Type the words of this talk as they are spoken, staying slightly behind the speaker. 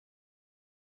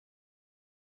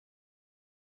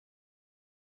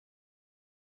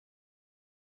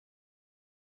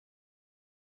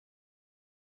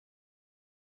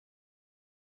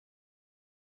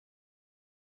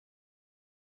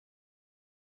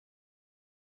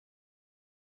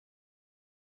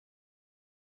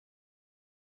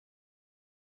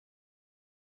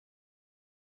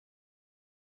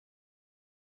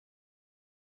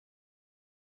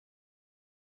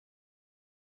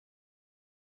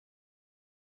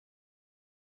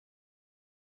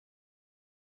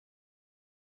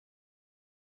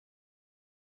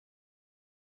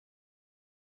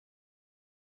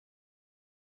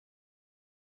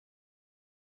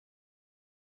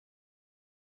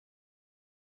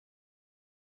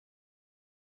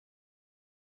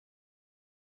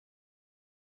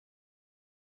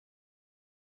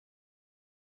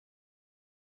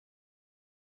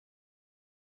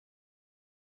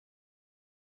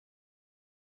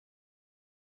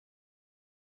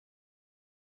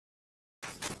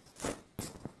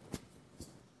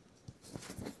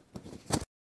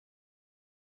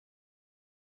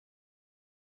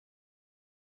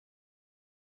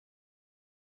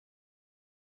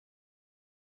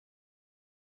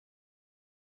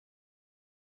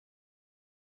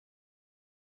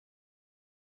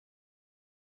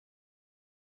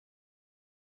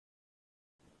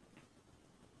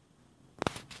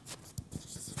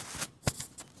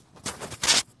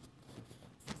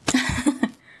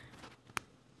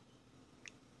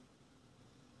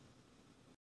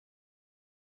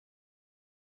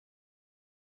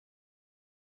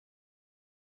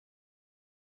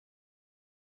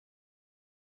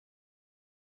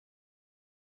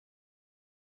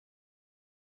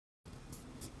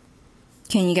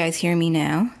Can you guys hear me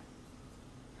now?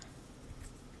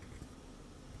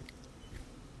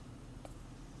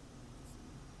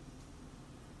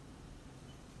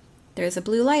 There's a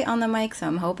blue light on the mic, so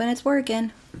I'm hoping it's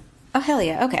working. Oh, hell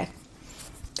yeah, okay.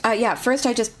 Yeah, first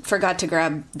I just forgot to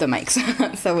grab the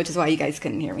mics, so which is why you guys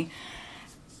couldn't hear me.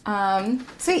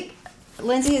 Sweet.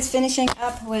 Lindsay is finishing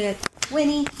up with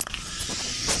Winnie.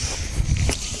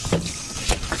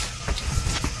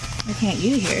 Why can't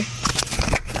you hear?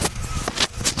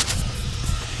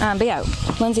 But yeah,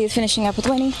 Lindsay is finishing up with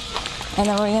Winnie, and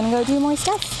then we're gonna go do more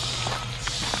stuff.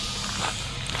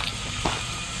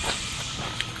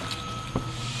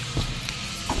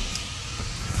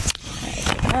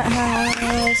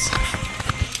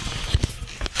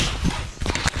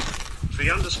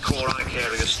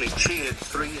 Vicariously cheered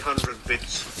 300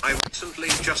 bits. I recently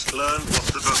just learned what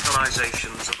the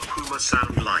vocalizations of a puma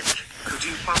sound like. Could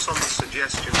you pass on the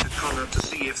suggestion to Connor to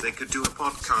see if they could do a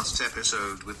podcast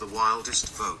episode with the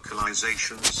wildest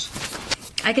vocalizations?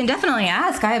 I can definitely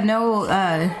ask. I have no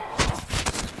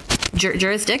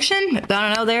jurisdiction. I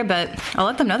don't know there, but I'll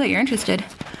let them know that you're interested.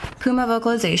 Puma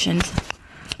vocalizations.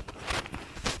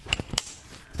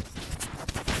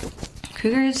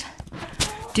 Cougars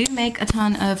do make a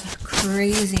ton of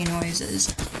crazy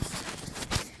noises.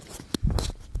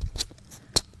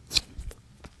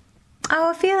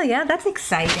 Oh, Ophelia, that's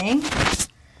exciting.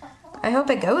 I hope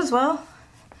it goes well.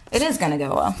 It is gonna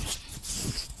go well.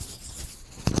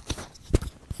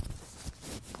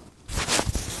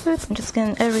 Oops, I'm just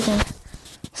getting everything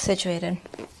situated.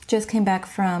 Just came back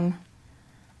from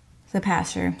the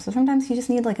pasture, so sometimes you just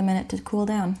need like a minute to cool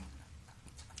down.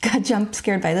 Got jump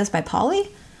scared by this by Polly?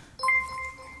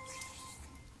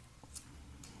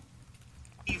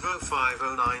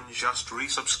 Evo509 just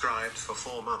resubscribed for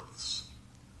 4 months.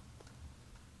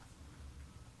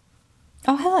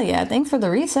 Oh, hell yeah. Thanks for the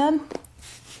resub.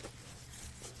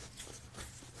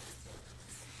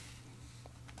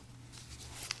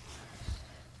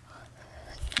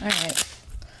 Alright.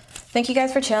 Thank you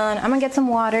guys for chilling. I'm gonna get some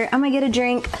water. I'm gonna get a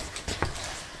drink.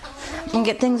 I'm gonna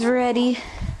get things ready.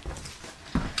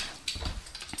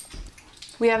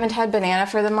 We haven't had banana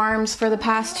for the marms for the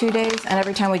past 2 days, and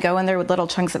every time we go in there with little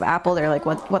chunks of apple, they're like,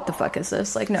 what the fuck is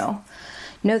this? Like, no.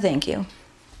 No thank you.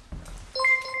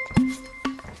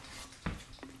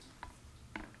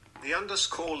 The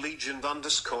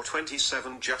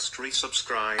 _legend_27 just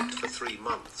resubscribed for 3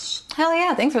 months. Hell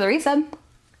yeah, thanks for the resub.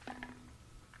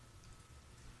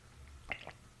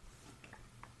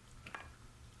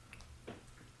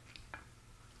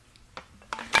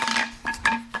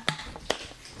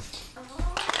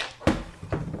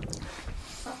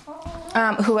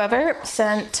 Whoever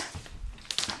sent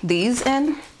these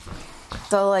in,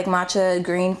 the like matcha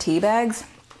green tea bags,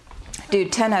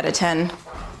 dude, 10 out of 10.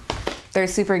 They're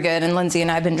super good, and Lindsay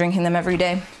and I have been drinking them every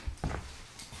day.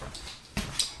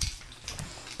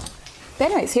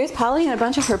 But anyways, here's Polly and a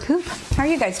bunch of her poop. How are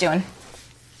you guys doing?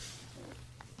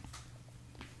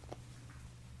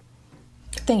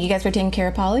 Thank you guys for taking care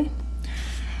of Polly.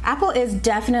 Apple is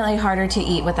definitely harder to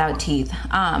eat without teeth.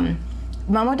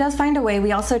 Momo does find a way.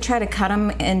 We also try to cut him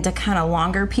into kind of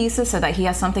longer pieces so that he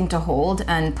has something to hold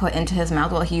and put into his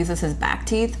mouth while he uses his back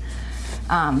teeth.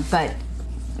 But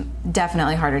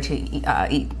definitely harder to eat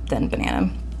than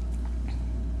banana.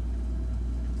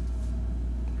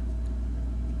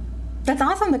 That's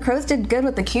awesome. The crows did good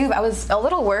with the cube. I was a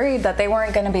little worried that they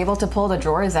weren't going to be able to pull the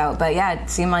drawers out, but yeah, it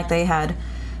seemed like they had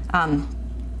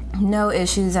no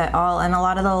issues at all. And a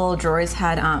lot of the little drawers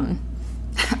had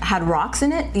had rocks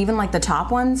in it, even like the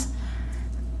top ones.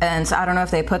 And so I don't know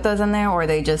if they put those in there or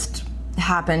they just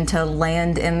happened to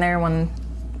land in there when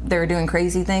they were doing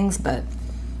crazy things, but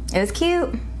it was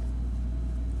cute.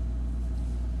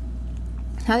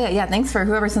 Oh yeah, yeah, thanks for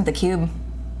whoever sent the cube.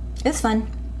 It's fun.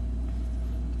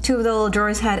 2 of the little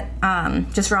drawers had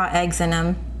just raw eggs in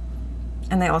them,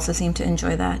 and they also seem to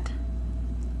enjoy that.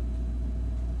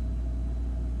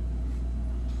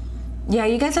 Yeah,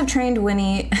 you guys have trained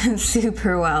Winnie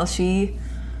super well. She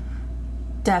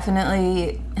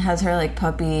definitely has her like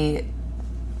puppy-eyed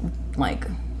like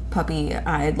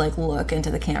look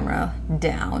into the camera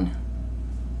down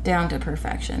to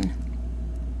perfection.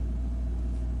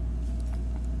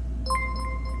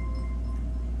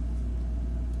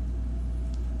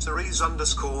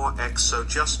 Cerise_EXO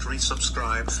just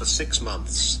resubscribed for 6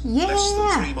 months. Yeah. Less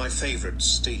than 3 my favorite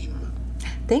Steam.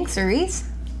 Thanks, Cerise.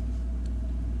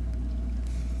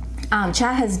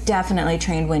 Chat has definitely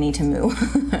trained Winnie to moo.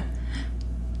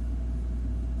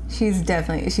 She's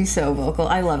so vocal.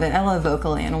 I love it. I love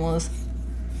vocal animals.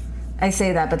 I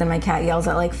say that, but then my cat yells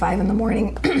at like 5 in the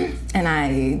morning and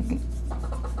I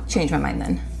change my mind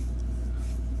then.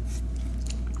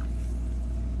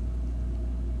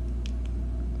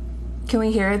 Can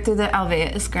we hear it through the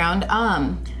Alveus ground?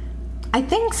 I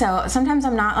think so. Sometimes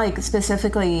I'm not like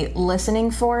specifically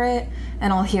listening for it,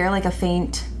 and I'll hear like a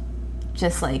faint,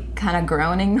 just like kind of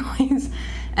groaning noise,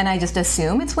 and I just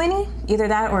assume it's Winnie. Either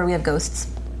that or we have ghosts.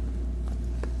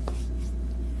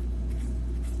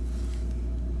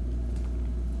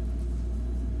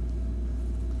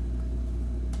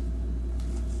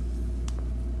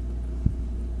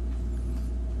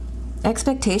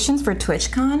 Expectations for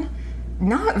TwitchCon?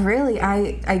 Not really.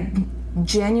 I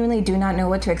genuinely do not know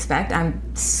what to expect. I'm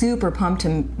super pumped to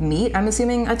meet, I'm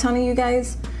assuming, a ton of you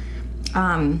guys.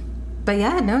 But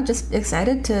yeah, no, just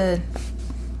excited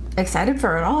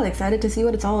for it all. Excited to see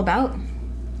what it's all about.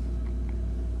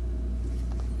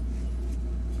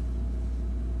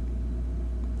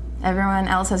 Everyone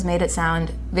else has made it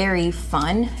sound very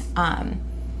fun.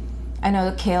 I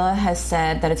know Kayla has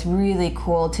said that it's really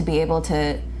cool to be able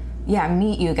to,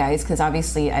 meet you guys, because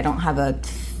obviously I don't have a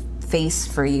face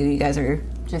for you. You guys are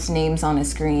just names on a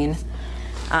screen.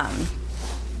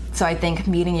 So I think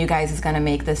meeting you guys is going to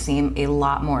make this seem a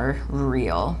lot more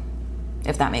real,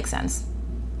 if that makes sense.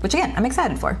 Which again, I'm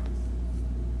excited for.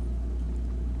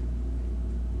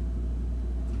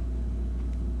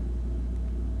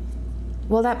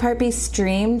 Will that part be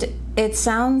streamed? It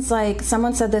sounds like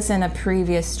someone said this in a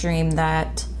previous stream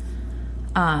that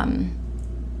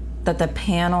that the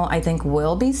panel, I think,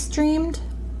 will be streamed.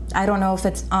 I don't know if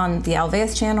it's on the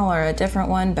Alveus channel or a different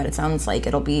one, but it sounds like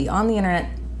it'll be on the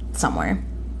internet somewhere.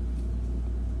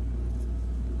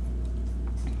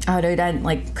 Oh, dude,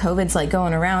 like COVID's like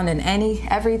going around and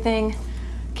everything.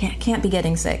 Can't be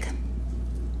getting sick.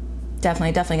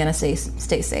 Definitely gonna stay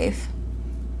safe.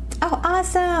 Oh,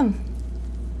 awesome!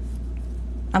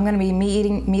 I'm gonna be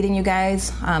meeting you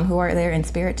guys who are there in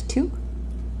spirit too.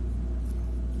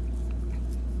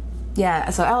 Yeah,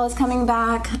 so Ella's coming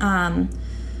back, and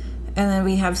then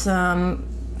we have some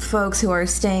folks who are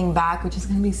staying back, which is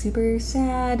gonna be super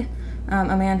sad.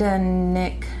 Amanda and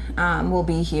Nick will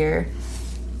be here.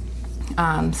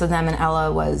 So them and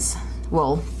Ella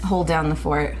will hold down the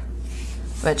fort,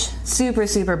 which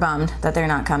super bummed that they're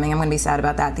not coming. I'm gonna be sad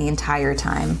about that the entire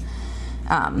time.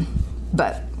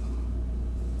 But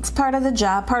it's part of the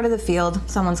job, part of the field.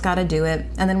 Someone's gotta do it.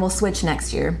 And then we'll switch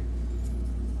next year.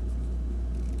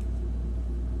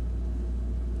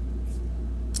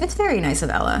 It's very nice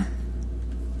of Ella.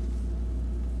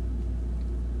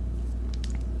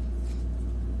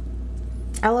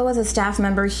 Ella was a staff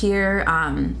member here,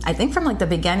 I think from like the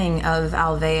beginning of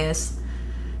Alveus,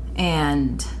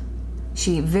 and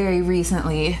she very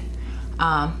recently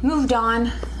moved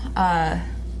on,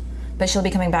 but she'll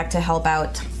be coming back to help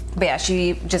out. But yeah,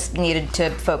 she just needed to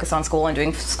focus on school, and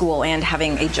doing school and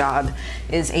having a job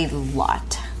is a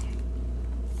lot.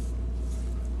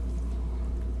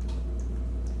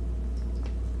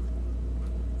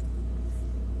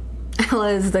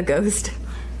 Ella is the ghost.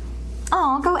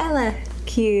 Aw, go Ella.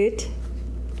 Cute.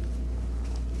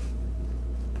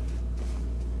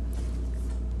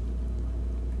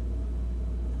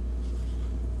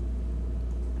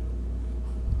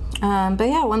 But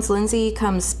yeah, once Lindsay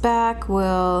comes back,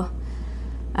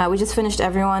 we just finished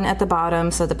everyone at the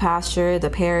bottom, so the pasture, the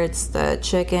parrots, the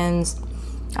chickens,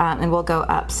 and we'll go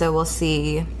up. So we'll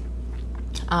see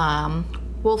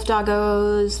wolf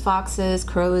doggos, foxes,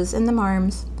 crows, and the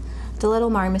marms, the little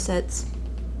marmosets.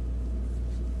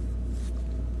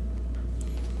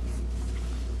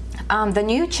 The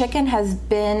new chicken has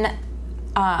been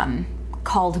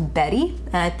called Betty,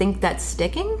 and I think that's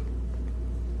sticking.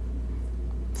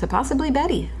 So possibly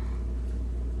Betty.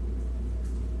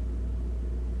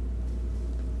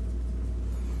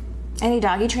 Any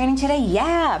doggy training today?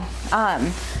 Yeah.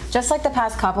 Just like the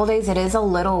past couple days, it is a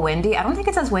little windy. I don't think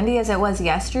it's as windy as it was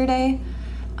yesterday.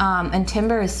 And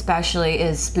Timber especially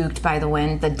is spooked by the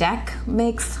wind. The deck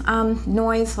makes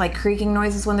noise, like creaking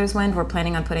noises when there's wind. We're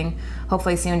planning on putting,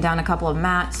 hopefully soon, down a couple of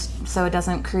mats so it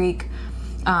doesn't creak.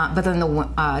 But then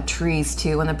the trees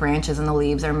too, when the branches and the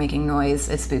leaves are making noise,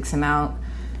 it spooks him out.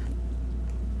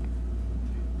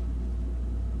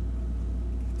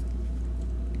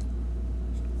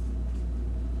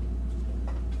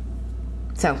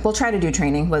 So we'll try to do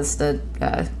training, was the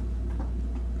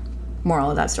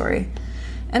moral of that story.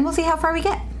 And we'll see how far we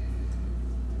get.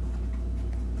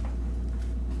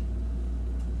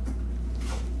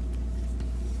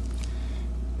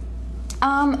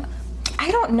 I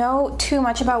don't know too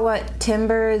much about what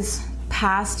Timber's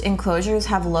past enclosures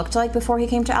have looked like before he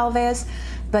came to Alveus,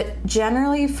 but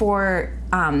generally for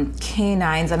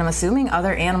canines, and I'm assuming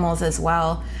other animals as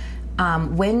well,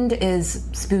 wind is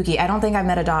spooky. I don't think I've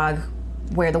met a dog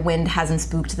where the wind hasn't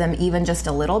spooked them even just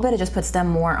a little bit. It just puts them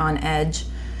more on edge.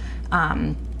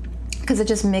 Because because it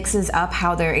just mixes up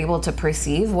how they're able to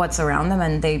perceive what's around them,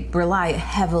 and they rely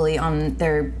heavily on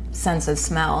their sense of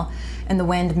smell. And the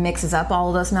wind mixes up all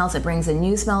of those smells. It brings in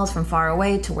new smells from far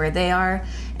away to where they are,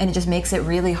 and it just makes it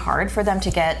really hard for them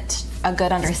to get a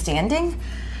good understanding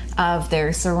of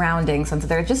their surroundings. And so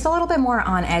they're just a little bit more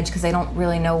on edge because they don't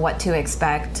really know what to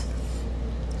expect.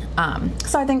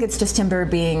 So I think it's just Timber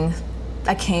being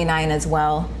a canine as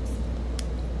well.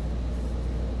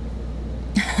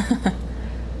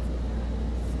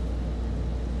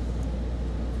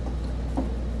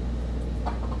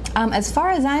 As far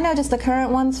as I know, just the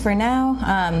current ones for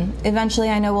now. Eventually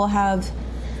I know we'll have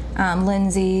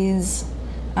Lindsay's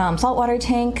saltwater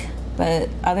tank, but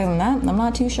other than that, I'm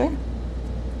not too sure.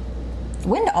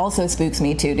 Wind also spooks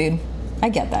me too, dude. I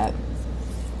get that.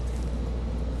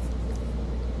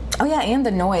 Oh yeah, and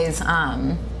the noise.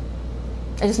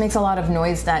 It just makes a lot of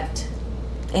noise that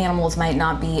animals might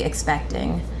not be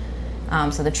expecting.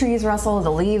 So the trees rustle,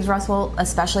 the leaves rustle,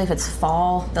 especially if it's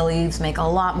fall. The leaves make a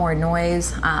lot more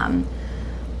noise.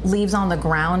 Leaves on the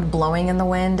ground blowing in the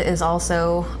wind is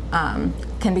also,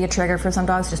 can be a trigger for some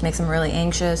dogs, just makes them really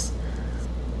anxious.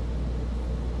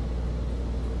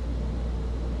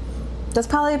 Does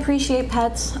Polly appreciate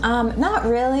pets? Not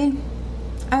really.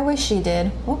 I wish she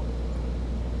did. Oh.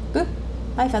 Boop.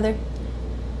 Bye, Feather.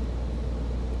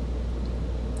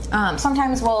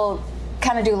 Sometimes we'll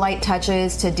kind of do light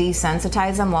touches to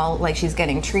desensitize them while like she's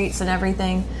getting treats and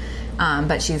everything,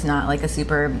 but she's not like a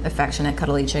super affectionate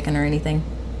cuddly chicken or anything.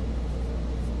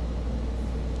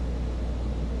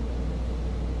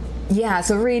 Yeah,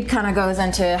 so Reed kind of goes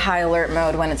into high alert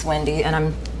mode when it's windy,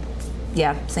 and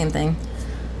yeah, same thing.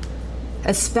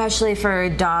 Especially for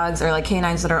dogs or like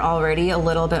canines that are already a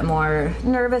little bit more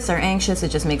nervous or anxious, it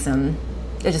just makes them,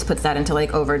 it just puts that into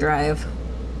like overdrive.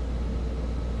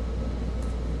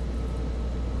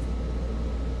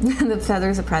 The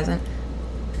feather's a present.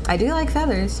 I do like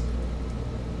feathers.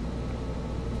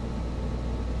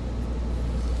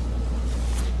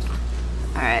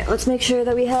 All right, let's make sure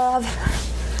that we have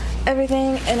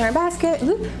everything in our basket.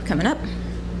 Oop, coming up.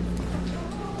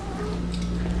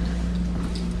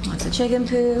 Lots of chicken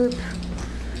poop.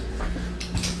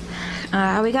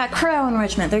 We got crow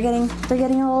enrichment. They're getting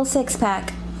a little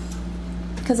 6-pack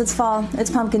because it's fall. It's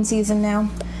pumpkin season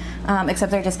now.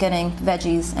 Except they're just getting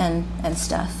veggies and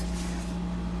stuff.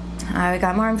 We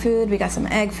got marm food. We got some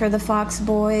egg for the fox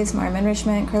boys. Marm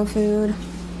enrichment, crow food.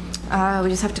 We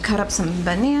just have to cut up some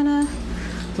banana.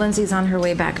 Lindsay's on her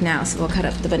way back now, so we'll cut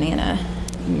up the banana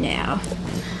now.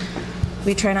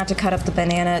 We try not to cut up the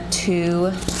banana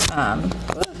too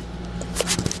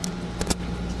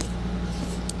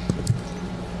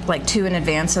too in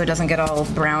advance so it doesn't get all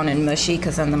brown and mushy,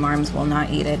 because then the marms will not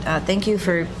eat it. Thank you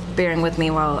for bearing with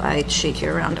me while I shake you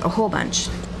around a whole bunch.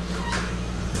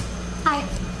 Hi,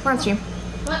 we're on stream.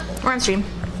 What? We're on stream.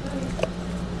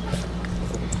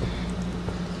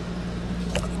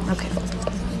 Okay.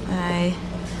 I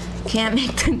can't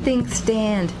make the thing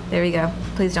stand. There we go.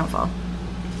 Please don't fall.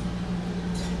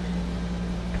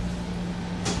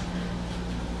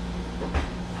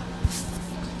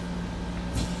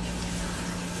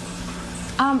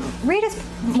 Reed is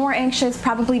more anxious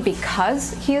probably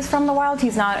because he is from the wild.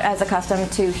 He's not as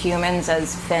accustomed to humans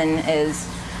as Finn is.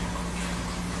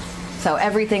 So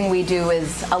everything we do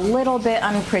is a little bit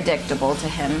unpredictable to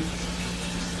him.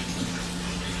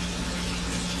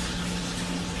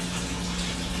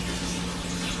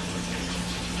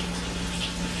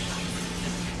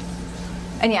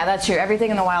 And yeah, that's true. Everything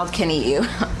in the wild can eat you.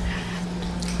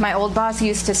 My old boss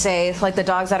used to say, like, the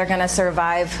dogs that are going to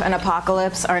survive an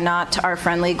apocalypse are not our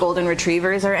friendly golden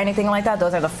retrievers or anything like that.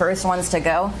 Those are the first ones to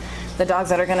go. The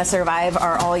dogs that are going to survive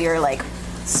are all your, like,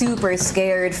 super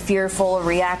scared, fearful,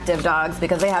 reactive dogs,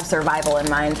 because they have survival in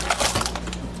mind.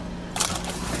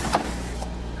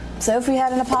 So if we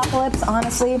had an apocalypse,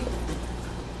 honestly,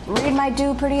 Reed might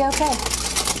do pretty okay.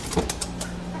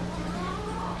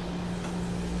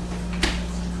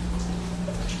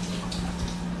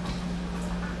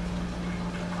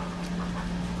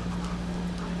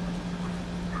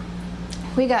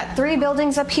 We got 3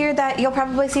 buildings up here that you'll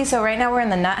probably see. So right now we're in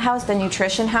the nut house, the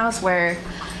nutrition house, where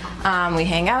we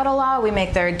hang out a lot. We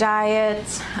make their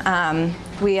diets.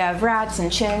 We have rats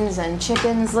and chins and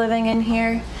chickens living in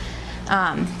here.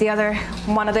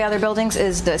 One of the other buildings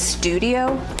is the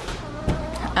studio.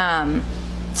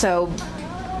 So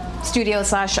studio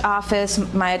 /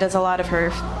 office. Maya does a lot of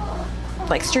her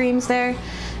like streams there.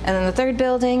 And then the 3rd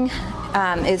building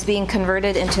is being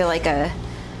converted into like a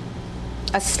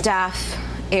staff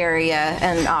area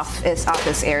and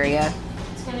office area.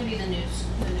 It's going to be the new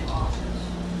office.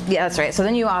 Yeah, that's right. So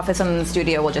the new office and the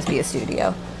studio will just be a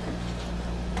studio.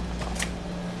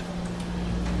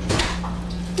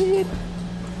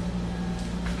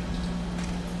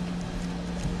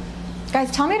 Guys,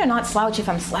 tell me to not slouch if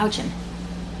I'm slouching.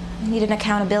 I need an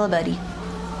accountability buddy.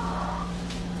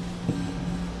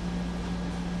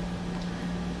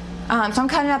 So I'm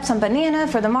cutting up some banana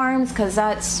for the marms because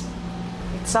that's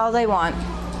all they want.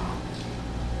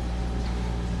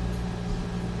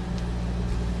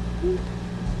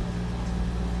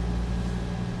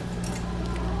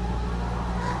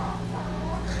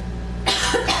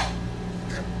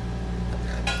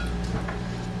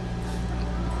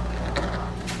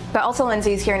 But also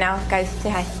Lindsay's here now. Guys, say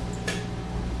hi.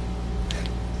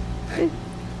 Boop,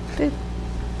 boop,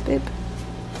 boop.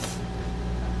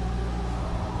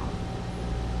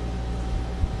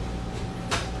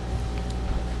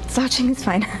 Slouching is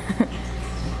fine.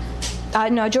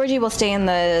 No, Georgie will stay in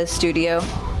the studio.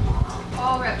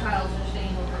 All reptiles are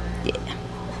staying over there.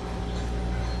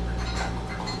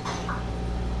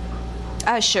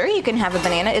 Yeah. Sure, you can have a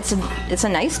banana. It's a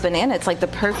nice banana. It's like the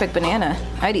perfect banana.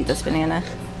 I'd eat this banana.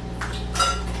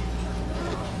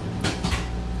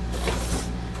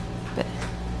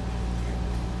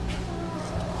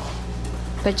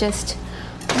 But just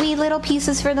wee little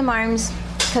pieces for the marms,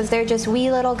 because they're just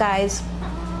wee little guys.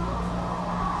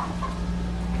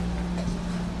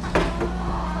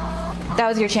 That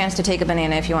was your chance to take a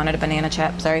banana if you wanted a banana,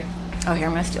 chap. Sorry. Oh, here,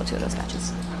 I'm going to steal 2 of those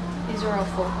patches. These are all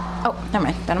full. Oh, never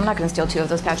mind. Then I'm not going to steal 2 of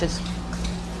those patches.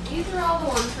 These are all the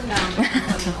ones from down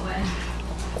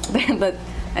there.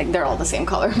 They're all the same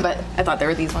color, but I thought they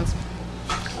were these ones.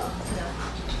 Oh,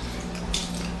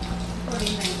 no.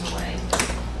 Putting things away.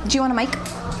 Do you want a mic?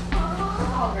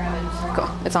 I'll grab it. Sorry. Cool.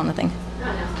 It's on the thing.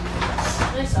 I know.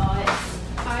 I saw it.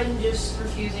 I'm just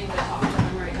refusing to talk to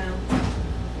them right now.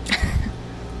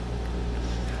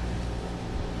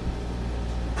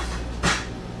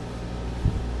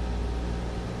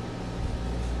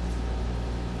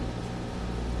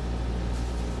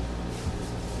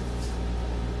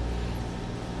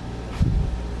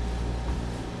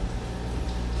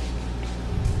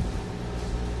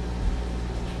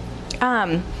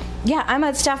 Yeah, I'm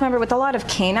a staff member with a lot of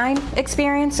canine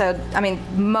experience. So, I mean,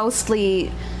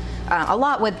 mostly a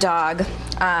lot with dog.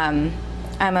 I'm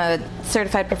a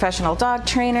certified professional dog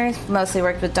trainer, mostly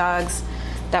worked with dogs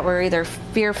that were either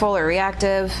fearful or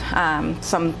reactive.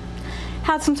 Some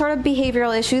had some sort of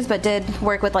behavioral issues, but did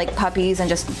work with like puppies and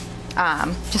just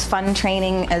fun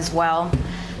training as well.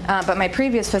 But my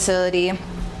previous facility,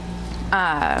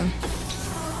 I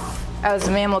was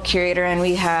a mammal curator, and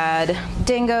we had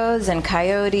dingoes and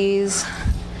coyotes.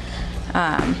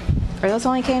 Are those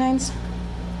only canines?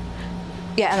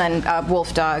 Yeah, and then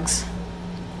wolf dogs.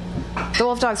 The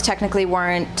wolf dogs technically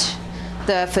weren't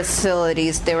the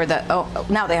facilities. They were the,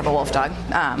 now they have a wolf dog,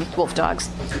 wolf dogs.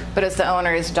 But it's the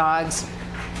owner's dogs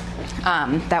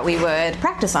that we would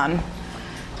practice on.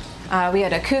 We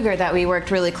had a cougar that we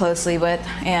worked really closely with,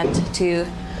 and to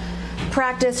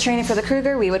practice training for the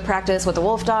cougar, we would practice with the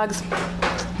wolf dogs.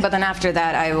 But then after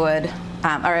that, I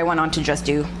went on to just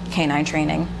do canine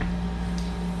training,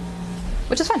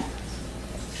 which is fun.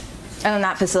 And then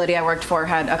that facility I worked for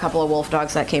had a couple of wolf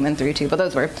dogs that came in through too, but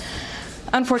those were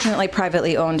unfortunately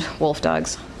privately owned wolf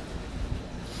dogs.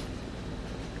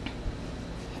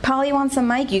 Polly wants a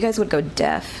mic. You guys would go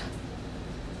deaf.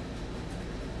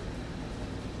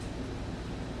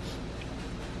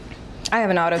 I have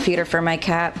an auto feeder for my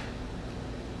cat,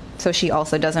 so she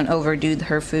also doesn't overdo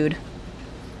her food.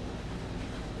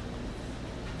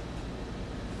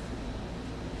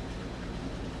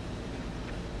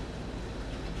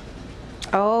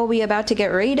 Oh, we about to get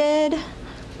raided?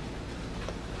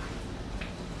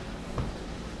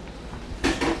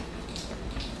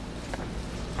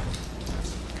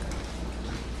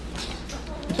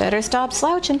 Better stop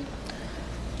slouching.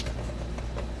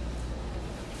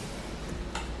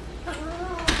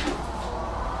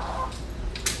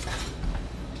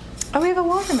 Oh, we have a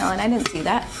watermelon. I didn't see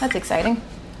that. That's exciting.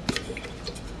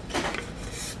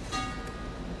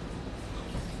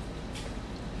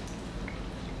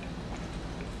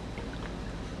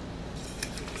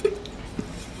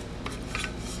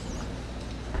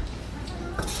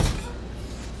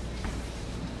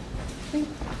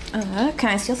 Can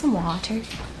I steal some water?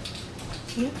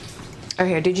 Yeah. Oh,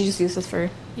 here. Did you just use this for?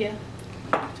 Yeah.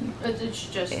 It's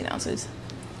just 8 ounces.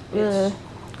 It's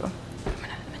Go.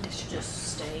 it's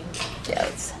just staying Yeah,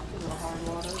 it's. in the hard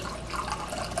water.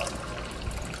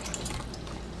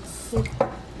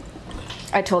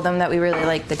 I told them that we really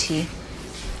like the tea.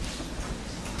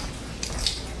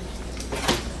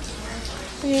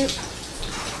 Yep.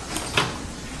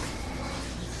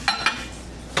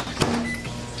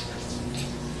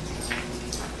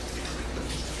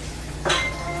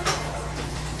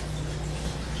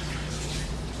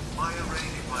 My array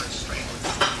my stream with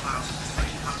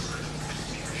 2,300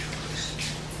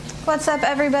 What's up,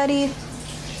 everybody?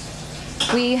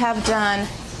 We have done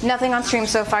nothing on stream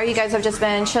so far. You guys have just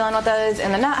been chilling with us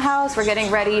in the nut house. We're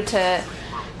getting ready to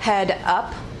head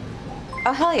up.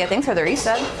 Oh, hell yeah, thanks for the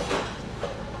resub.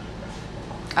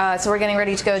 So we're getting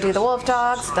ready to go do the wolf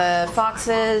dogs, the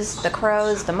foxes, the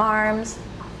crows, the marms.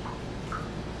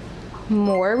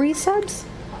 More resubs?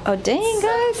 Oh, dang,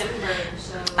 guys.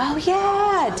 Oh,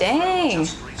 yeah, dang.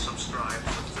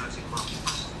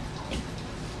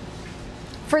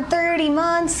 For 30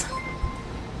 months.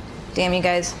 Damn, you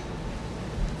guys.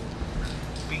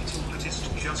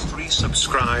 Just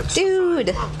resubscribed.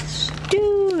 Dude.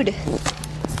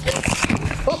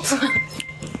 Oops.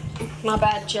 My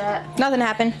bad, chat. Nothing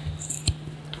happened.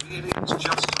 It's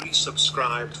just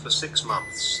resubscribed for 6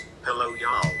 months. Hello,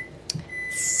 y'all.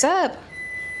 Sup?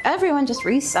 Everyone just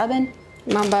resubbing.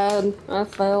 My bad. I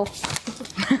fell.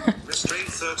 Mystery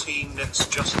 13 Nets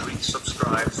just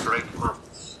resubscribed for 8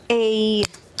 months. Hey.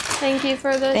 Thank you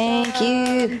for the Thank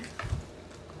you.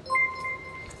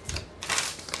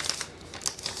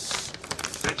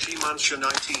 Reggie Mancha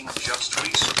 19 just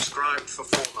resubscribed for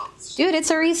 4 months. Dude, it's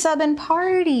a resubbing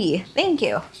party. Thank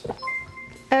you.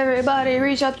 Everybody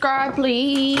resubscribe,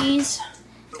 please.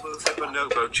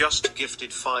 Bonobo just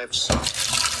gifted 5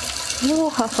 subs. Whoa.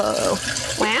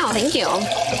 Wow, thank you.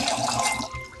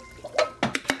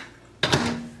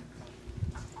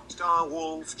 Star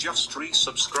Wolf just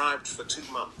resubscribed for 2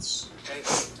 months.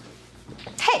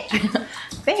 Hey.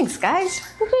 Thanks, guys.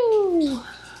 Woohoo.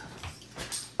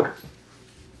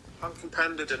 Pumpkin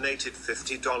Panda donated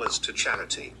 $50 to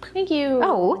charity. Thank you.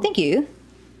 Oh, thank you.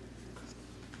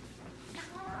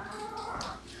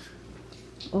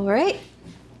 All right.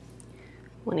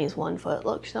 Winnie's 1 foot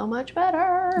looks so much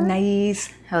better.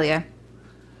 Nice. Hell yeah.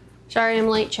 Sorry I'm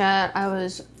late, chat. I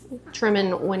was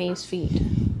trimming Winnie's feet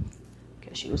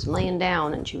because she was laying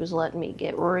down and she was letting me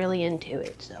get really into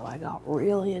it. So I got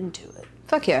really into it.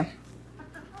 Fuck yeah.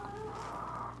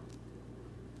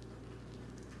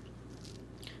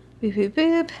 Boop, boop,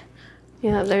 boop.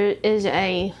 Yeah, there is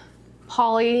a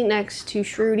Polly next to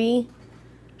Shrudy.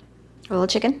 Little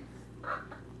chicken.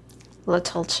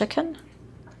 Little chicken.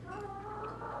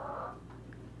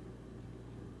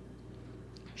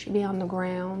 Should be on the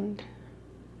ground.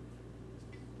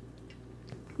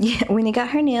 Yeah, Winnie got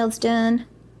her nails done.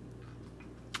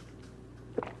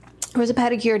 It was a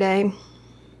pedicure day.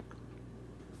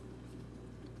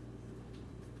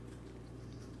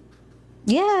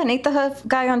 Yeah, Nate the Hoof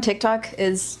guy on TikTok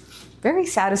is very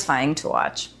satisfying to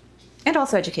watch. And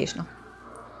also educational.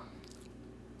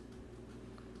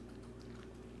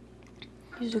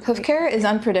 Hoof care is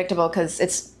unpredictable because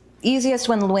it's easiest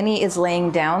when Winnie is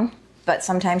laying down, but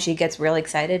sometimes she gets really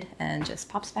excited and just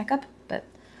pops back up. But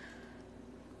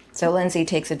so Lindsay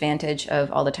takes advantage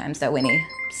of all the times that Winnie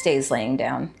stays laying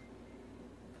down.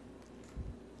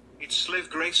 It's Liv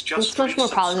Grace just It's much more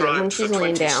positive when she's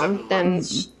laying down than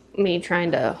me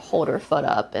trying to hold her foot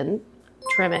up and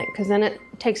trim it, because then it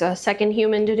takes a second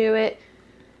human to do it.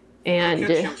 And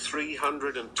it's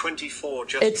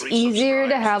easier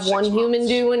to have one human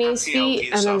do Winnie's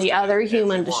feet and then the other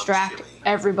human distract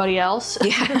everybody else.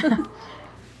 Yeah.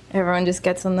 Everyone just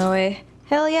gets in the way.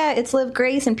 Hell yeah, it's Liv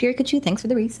Grace and Pikachu. Thanks for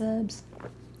the resubs.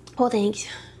 Well, thanks.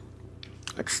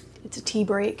 It's a tea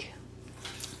break.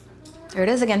 There it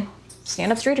is again.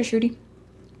 Stand up straighter, Shrudy.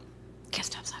 Can't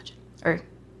stop slouching. Or,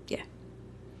 yeah.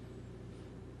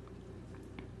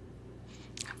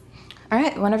 All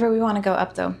right, whenever we want to go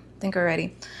up, though. I think we're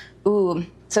ready. Ooh,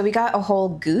 so we got a whole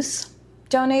goose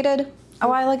donated a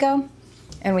while ago,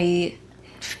 and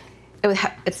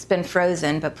it's been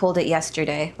frozen, but pulled it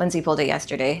yesterday. Lindsay pulled it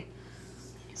yesterday,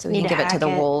 so we can give it to the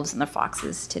wolves and the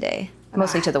foxes today.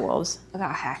 Mostly to the wolves. I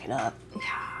gotta hack it up.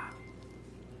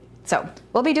 So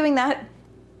we'll be doing that.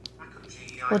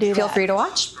 We'll do Feel that. free to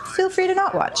watch. Feel free to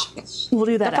not watch. We'll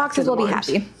do that. The foxes will be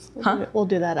happy. Huh? We'll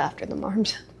do that after the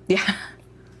marms. Yeah.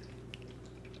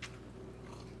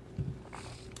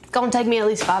 It's gonna take me at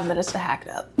least 5 minutes to hack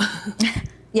it up.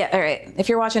 Yeah, all right. If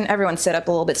you're watching, everyone sit up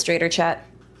a little bit straighter, chat.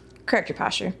 Correct your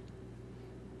posture.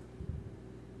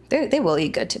 They will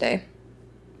eat good today.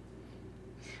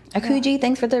 Akuji,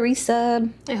 thanks for the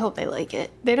resub. I hope they like it.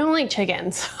 They don't like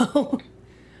chicken, so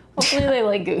hopefully they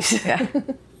like goose. Yeah.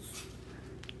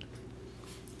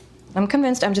 I'm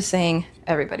convinced I'm just saying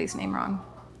everybody's name wrong.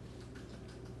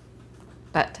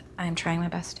 But I'm trying my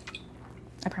best.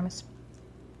 I promise.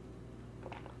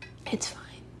 It's fine.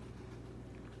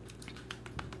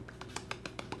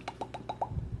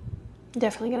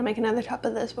 Definitely gonna make another cup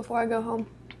of this before I go home.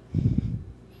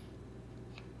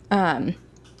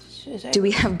 Do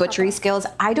we have butchery skills?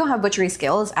 I don't have butchery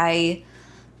skills.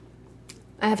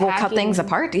 we'll cut things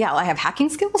apart. Yeah, I have hacking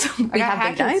skills. We I got have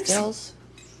big hacking knives. skills.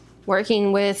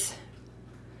 Working with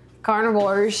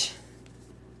carnivores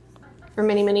for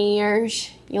many, many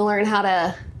years, you learn how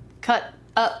to cut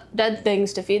up dead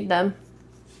things to feed them.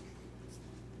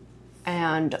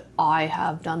 And I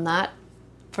have done that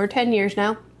for 10 years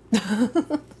now.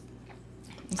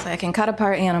 So I can cut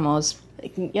apart animals.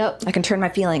 Yep. I can turn my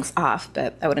feelings off,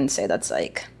 but I wouldn't say that's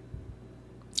like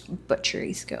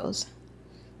butchery skills.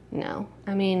 No.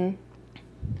 I mean,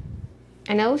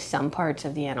 I know some parts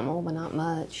of the animal, but not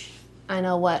much. I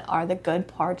know what are the good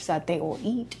parts that they will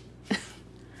eat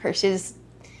versus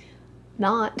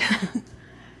not.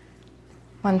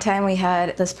 One time we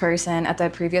had this person at the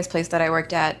previous place that I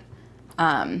worked at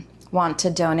want to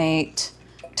donate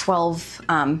 12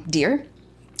 deer.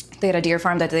 They had a deer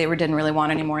farm that they didn't really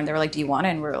want anymore, and they were like, do you want it?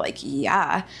 And we were like,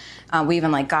 yeah. We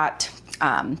even like got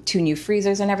 2 new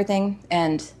freezers and everything,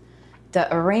 and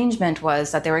the arrangement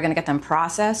was that they were going to get them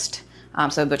processed.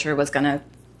 So the butcher was going to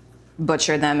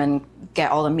butcher them and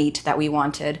get all the meat that we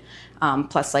wanted,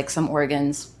 plus like some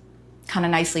organs, kind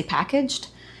of nicely packaged.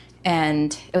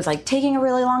 And it was like taking a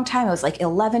really long time. It was like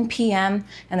 11 p.m.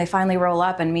 and they finally roll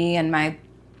up, and me and my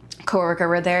coworker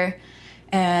were there,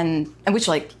 and which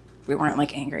like we weren't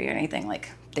like angry or anything. Like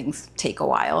things take a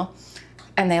while,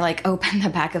 and they like open the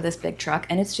back of this big truck,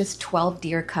 and it's just 12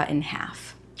 deer cut in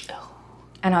half. Oh.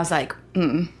 And I was like,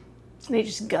 They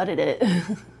just gutted it. Yeah,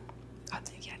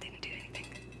 they didn't do anything.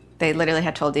 They literally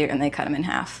had 12 deer and they cut them in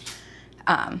half.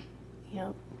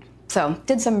 Yep. So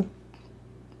did some.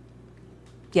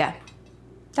 Yeah,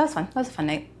 that was fun. That was a fun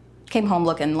night. Came home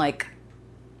looking like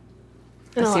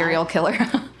a serial killer.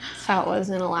 That's how it was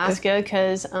in Alaska,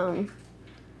 because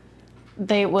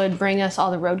they would bring us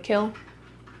all the roadkill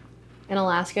in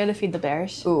Alaska to feed the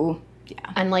bears. Ooh, yeah.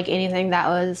 And like anything that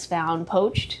was found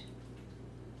poached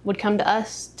would come to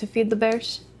us to feed the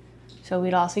bears. So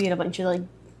we'd also get a bunch of like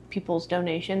people's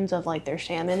donations of like their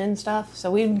salmon and stuff.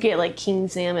 So we'd get like king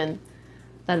salmon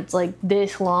that's like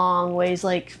this long, weighs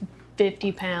like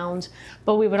 50 pounds,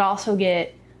 but we would also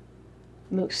get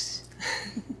moose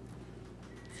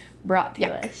brought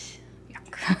to us.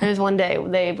 There's one day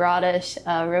they brought us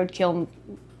a roadkill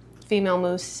female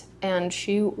moose, and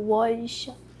she was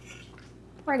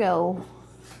Prego.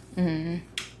 And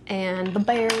the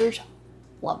bears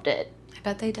loved it. I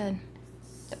bet they did.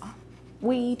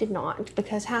 We did not,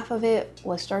 because half of it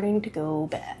was starting to go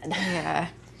bad. Yeah.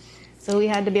 So we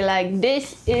had to be like,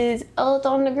 this is out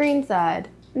on the green side.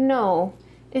 No,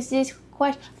 is this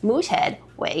question? Moose head,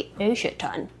 wait, a shit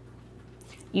ton.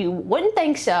 You wouldn't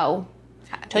think so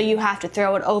till you have to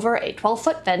throw it over a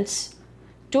 12-foot fence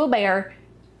to a bear,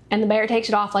 and the bear takes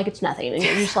it off like it's nothing. And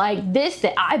you're just like,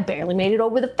 that I barely made it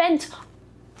over the fence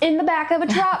in the back of a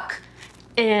truck.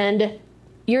 And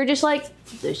you're just like,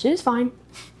 this is fine.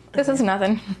 This is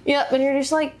nothing. Yep, and you're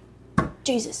just like,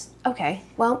 Jesus, okay,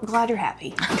 well, I'm glad you're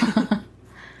happy.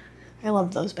 I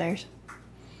love those bears.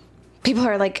 People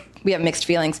are like, we have mixed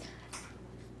feelings.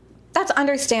 That's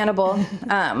understandable.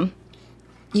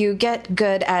 You get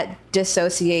good at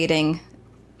dissociating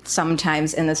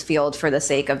sometimes in this field for the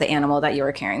sake of the animal that you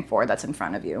are caring for that's in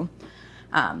front of you.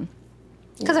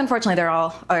 Because unfortunately,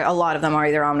 a lot of them are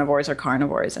either omnivores or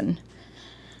carnivores, and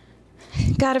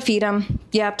gotta feed them.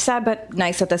 Yeah, sad but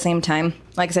nice at the same time.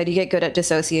 Like I said, you get good at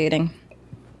dissociating.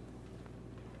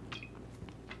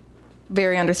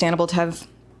 Very understandable to have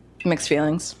mixed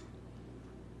feelings.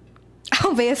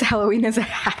 Alveus Halloween is a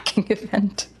hacking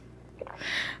event.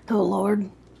 Oh, Lord.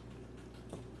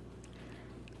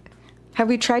 Have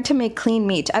we tried to make clean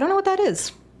meat? I don't know what that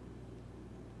is.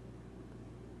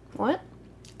 What?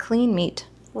 Clean meat.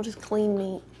 What is clean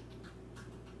meat?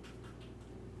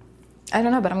 I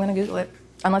don't know, but I'm going to Google it.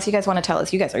 Unless you guys want to tell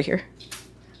us. You guys are here.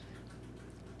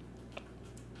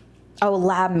 Oh,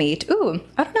 lab meat. Ooh,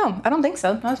 I don't know. I don't think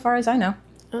so. Not as far as I know.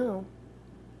 Oh.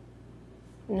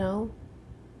 No.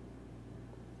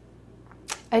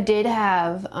 I did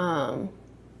have,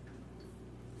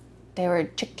 they were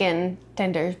chicken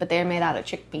tenders, but they're made out of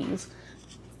chickpeas.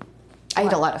 I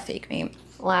eat a lot of fake meat.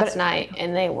 Last night,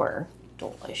 and they were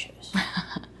delicious.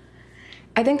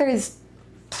 I think there's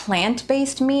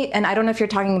plant-based meat, and I don't know if you're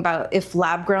talking about if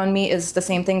lab-grown meat is the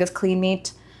same thing as clean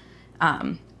meat.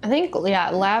 I think, yeah,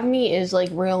 lab meat is like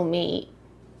real meat,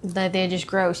 that they just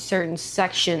grow certain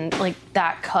sections, like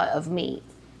that cut of meat.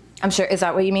 I'm sure, is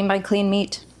that what you mean by clean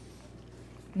meat?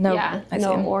 No, Yeah,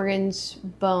 no organs,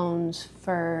 bones,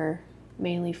 fur,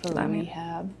 mainly for Lab meat.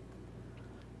 rehab.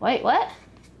 Wait, what?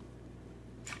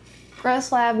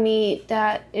 Gross lab meat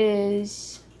that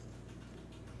is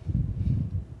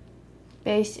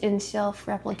based in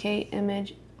self-replicate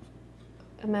image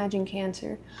Imagine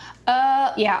cancer.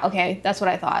 Yeah, okay, that's what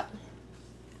I thought.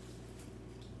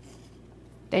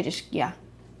 They just, yeah.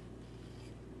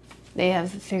 They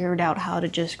have figured out how to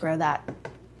just grow that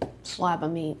slab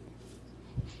of meat.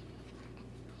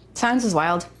 Science is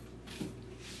wild.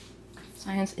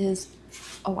 Science is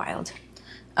a wild.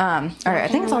 All right, I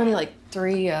think it's already like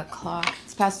 3 o'clock.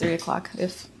 It's past 3 o'clock.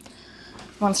 If you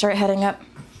want to start heading up.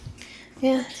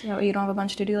 Yeah. So that way you don't have a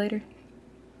bunch to do later.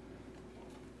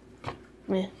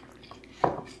 Yeah.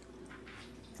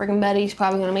 Friggin' Betty's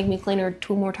probably gonna make me clean her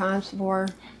 2 more times before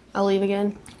I leave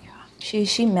again. Yeah.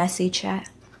 She messy, chat.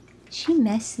 She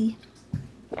messy.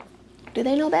 Do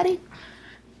they know Betty?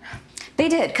 They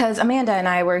did, because Amanda and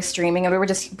I were streaming and we were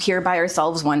just here by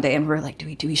ourselves one day and we were like,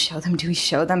 do we show them? Do we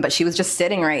show them? But she was just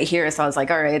sitting right here. So I was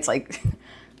like, all right, it's like,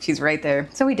 she's right there.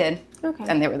 So we did. Okay.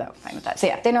 And they were fine with that. So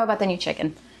yeah, they know about the new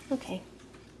chicken. Okay.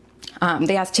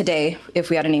 They asked today if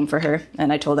we had a name for her.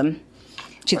 And I told them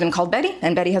she's been called Betty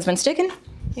and Betty has been sticking.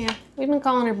 Yeah, we've been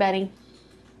calling her Betty.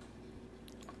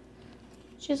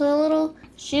 She's a little,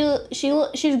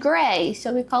 she's gray,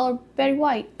 so we call her Betty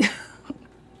White.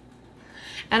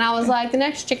 And I was like, the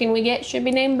next chicken we get should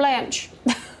be named Blanche.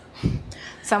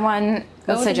 Someone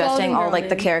was suggesting all like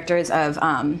the name. characters of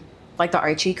like the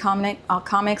Archie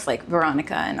comics, like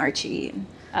Veronica and Archie.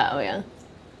 Oh, yeah.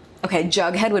 Okay,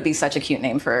 Jughead would be such a cute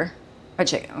name for a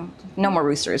chicken. No more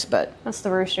roosters, but That's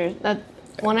the roosters.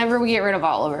 Whenever we get rid of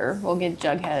Oliver, we'll get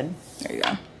Jughead. there you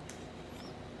go.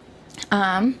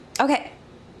 Okay.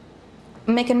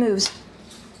 Making moves.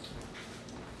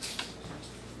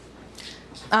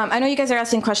 I know you guys are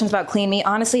asking questions about clean meat.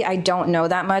 Honestly, I don't know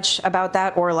that much about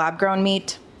that or lab-grown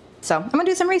meat. So I'm gonna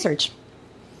do some research.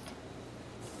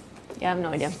 Yeah, I have no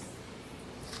idea.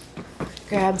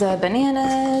 Grab the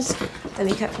bananas that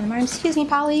we cut from the farm. Excuse me,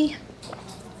 Polly.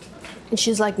 And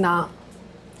she's like, nah,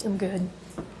 I'm good.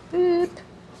 Boop.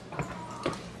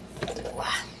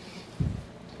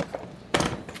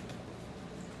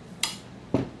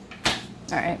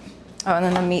 All right. Oh, and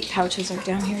then the meat pouches are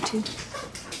down here too.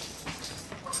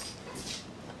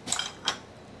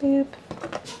 Boop.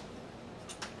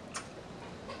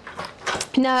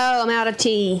 No, I'm out of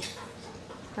tea.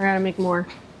 I gotta make more.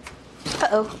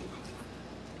 Uh-oh.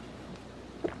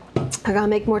 I gotta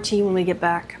make more tea when we get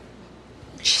back.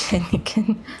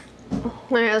 Shinikin. All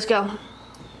right, let's go.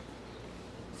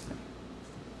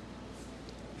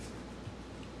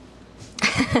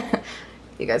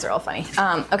 You guys are all funny.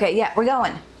 Okay, yeah, we're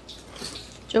going.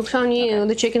 Joke's on you. Okay.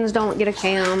 The chickens don't get a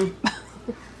cam.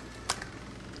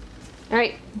 All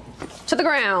right, to the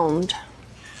ground.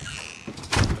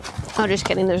 Oh, just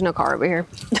kidding. There's no car over here.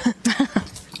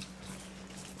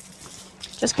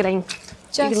 Just kidding.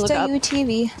 Just a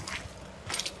UTV.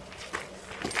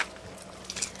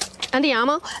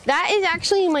 Andiamo. That is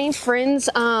actually my friend's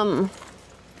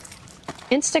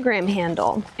Instagram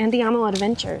handle. Andiamo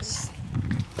Adventures.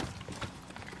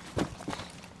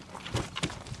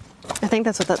 I think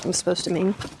that's what that was supposed to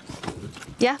mean.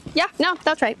 Yeah, no,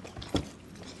 that's right.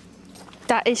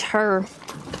 That is her.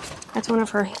 That's one of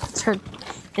her. It's her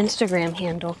Instagram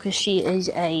handle because she is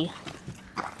a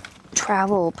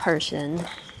travel person.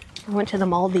 I went to the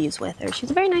Maldives with her.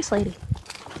 She's a very nice lady.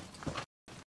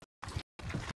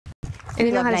 I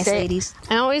don't know how to say it.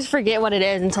 I always forget what it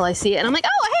is until I see it, and I'm like,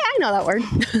 oh, hey, I know that word.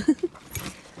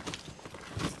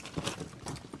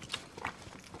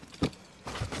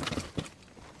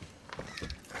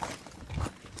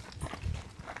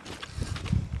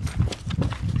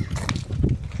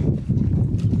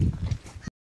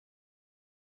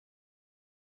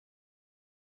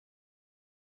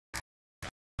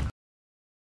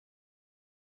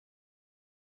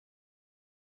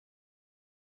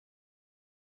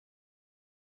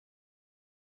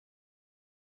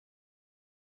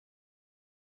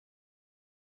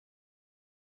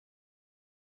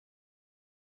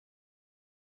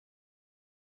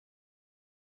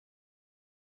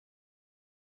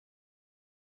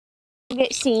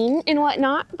 Get seen and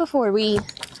whatnot before we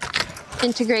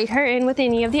integrate her in with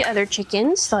any of the other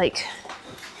chickens, like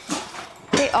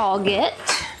they all get.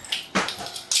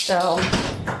 So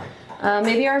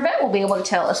maybe our vet will be able to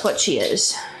tell us what she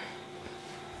is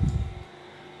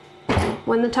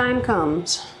when the time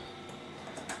comes.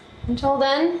 Until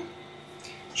then,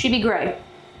 she be gray.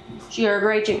 She are a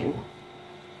gray chicken.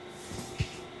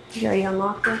 You already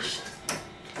unlocked this?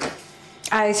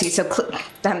 I see. So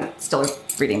I'm still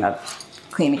reading about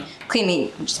clean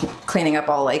meat, just cleaning up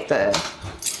all like the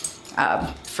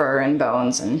fur and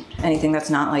bones and anything that's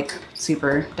not like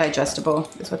super digestible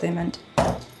is what they meant.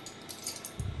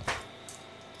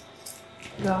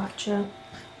 Gotcha.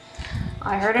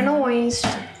 I heard a noise.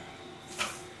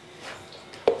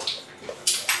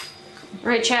 All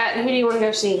right, chat. Who do you want to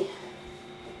go see?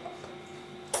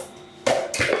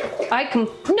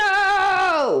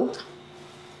 No!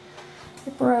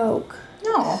 It broke.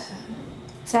 No.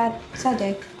 Sad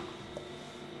day.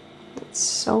 It's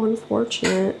so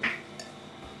unfortunate.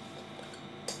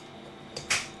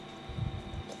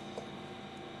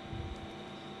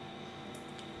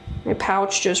 My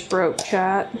pouch just broke,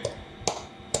 chat.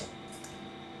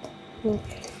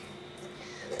 Okay.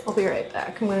 I'll be right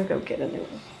back. I'm gonna go get a new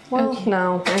one. Well,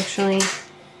 no, actually.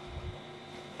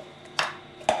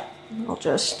 I'll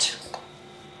just...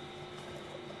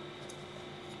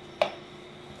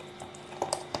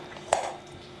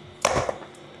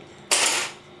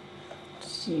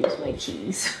 use my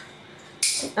keys.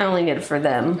 I only get it for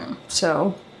them,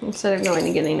 so instead of going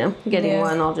to getting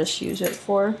one, I'll just use it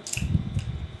for...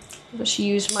 Just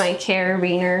use my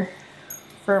carabiner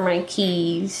for my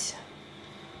keys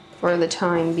for the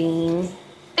time being.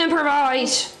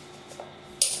 Improvise!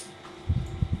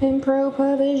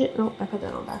 Improvision. Oh, I put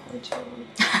that on backwards.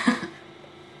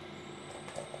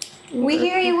 We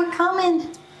hear you, we're coming.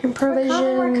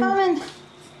 Improvision. We're coming.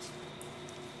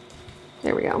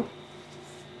 There we go.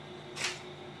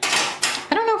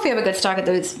 I don't know if we have a good stock of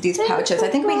these pouches. I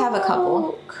think we have a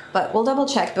couple, but we'll double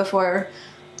check before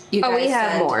you guys we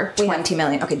have send more. 20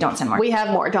 million. Okay, don't send more. We have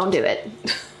more. Don't do it.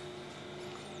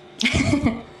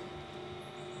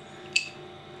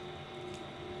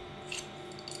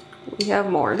 We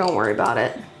have more. Don't worry about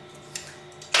it.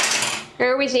 Who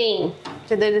are we seeing?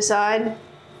 Did they decide?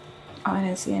 Oh, I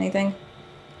didn't see anything.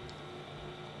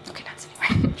 Okay, not see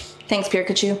anywhere. Thanks,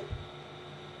 Pikachu.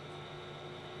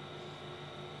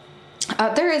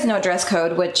 There is no dress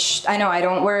code, which I know I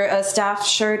don't wear a staff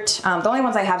shirt. The only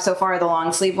ones I have so far are the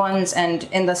long sleeve ones, and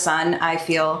in the sun, I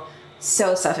feel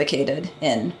so suffocated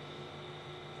in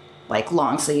like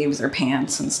long sleeves or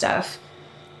pants and stuff.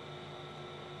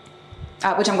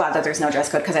 Which I'm glad that there's no dress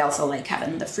code, because I also like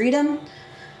having the freedom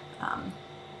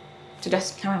to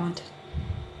dress how I want.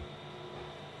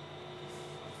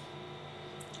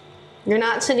 You're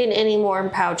not sending any more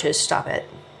pouches. Stop it.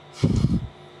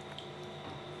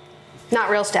 Not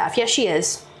real staff. Yes, she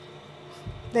is.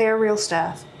 They are real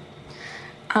staff.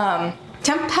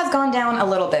 Temp has gone down a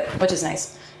little bit, which is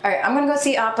nice. All right, I'm gonna go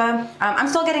see Appa. I'm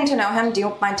still getting to know him. Do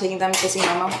you mind taking them to see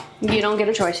Momo? You don't get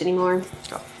a choice anymore.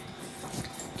 Go.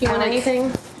 Do you want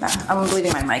anything? No, I'm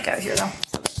leaving my mic out here though.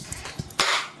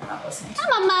 I'm not listening.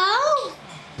 Come on, Mo.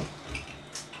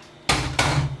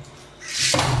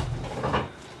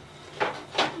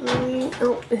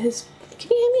 Oh, can you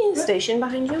hand me his station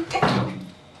behind you?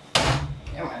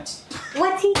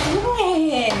 What's he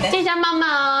doing? There's a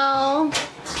Momo.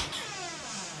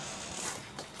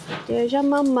 There's a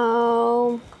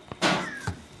Momo.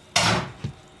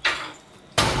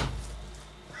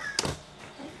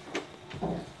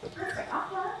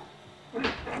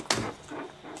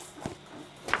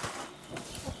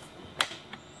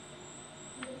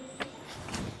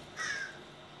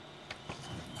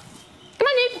 Come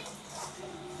on, dude.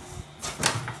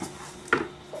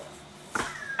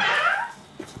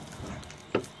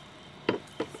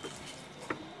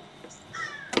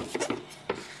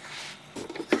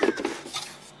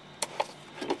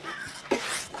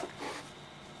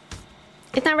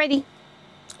 It's not ready.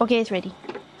 Okay, it's ready.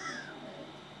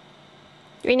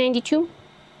 392.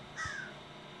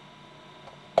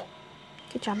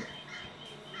 Good job.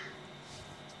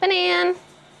 Banan.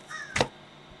 Can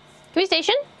we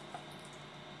station?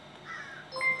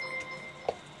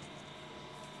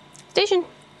 Station.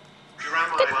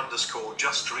 Grandma_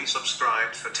 just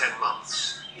resubscribed for 10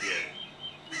 months. Yay.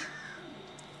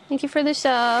 Thank you for the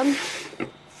sub.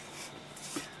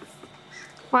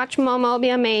 Watch Momo be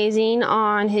amazing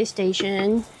on his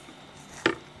station.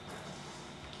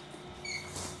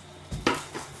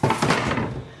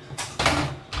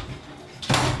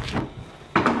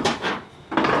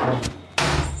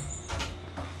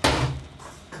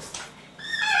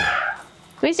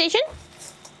 Can we station?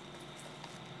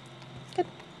 Good. Can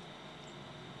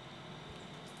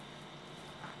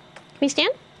we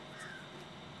stand?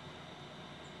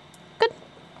 Good.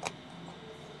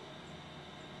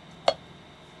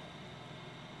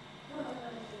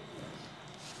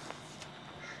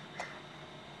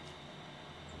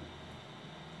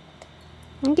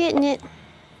 I'm getting it.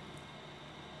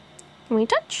 Can we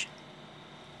touch?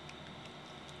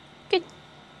 Good.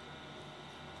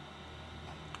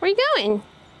 Where are you going?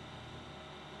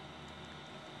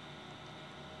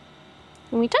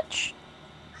 Can we touch?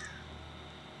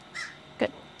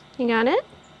 Good. You got it?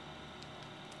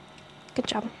 Good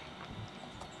job.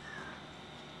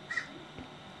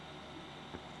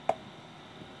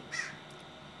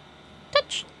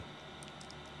 Touch.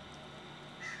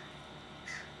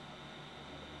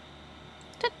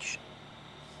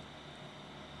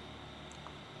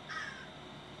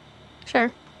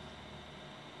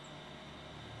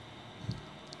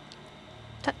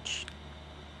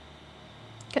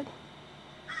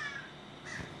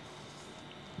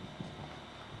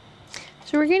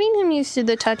 So we're getting him used to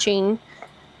the touching.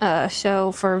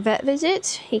 So for vet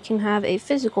visits, he can have a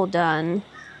physical done.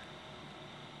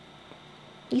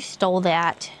 You stole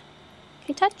that. Can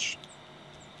you touch?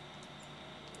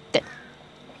 Good.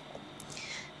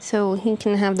 So he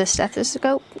can have the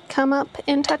stethoscope come up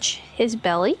and touch his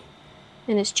belly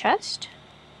and his chest.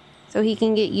 So he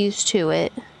can get used to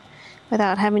it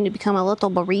without having to become a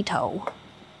little burrito.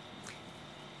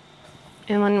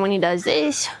 And when he does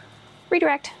this,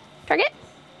 redirect, target.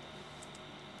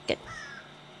 Good.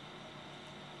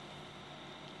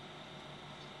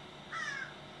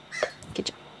 Good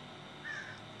job.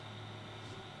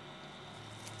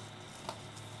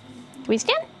 Can we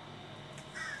stand?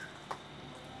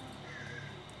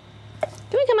 Can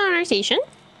we come on our station?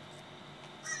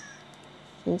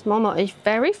 Since Momo is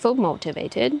very food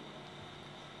motivated,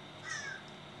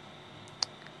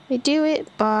 we do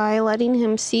it by letting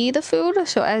him see the food.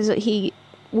 So as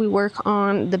we work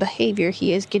on the behavior,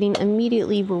 he is getting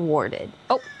immediately rewarded.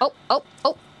 Oh,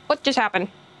 what just happened?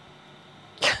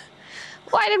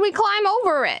 Why did we climb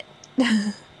over it?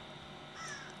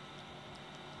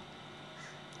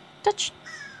 Touch.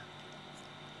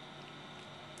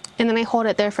 And then I hold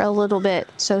it there for a little bit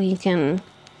so he can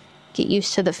get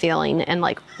used to the feeling and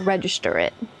like register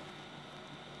it.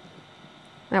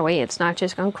 That way it's not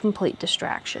just a complete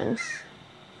distraction.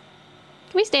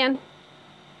 Can we stand?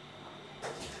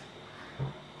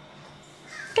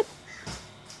 Good.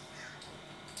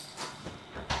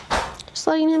 Just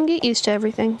letting him get used to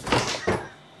everything.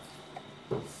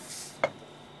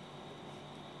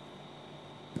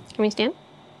 Can we stand?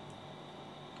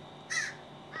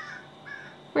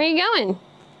 Where are you going?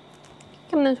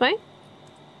 Come this way.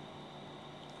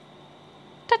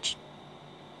 Touch.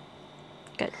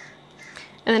 Good.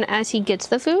 And then as he gets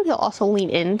the food, he'll also lean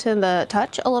into the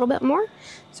touch a little bit more.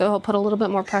 So he'll put a little bit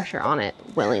more pressure on it,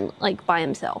 like by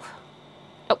himself.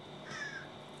 Oh.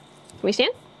 Can we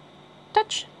stand?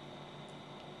 Touch.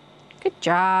 Good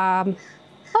job.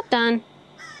 Well done.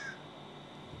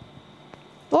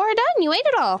 Laura done. You ate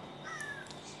it all.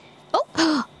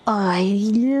 Oh, I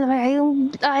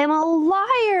am a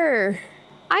liar.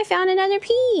 I found another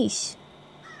piece.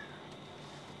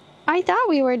 I thought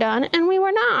we were done, and we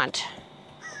were not.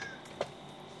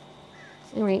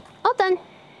 All right, all done.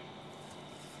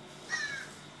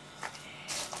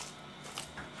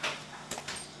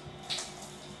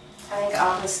 I think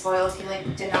Alva was spoiled. He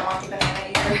like did not want the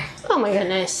banana either. Oh my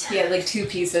goodness. He had like 2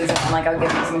 pieces, and I'm like, I'll give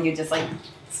him some, and he just like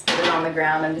spit it on the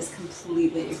ground and just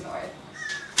completely ignored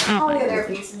all the other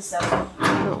pieces. So.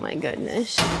 Oh my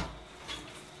goodness.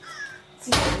 It's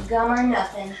either gum or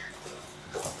nothing.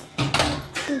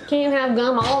 You can't have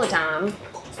gum all the time.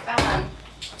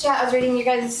 Chat, I was reading you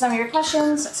guys some of your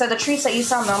questions. So the treats that you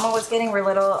saw Momo was getting were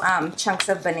little chunks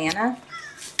of banana,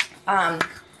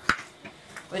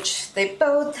 which they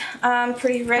both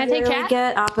pretty regularly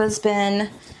get. Appa's been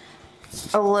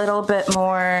a little bit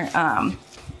more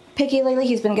picky lately.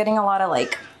 He's been getting a lot of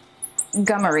like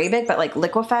gum arabic, but like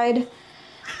liquefied,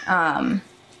 and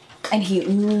he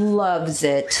loves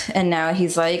it. And now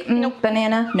he's like, nope,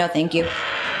 banana, no thank you.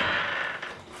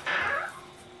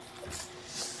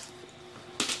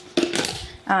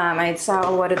 I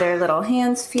saw what do their little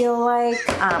hands feel like.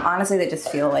 Honestly, they just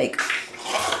feel like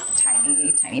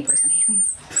tiny person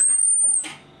hands.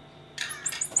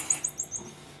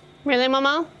 Really,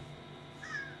 Momo?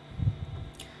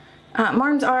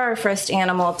 Marms are our first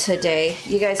animal today.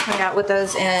 You guys hung out with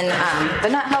us in the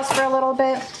nut house for a little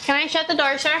bit. Can I shut the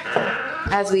door, sir?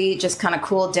 As we just kind of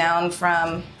cooled down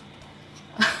from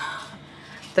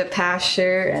the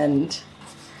pasture and...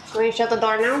 Can we shut the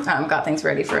door now? Got things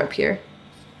ready for up here.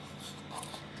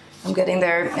 I'm getting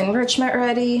their enrichment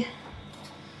ready.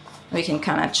 We can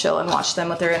kind of chill and watch them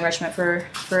with their enrichment for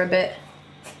a bit.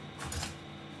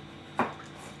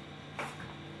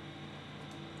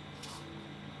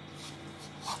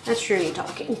 That's truly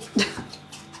talking.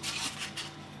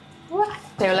 What?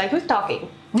 They're like, who's talking?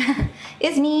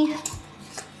 It's me.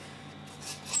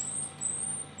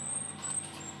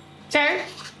 Sir,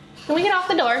 can we get off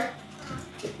the door?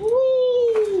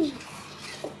 Whee!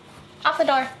 Off the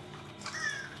door.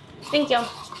 Thank you.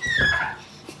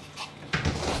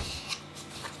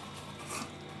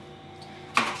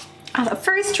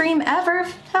 First stream ever.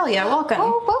 Hell yeah, welcome.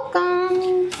 Oh,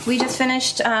 welcome. We just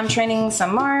finished training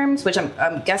some marms, which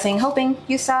I'm guessing, hoping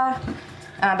you saw.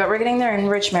 But we're getting their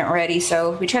enrichment ready,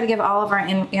 so we try to give all of our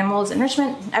animals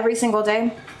enrichment every single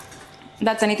day.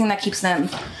 That's anything that keeps them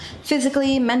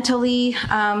physically, mentally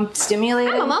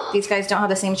stimulated. Hi, Mama. These guys don't have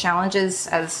the same challenges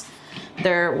as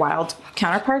their wild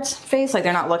counterparts face. Like,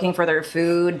 they're not looking for their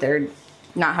food. They're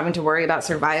not having to worry about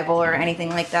survival or anything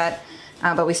like that.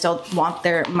 but we still want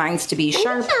their minds to be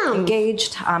sharp,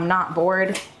 engaged, not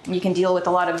bored. You can deal with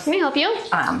a lot of Can I help you?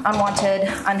 Unwanted,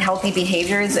 unhealthy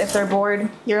behaviors if they're bored.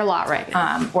 You're a lot right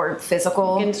now. Or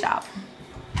physical You can stop.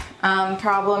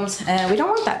 Problems, and we don't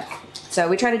want that. So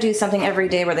we try to do something every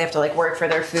day where they have to like work for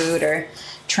their food or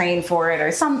train for it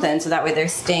or something, so that way they're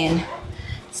staying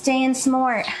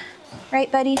smart.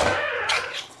 Right, buddy?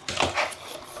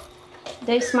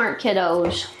 They smart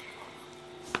kiddos.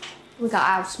 We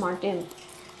got outsmart them.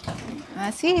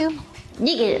 I see you.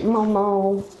 You get it,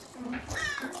 Momo.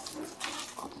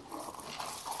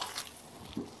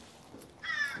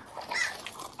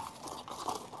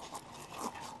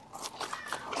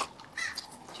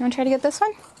 Do you want to try to get this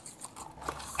one?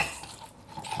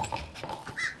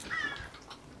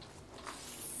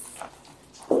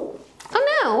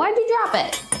 Oh no, why'd you drop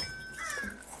it?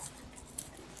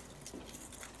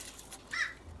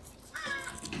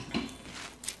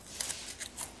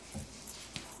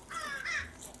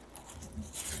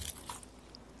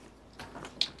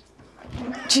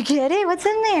 Did you get it? What's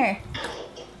in there?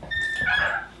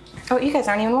 Oh, you guys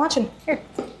aren't even watching. Here.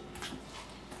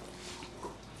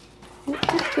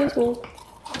 Excuse me.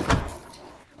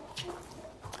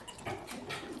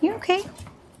 You okay?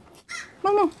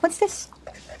 Momo, what's this?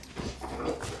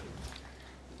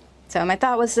 So my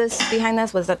thought was behind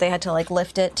this was that they had to like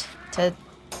lift it to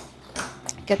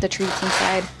get the treats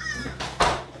inside.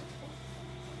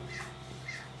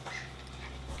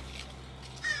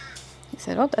 He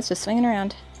said, oh, that's just swinging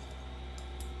around.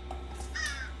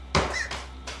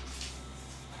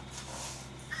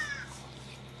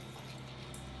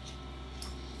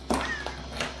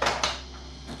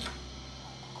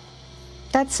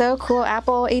 That's so cool.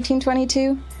 Apple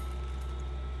 1822.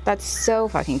 That's so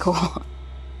fucking cool.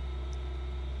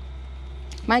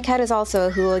 My cat is also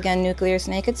a hooligan nuclear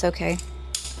snake. It's okay.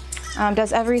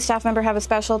 Does every staff member have a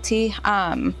specialty?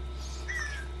 A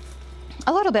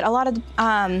little bit. A lot of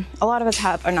us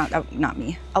have, or not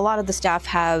me. A lot of the staff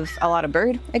have a lot of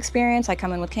bird experience. I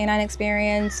come in with canine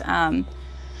experience.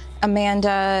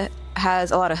 Amanda has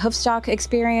a lot of hoofstock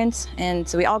experience, and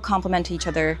so we all complement each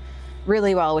other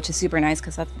really well, which is super nice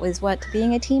because that is what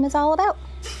being a team is all about.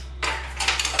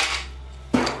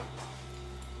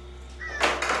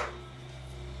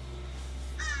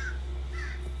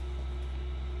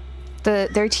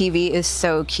 Their TV is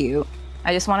so cute.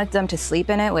 I just wanted them to sleep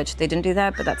in it, which they didn't do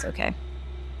that, but that's okay.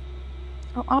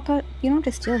 Oh, Appa, you don't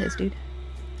have to steal his, dude.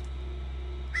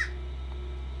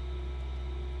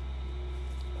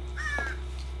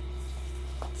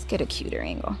 Let's get a cuter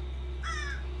angle.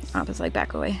 Appa's like,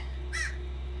 back away.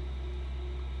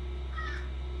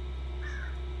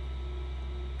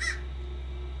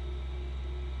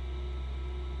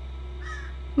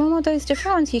 Momo, there's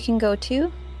different ones you can go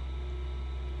to.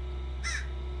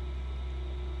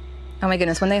 Oh my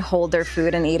goodness, when they hold their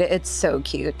food and eat it, it's so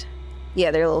cute.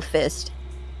 Yeah, their little fist.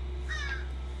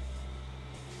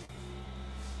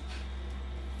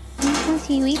 How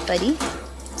do you eat, buddy?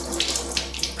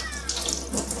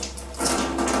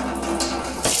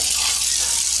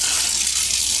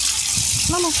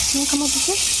 Mama, can you come over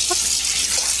here? Look.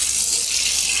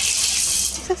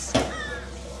 What's this?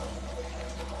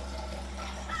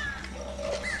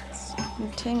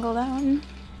 Tangle that one.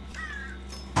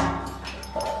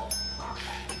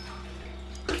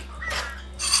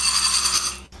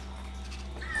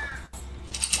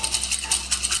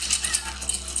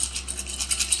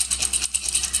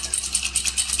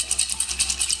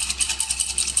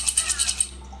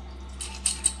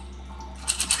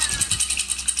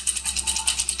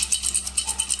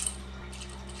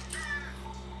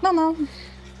 Momo.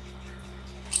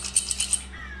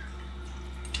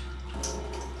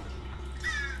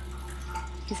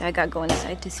 He said I gotta go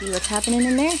inside to see what's happening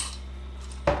in there.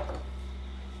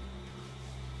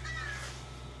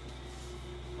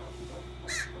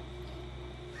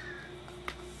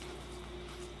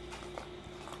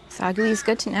 Sagui's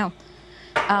good to know.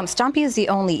 Stompy is the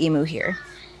only emu here.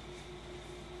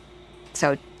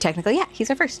 So technically, yeah, he's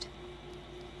our first.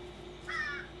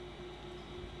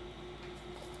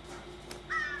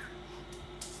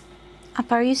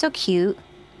 Appa, are you so cute?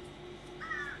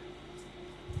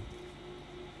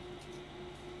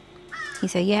 He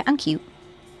said, yeah, I'm cute.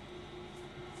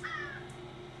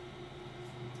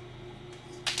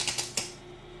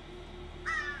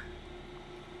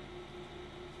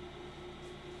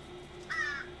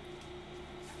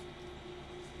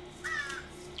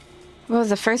 What was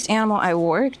the first animal I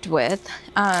worked with?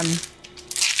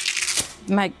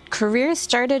 My career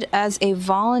started as a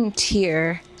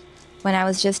volunteer when I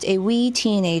was just a wee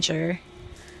teenager.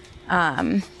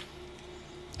 I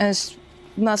was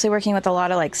mostly working with a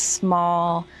lot of like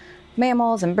small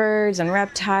mammals and birds and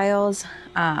reptiles,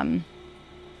 and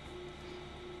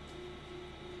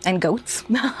goats.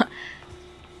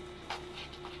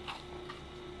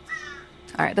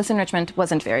 All right, this enrichment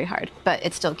wasn't very hard, but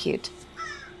it's still cute.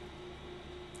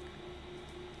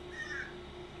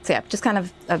 So yeah, just kind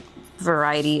of a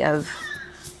variety of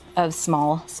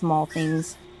small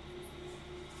things.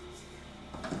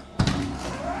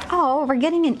 Oh, we're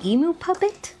getting an emu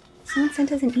puppet? Someone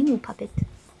sent us an emu puppet.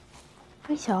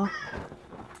 I saw.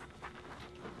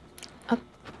 Oh,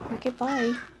 okay,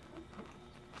 bye.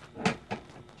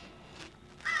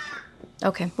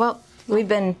 Okay, well, we've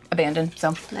been abandoned,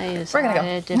 so we're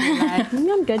gonna go.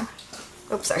 I'm good.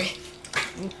 Oops, sorry.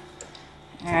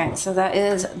 All right, so that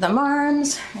is the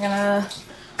marms. We're gonna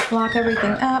lock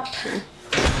everything up.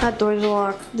 That door's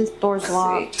locked. This door's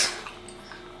locked.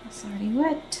 It's already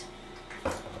wet.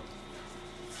 I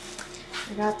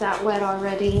got that wet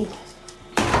already.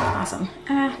 Awesome.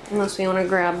 Unless we want to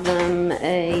grab them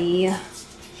a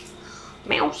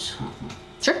mouse.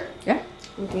 Sure. Yeah.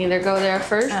 We can either go there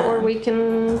first or we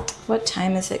can... What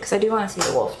time is it? Because I do want to see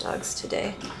the wolf dogs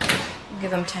today.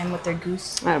 Give them time with their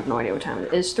goose. I have no idea what time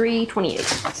it is. 3:28.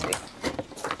 Sweet.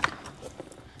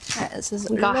 All right, this is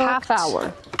We got half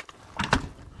hour.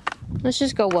 Let's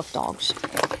just go wolf dogs.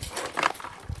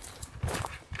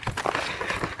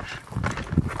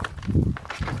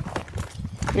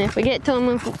 And if we get to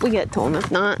them, we get to them. If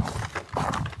not,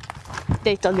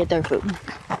 they still get their food.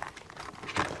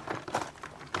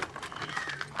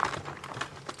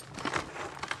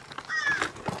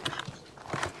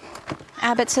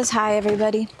 Abbott says hi,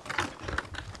 everybody.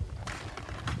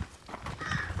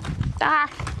 Ah.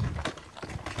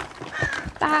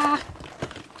 Ah.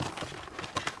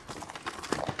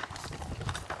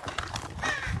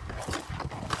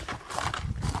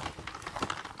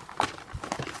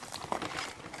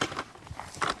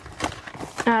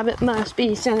 Abbott must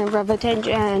be center of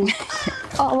attention.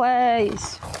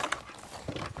 Always.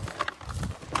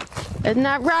 Isn't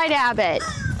that right, Abbott?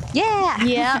 Yeah.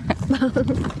 Yep.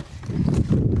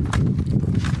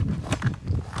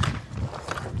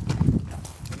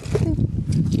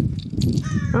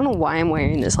 I don't know why I'm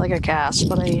wearing this like a cast,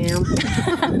 but I am.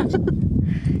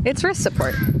 It's wrist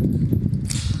support.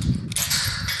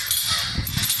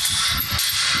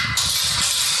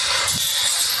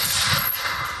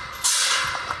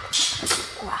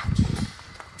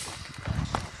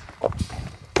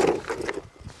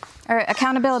 All right,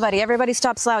 accountability, buddy. Everybody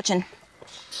stop slouching,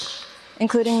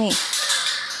 including me.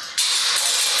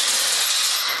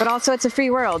 But also, it's a free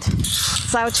world.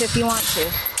 Slouch if you want to.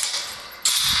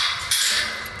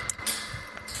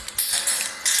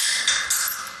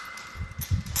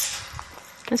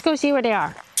 Let's go see where they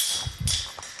are.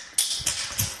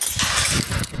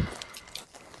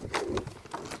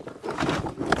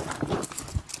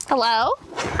 Hello?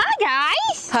 Hi,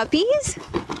 guys. Puppies?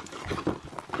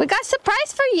 We got a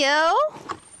surprise for you.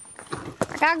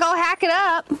 I gotta go hack it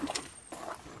up.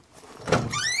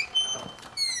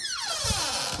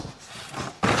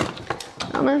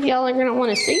 I don't know if y'all are gonna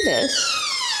want to see this.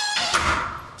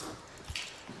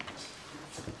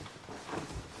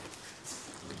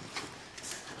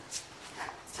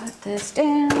 Put this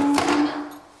down.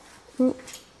 Ooh.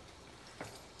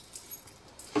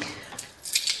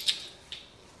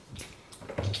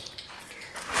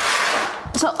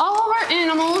 So all of our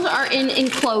animals are in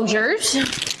enclosures. And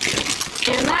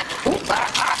that,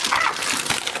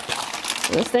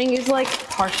 this thing is like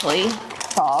partially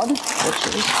thawed, which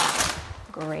is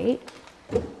great.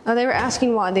 Oh, they were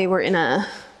asking why they were in a,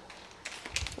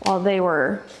 while they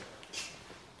were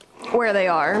where they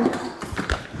are.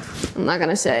 I'm not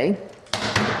gonna say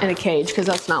in a cage because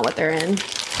that's not what they're in.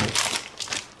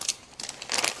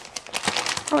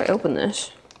 How do I open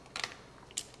this?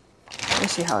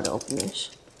 Let's see how to open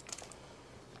this.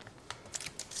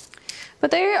 But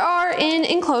they are in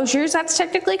enclosures. That's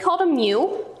technically called a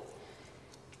mew.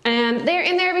 And they're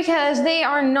in there because they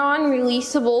are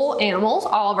non-releasable animals.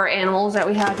 All of our animals that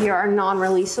we have here are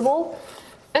non-releasable.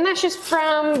 And that's just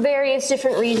from various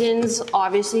different reasons.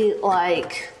 Obviously,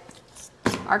 like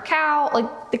our cow,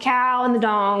 like the cow and the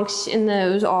donks, and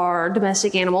those are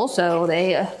domestic animals, so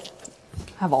they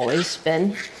have always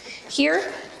been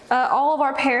here. All of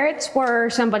our parrots were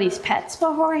somebody's pets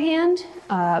beforehand.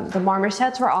 The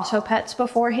marmosets were also pets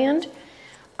beforehand.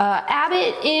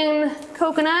 Abbott and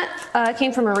Coconut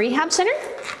came from a rehab center.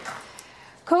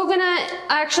 Coconut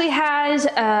actually has,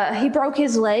 he broke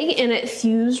his leg and it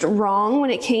fused wrong when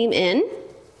it came in.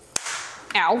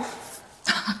 Ow.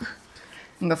 I'm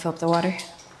gonna fill up the water.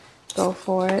 Go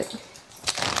for it.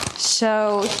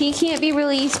 So he can't be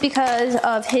released because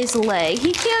of his leg.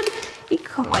 He could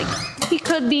like he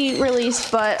could be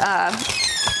released, but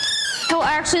he'll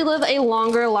actually live a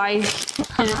longer life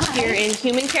here in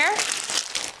human care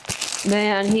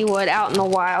than he would out in the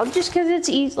wild, just because it's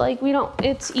easy. Like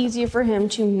it's easier for him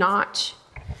to not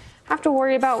have to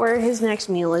worry about where his next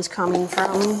meal is coming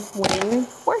from when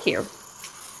we're here.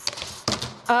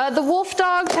 The wolf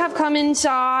dogs have come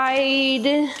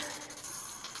inside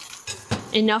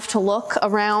enough to look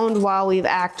around while we've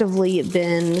actively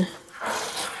been.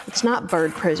 It's not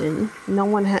bird prison. No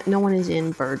one is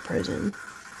in bird prison.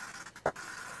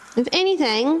 If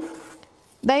anything,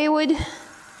 they would.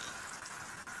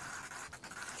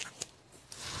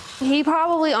 He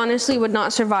probably honestly would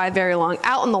not survive very long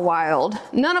out in the wild.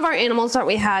 None of our animals that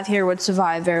we have here would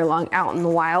survive very long out in the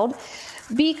wild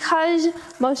because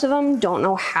most of them don't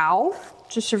know how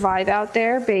to survive out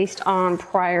there based on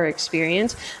prior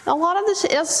experience. A lot of this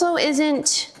also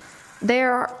isn't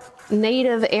their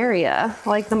native area.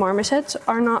 Like the marmosets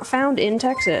are not found in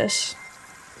Texas.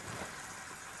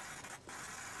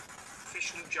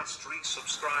 Vishnu just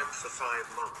resubscribed for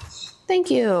 5 months.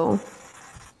 Thank you.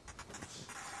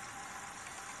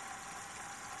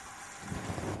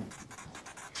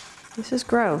 This is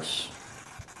gross.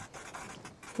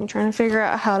 I'm trying to figure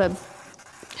out how to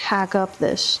hack up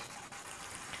this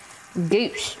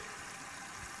goose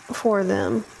for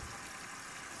them.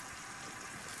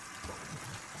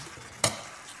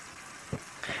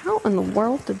 How in the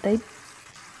world did they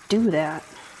do that?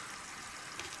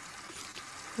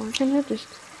 Why can't I just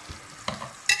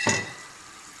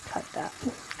cut that?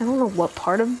 I don't know what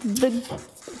part that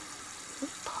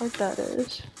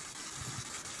is.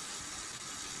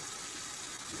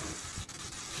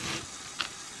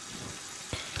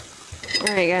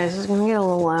 Alright guys, it's gonna get a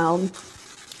little loud.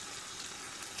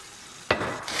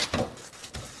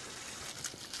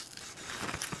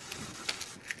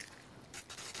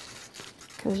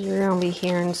 Because you're gonna be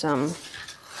hearing some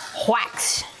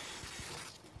whacks.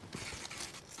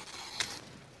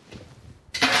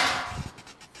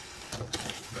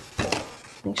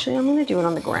 Actually, I'm gonna do it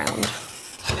on the ground.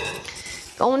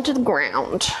 Going to the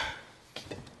ground.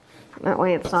 That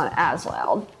way it's not as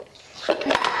loud.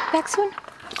 Back soon.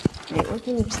 Wait, what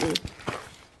can you see?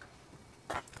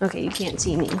 Okay, you can't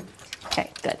see me.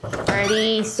 Okay, good.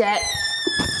 Ready, set.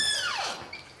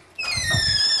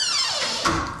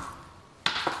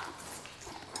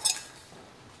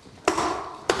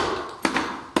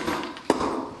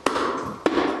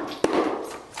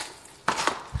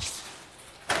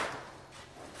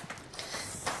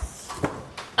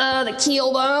 The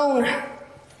keel bone.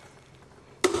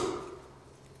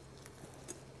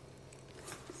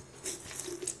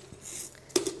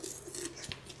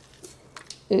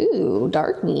 Ooh,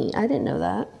 dark meat. I didn't know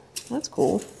that. That's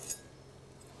cool.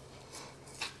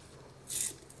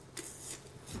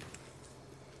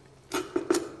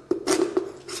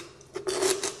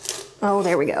 Oh,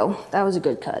 there we go. That was a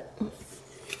good cut.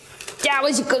 That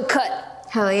was a good cut.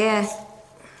 Hell yeah.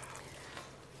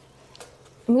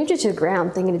 I moved it to the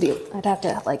ground thinking I'd have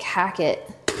to like hack it.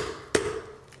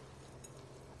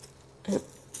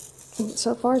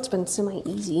 So far it's been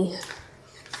semi-easy.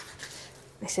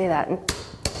 I say that.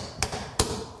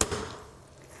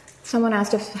 Someone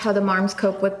asked how the marms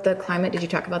cope with the climate. Did you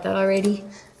talk about that already?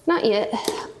 Not yet.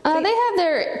 They have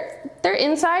their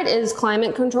inside is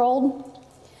climate controlled.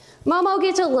 Momo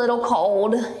gets a little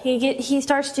cold. He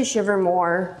starts to shiver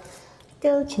more.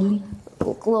 Go chilly. A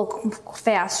little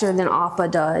faster than Appa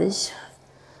does,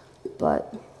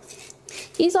 but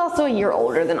he's also a year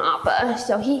older than Appa,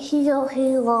 so he's a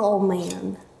little old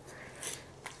man.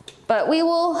 But we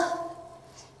will,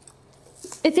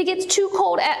 if it gets too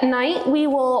cold at night, we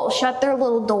will shut their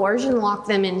little doors and lock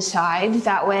them inside.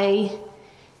 That way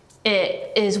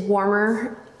it is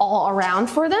warmer all around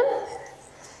for them.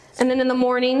 And then in the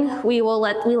morning, we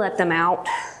let them out.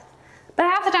 But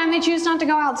half the time they choose not to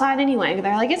go outside anyway.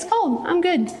 They're like, it's cold, I'm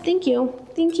good, thank you.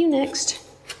 Thank you, next.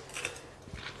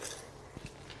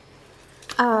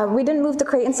 We didn't move the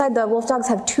crate inside. The wolf dogs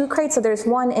have 2 crates, so there's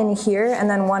one in here and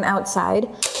then one outside.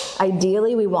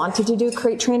 Ideally, we wanted to do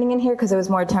crate training in here because it was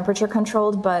more temperature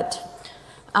controlled, but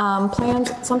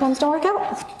plans sometimes don't work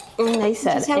out. And they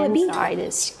said inside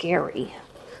is scary.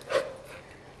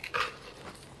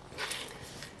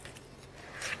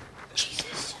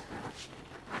 Jesus.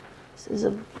 This is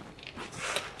a...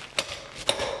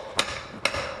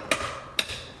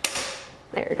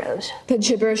 There it goes. The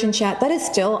gibberish in chat, that is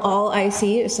still all I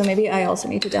see, so maybe I also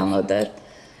need to download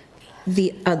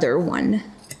the other one.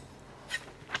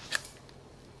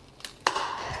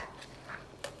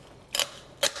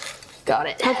 Got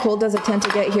it. How cold does it tend to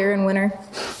get here in winter?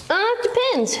 It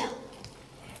depends.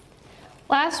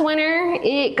 Last winter,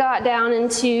 it got down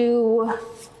into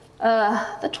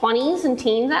the 20s and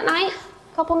teens at night,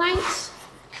 a couple nights.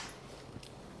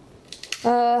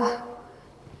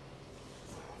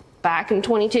 Back in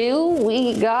 22,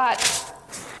 we got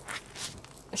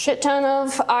a shit ton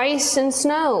of ice and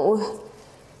snow.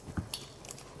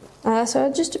 So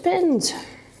it just depends.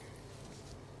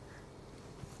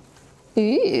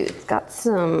 Ooh, got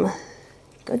some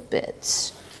good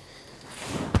bits.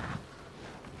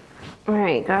 All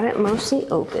right, got it mostly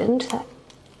opened. That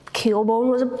keel bone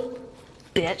was a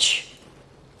bitch.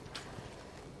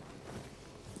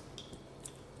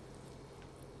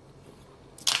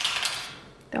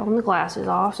 Throwing the glasses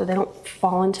off so they don't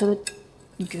fall into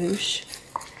the goose.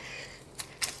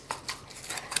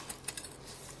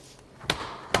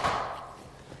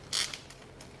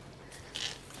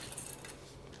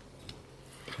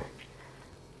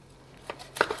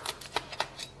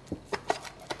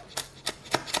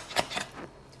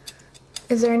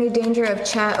 Is there any danger of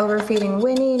Chat overfeeding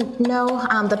Winnie? No,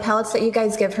 the pellets that you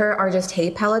guys give her are just hay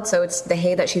pellets, so it's the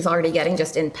hay that she's already getting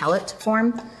just in pellet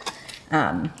form.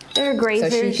 They're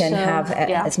grazers, so she can have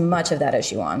as much of that as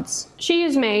she wants. She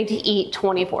is made to eat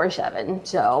 24/7,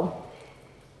 so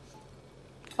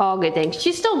all good things.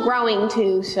 She's still growing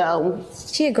too, so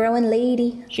she a growing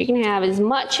lady. She can have as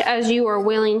much as you are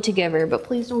willing to give her, but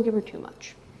please don't give her too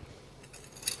much.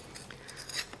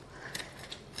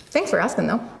 Thanks for asking,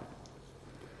 though.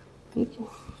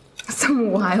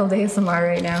 Some wild ASMR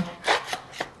right now.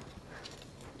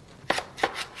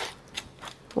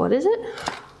 What is it?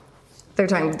 They're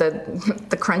talking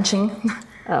the crunching.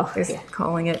 Oh, they're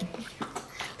calling it.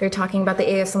 They're talking about the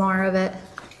ASMR of it.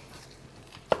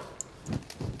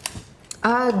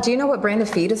 Do you know what brand of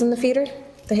feed is in the feeder?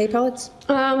 The hay pellets?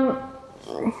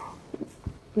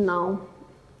 No.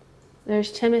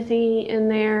 There's Timothy in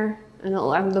there, and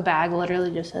the bag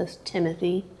literally just says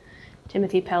Timothy.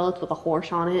 Timothy pellets with a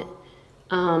horse on it.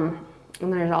 And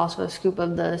there's also a scoop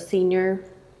of the senior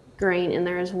grain in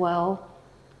there as well.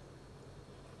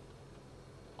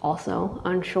 Also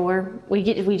unsure. We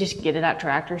just get it at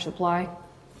Tractor Supply.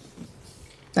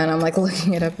 And I'm like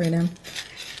looking it up right now.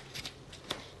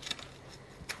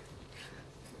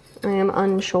 I am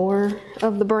unsure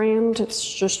of the brand. It's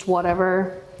just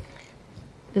whatever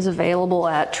is available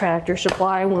at Tractor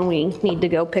Supply when we need to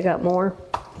go pick up more.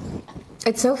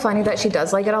 It's so funny that she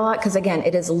does like it a lot because, again,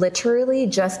 it is literally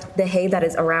just the hay that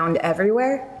is around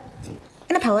everywhere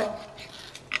in a pellet.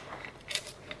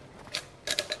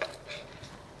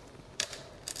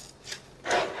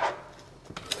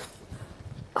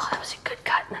 Oh, that was a good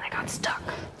cut, and then I got stuck.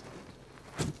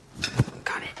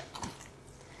 Got it.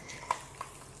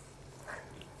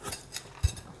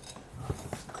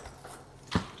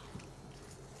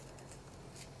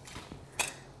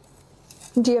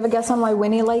 Do you have a guess on why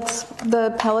Winnie likes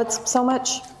the pellets so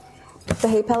much? The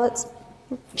hay pellets?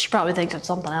 She probably thinks it's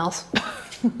something else.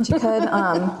 She could.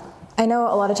 I know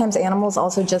a lot of times animals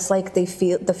also just like they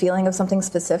feel the feeling of something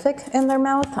specific in their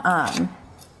mouth.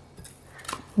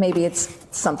 Maybe it's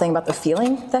something about the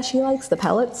feeling that she likes, the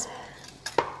pellets.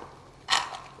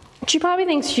 She probably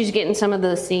thinks she's getting some of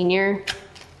the senior.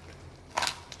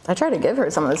 I try to give her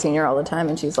some of the senior all the time,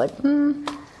 and she's like,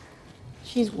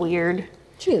 She's weird.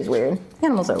 She is weird.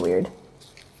 Animals are weird.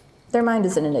 Their mind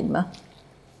is an enigma.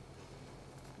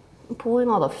 I'm pulling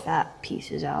all the fat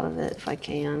pieces out of it if I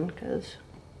can, because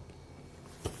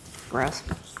gross.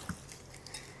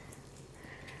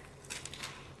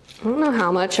 I don't know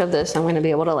how much of this I'm going to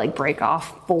be able to like break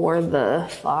off for the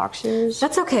foxes.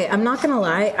 That's okay. I'm not gonna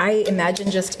lie. I imagine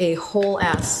just a whole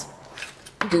ass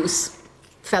goose,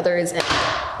 feathers and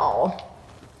all,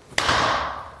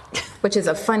 which is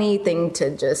a funny thing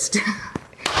to just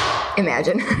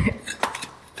imagine.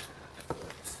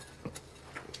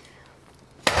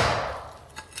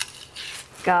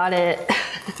 Got it.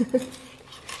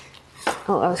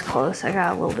 Oh, that was close. I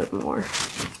got a little bit more.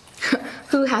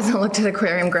 Who hasn't looked at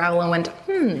aquarium gravel and went,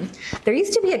 there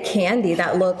used to be a candy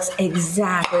that looks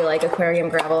exactly like aquarium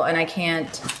gravel, and I can't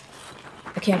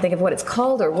think of what it's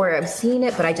called or where I've seen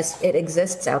it, but it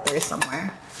exists out there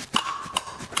somewhere.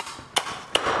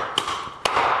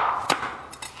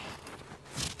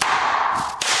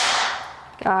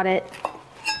 Got it.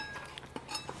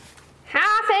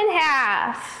 Half and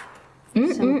half.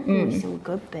 Some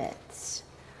good bits.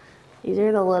 These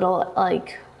are the little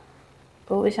like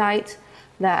ovocytes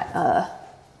that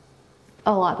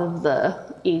a lot of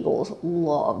the eagles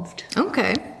loved.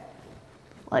 Okay.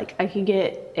 Like I could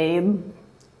get Abe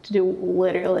to do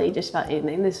literally just about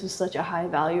anything. This was such a high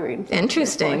value reinforcement.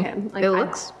 Interesting. For him. Like, It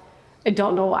looks. I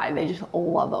don't know why. They just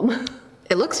love them.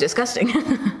 It looks disgusting.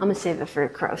 I'm gonna save it for a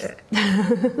crust.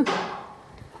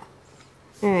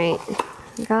 All right,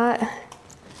 got.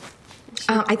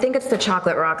 I think it's the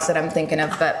chocolate rocks that I'm thinking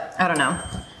of, but I don't know.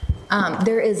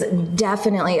 There is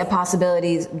definitely a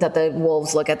possibility that the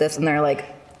wolves look at this and they're like,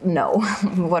 no,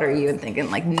 what are you even thinking?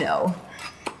 Like, no.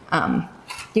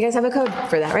 You guys have a code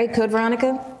for that, right? Code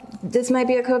Veronica? This might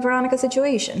be a Code Veronica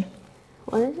situation.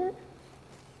 What is it?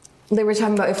 They were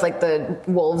talking about if like the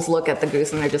wolves look at the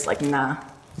goose and they're just like, nah.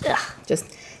 Ugh.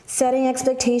 Just setting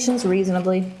expectations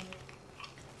reasonably.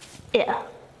 Yeah.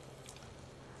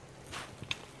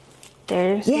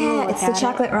 There's Yeah, it's the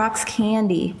chocolate rocks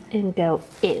candy. And go,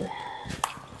 ew.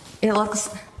 It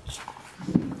looks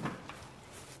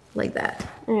like that.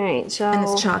 All right, so. And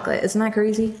it's chocolate. Isn't that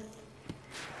crazy?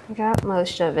 I got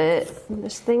most of it.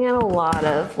 This thing had a lot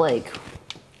of like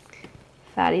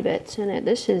fatty bits in it.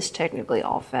 This is technically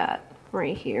all fat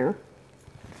right here.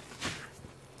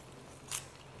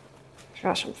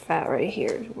 Got some fat right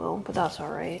here as well, but that's all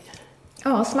right.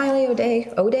 Oh, smiley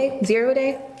O-day. O-day? Zero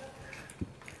day?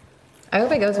 I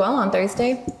hope it goes well on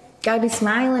Thursday. Gotta be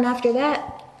smiling after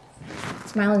that.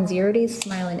 Smiling 0 days,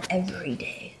 smiling every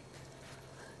day.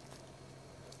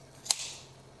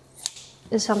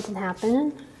 Is something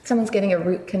happening? Someone's getting a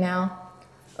root canal.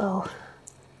 Oh,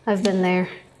 I've been there.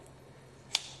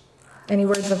 Any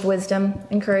words of wisdom,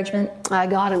 encouragement? I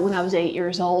got it when I was 8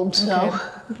 years old, so.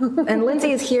 Okay. And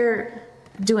Lindsay is here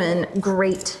doing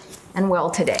great and well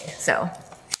today, so.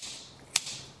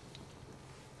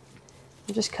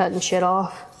 I'm just cutting shit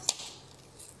off.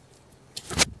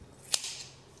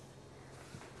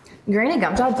 Granny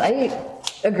Gum Jobs, I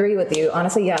agree with you.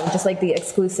 Honestly, yeah, just like the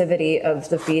exclusivity of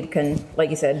the feed can, like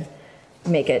you said,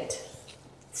 make it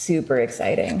super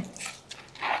exciting.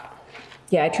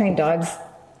 Yeah, I trained dogs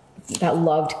that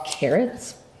loved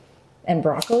carrots and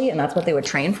broccoli, and that's what they would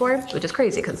train for, which is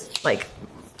crazy because, like,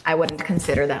 I wouldn't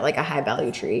consider that like a high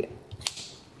value treat.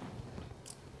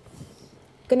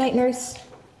 Good night, nurse.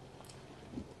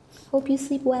 Hope you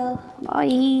sleep well.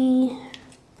 Bye.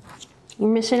 You're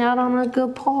missing out on a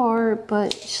good part,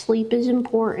 but sleep is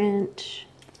important.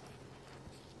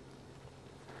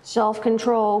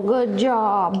 Self-control, good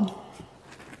job.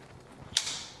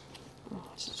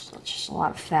 It's just a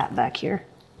lot of fat back here.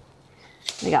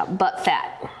 They got butt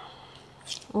fat.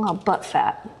 A lot of butt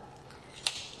fat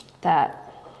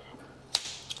that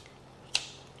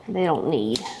they don't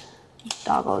need.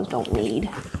 Doggos don't need.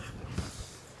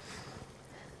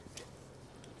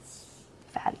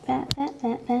 Fat, fat, fat,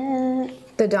 fat,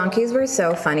 fat. The donkeys were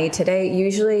so funny today.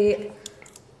 Usually,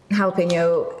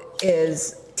 Jalapeno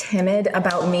is timid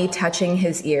about me touching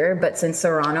his ear, but since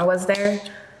Serrano was there,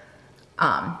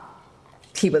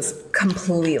 he was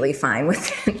completely fine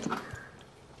with it.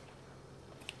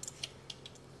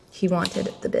 He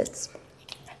wanted the bits.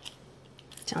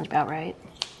 Sounds about right.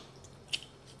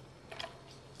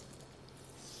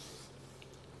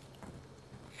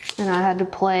 And I had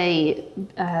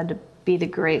to be the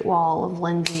Great Wall of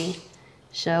Lindsay,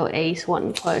 so Ace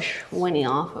wouldn't push Winnie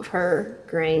off of her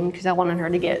grain, because I wanted her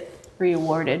to get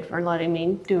rewarded for letting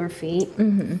me do her feet.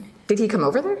 Mm-hmm. Did he come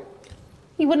over there?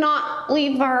 He would not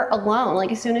leave her alone,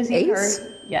 like as soon as he Ace?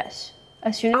 heard. Yes.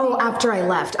 As soon as Oh, he after I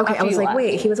left. Okay, I was like,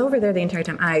 wait, he was over there the entire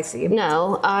time. I see.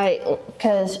 No,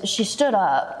 because she stood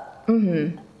up,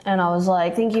 and I was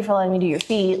like, thank you for letting me do your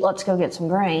feet. Let's go get some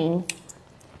grain.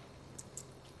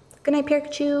 Good night,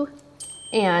 Pikachu.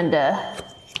 And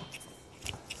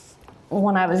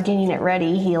when I was getting it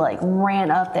ready, he like ran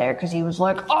up there because he was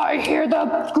like, I hear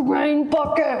the grain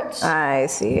buckets. I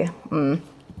see. Mm.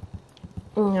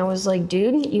 And I was like,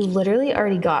 dude, you literally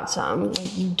already got some.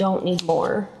 Like, you don't need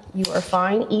more. You are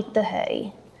fine. Eat the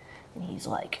hay. And he's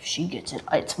like, if she gets it,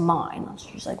 it's mine.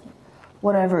 She's like,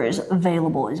 whatever is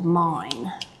available is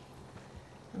mine.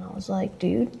 And I was like,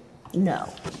 dude,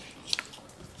 no.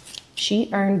 She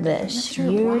earned this.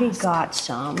 You already got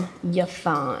some. You're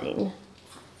fine.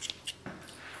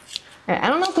 All right, I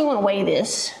don't know if we want to weigh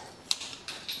this.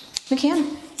 We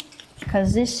can.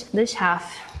 Because this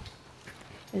half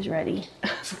is ready.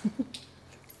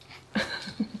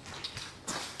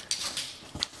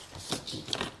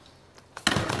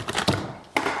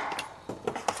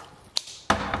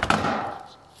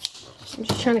 I'm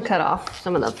just trying to cut off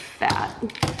some of the fat.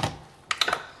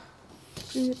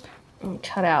 And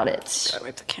cut out its. Gotta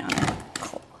wipe the counter.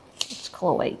 It's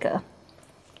cloaca.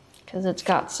 Because it's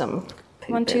got some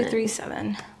poop 1, 2, in it. 3,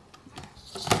 7.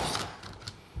 Just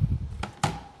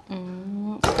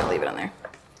gonna leave it on there.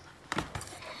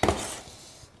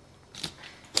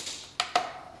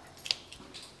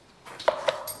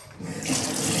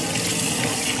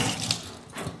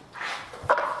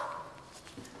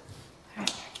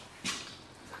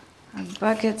 Our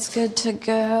bucket's good to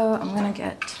go. I'm gonna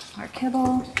get our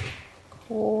kibble.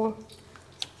 Cool.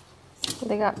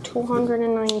 They got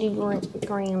 290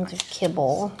 grams of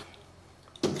kibble.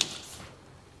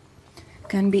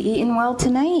 Gonna be eating well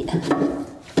tonight.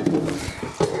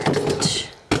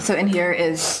 So in here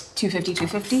is 250,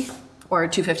 250, or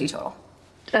 250 total?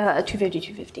 250,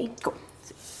 250. Cool.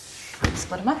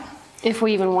 Split them up. If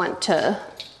we even want to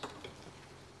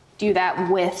do that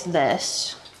with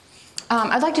this.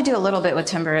 I'd like to do a little bit with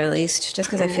timber at least, just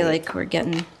because I feel like we're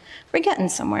getting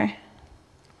somewhere.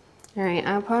 All right,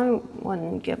 I probably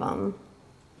wouldn't give them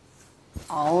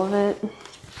all of it.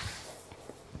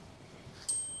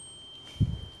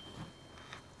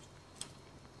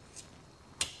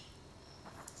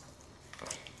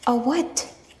 Oh,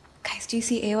 what? Guys, do you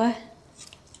see Awa?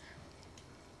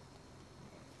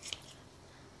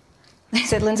 I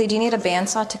said, Lindsay, do you need a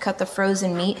bandsaw to cut the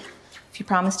frozen meat? If you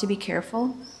promise to be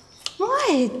careful.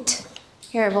 What?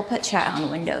 Here, we'll put chat on the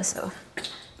window so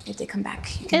if they come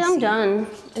back, you can And I'm see. done.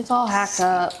 It's all hacked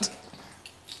up.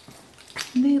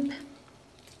 Boop.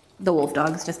 The wolf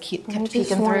dogs just kept I just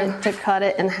peeking through. wanted to cut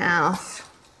it in half.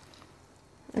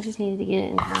 I just needed to get it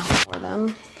in half for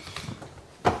them.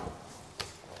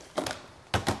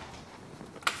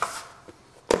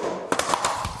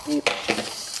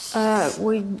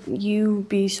 Would you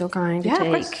be so kind to Yeah,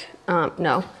 of take,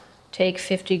 no, take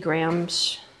 50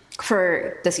 grams.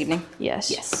 For this evening?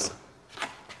 Yes. Yes.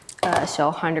 So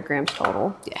 100 grams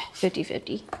total. Yeah.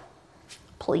 50-50.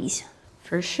 Please.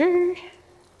 For sure.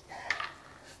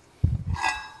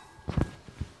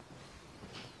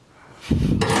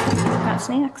 Got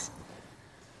snacks.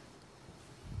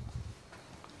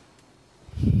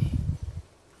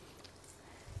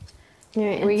 All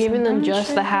right, are we giving them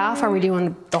just the half, or are we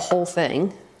doing the whole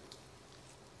thing?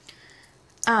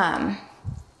 Well,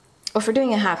 if we're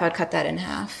doing a half, I'd cut that in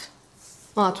half.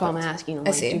 Well, that's what I'm asking.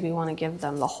 Like, see. do we want to give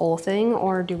them the whole thing,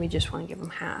 or do we just want to give them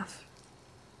half?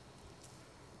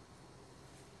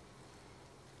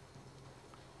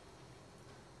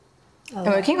 And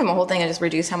we can give them a whole thing and just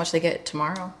reduce how much they get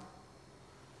tomorrow.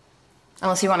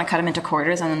 Unless you want to cut them into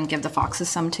quarters and then give the foxes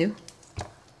some too.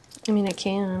 I mean, I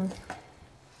can.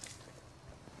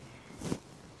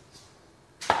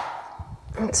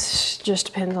 It just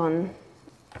depends on.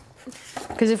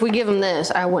 Because if we give them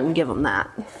this, I wouldn't give them that.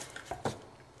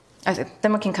 Okay,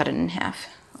 then we can cut it in half.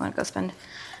 I want to go spend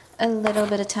a little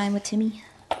bit of time with Timmy.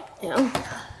 Yeah.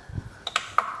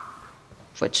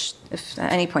 Which, if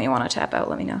at any point you want to tap out,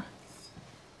 let me know.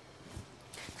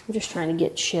 I'm just trying to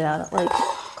get shit out of, like,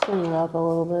 clean it up a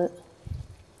little bit.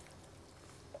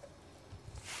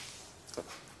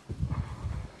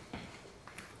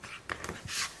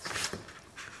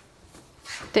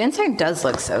 The inside does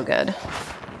look so good.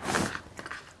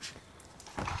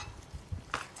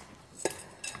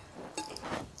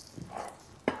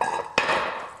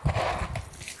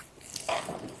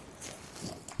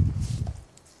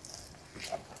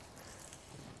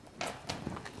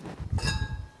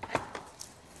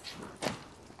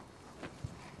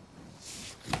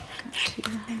 Got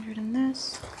 200 in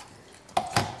this.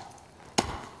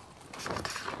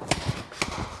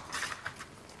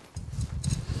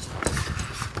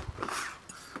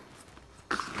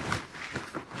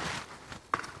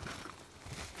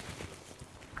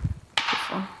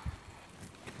 Beautiful.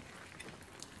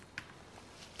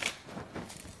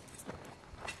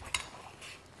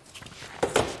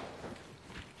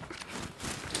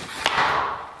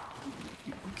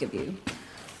 I'll give you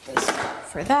this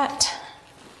for that.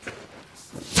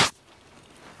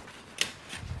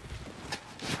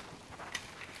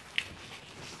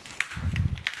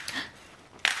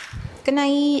 Good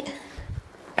night.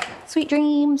 Sweet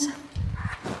dreams.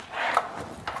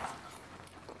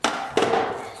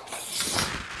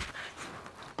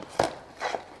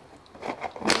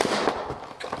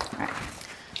 Alright.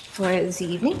 For this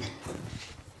evening.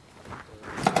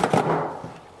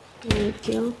 Thank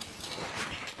you.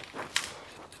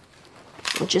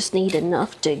 We just need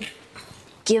enough to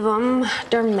give them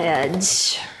their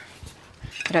meds.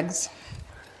 Drugs.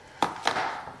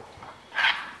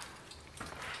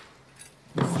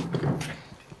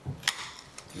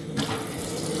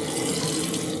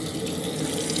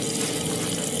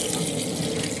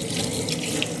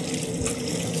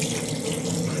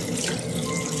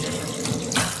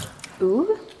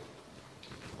 Ooh.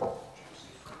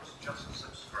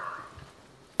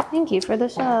 Thank you for the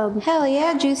sub. Hell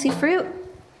yeah, juicy fruit.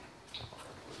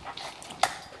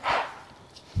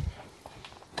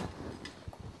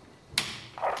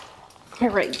 All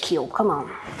right, Keel, come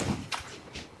on.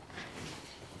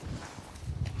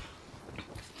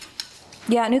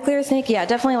 Yeah, nuclear snake, yeah,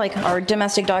 definitely like our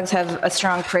domestic dogs have a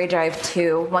strong prey drive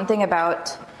too. One thing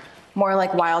about more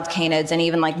like wild canids and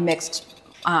even like mixed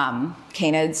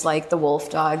canids like the wolf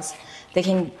dogs,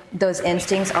 those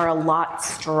instincts are a lot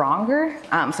stronger.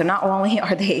 So not only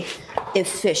are they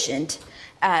efficient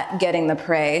at getting the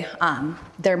prey,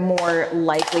 they're more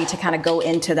likely to kind of go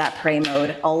into that prey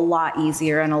mode a lot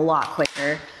easier and a lot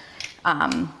quicker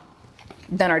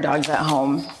than our dogs at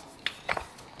home.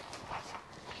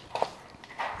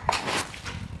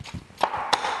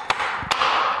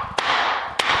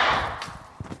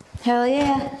 Hell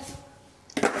yeah.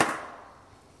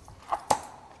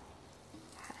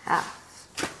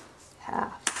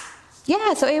 Half.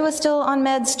 Yeah, so Ava's still on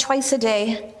meds twice a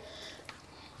day.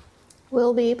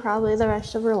 Will be probably the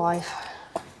rest of her life.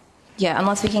 Yeah,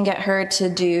 unless we can get her to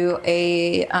do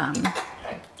a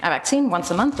vaccine once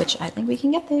a month, which I think we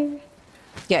can get there.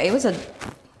 Yeah, Ava's a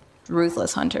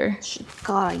ruthless hunter. She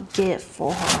gotta get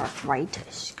full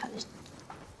arthritis because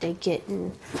they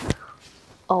getting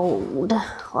old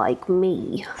like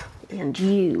me and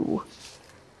you.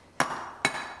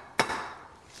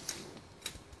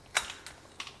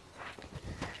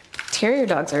 Terrier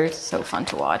dogs are so fun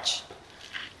to watch.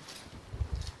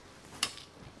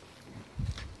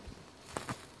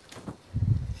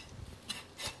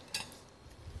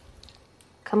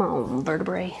 Come on,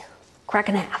 vertebrae. Crack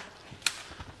in half.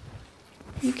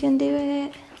 You can do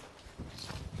it.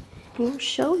 You're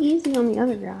so easy on the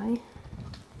other guy.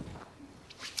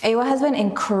 Ava has been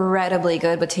incredibly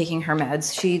good with taking her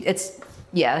meds. It's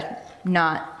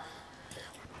not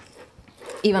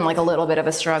even like a little bit of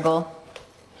a struggle,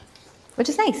 which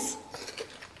is nice.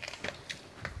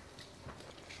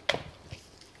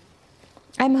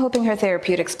 I'm hoping her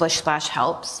therapeutic splish splash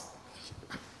helps.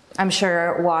 I'm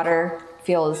sure water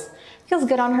feels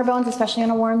good on her bones, especially on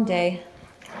a warm day.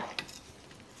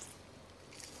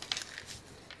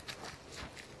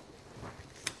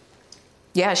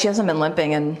 Yeah, she hasn't been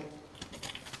limping in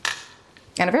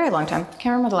a very long time. Can't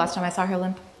remember the last time I saw her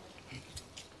limp.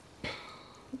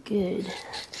 Good.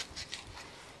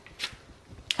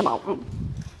 Come on.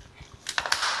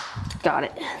 Got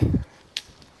it.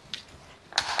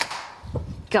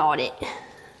 Got it.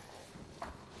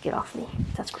 Get off me.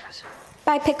 That's gross.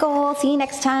 Bye, Pickle. See you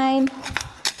next time.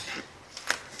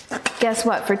 Guess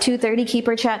what? For 2:30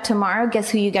 Keeper Chat tomorrow, guess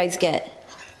who you guys get?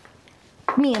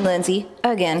 Me and Lindsay,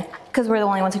 again, because we're the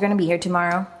only ones who are going to be here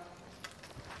tomorrow.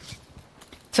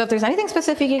 So if there's anything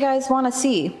specific you guys want to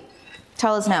see,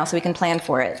 tell us now so we can plan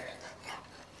for it.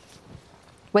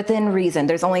 Within reason,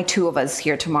 there's only 2 of us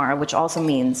here tomorrow, which also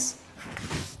means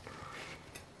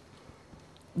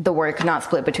the work not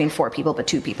split between 4 people, but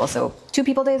 2 people. So 2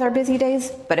 people days are busy days,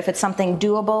 but if it's something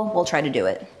doable, we'll try to do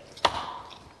it.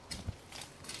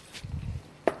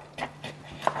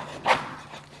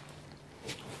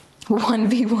 One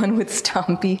v one with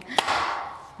Stompy.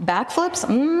 Backflips?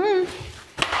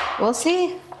 We'll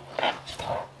see.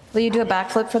 Will you do a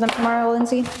backflip for them tomorrow,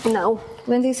 Lindsay? No.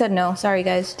 Lindsay said no. Sorry,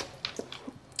 guys.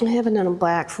 I haven't done a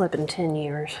backflip in 10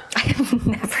 years. I have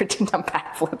never done a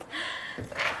backflip.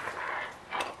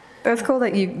 That's cool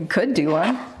that you could do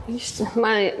one.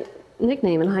 My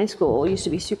nickname in high school used to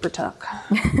be Super Tuck.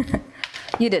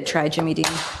 You did try, Jimmy Dean.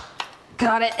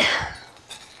 Got it.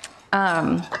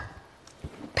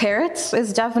 Parrots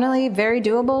is definitely very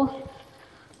doable.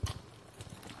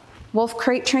 Wolf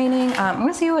crate training. I'm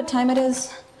gonna see what time it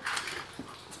is.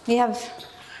 We have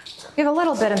a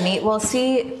little bit of meat. We'll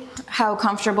see how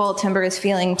comfortable Timber is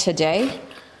feeling today.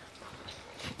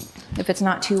 If it's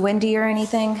not too windy or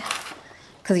anything.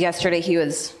 Because yesterday he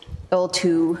was a little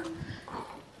too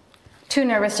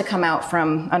nervous to come out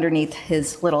from underneath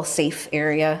his little safe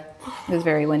area. It was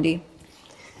very windy.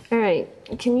 All right,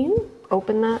 can you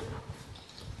open that?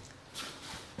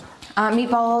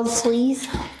 Meatballs. Please.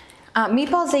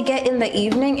 Meatballs they get in the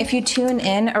evening. If you tune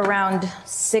in around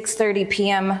 6:30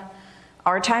 p.m.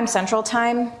 our time, Central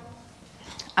Time,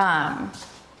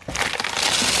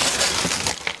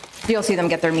 you'll see them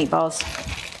get their meatballs.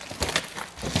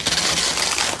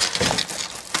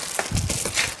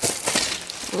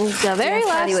 The very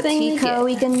last thing you get.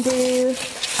 we can do.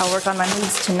 I'll work on my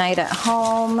moves tonight at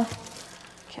home.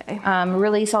 Okay.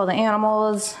 Release all the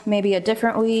animals. Maybe a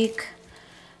different week.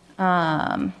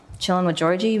 Chilling with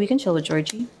Georgie. We can chill with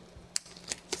Georgie.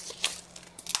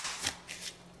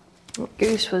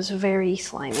 Goose was very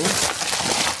slimy.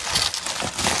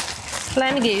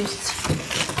 Slimy goose.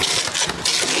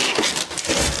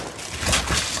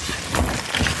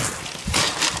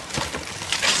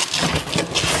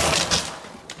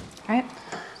 All right.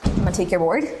 I'm gonna take your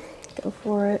board. Go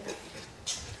for it.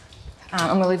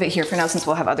 I'm gonna leave it here for now since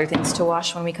we'll have other things to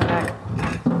wash when we come back.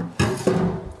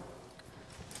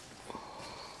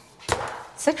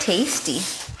 So tasty.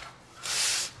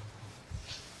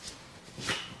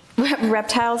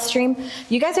 reptile stream.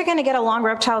 You guys are gonna get a long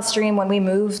reptile stream when we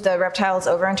move the reptiles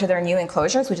over into their new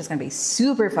enclosures, which is gonna be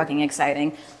super fucking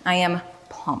exciting. I am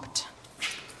pumped.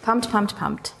 Pumped, pumped,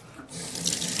 pumped.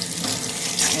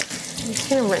 I'm just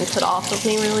gonna rinse it off with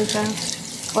me really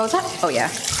fast. What was that? Oh yeah,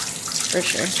 for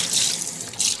sure.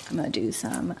 I'm gonna do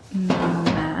some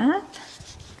math.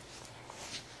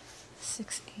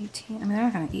 618, I mean, they're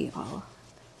not gonna eat all. All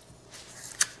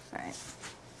right.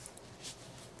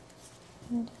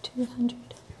 200.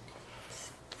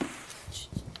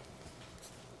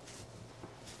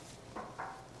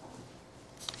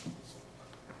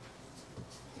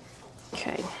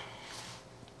 Okay.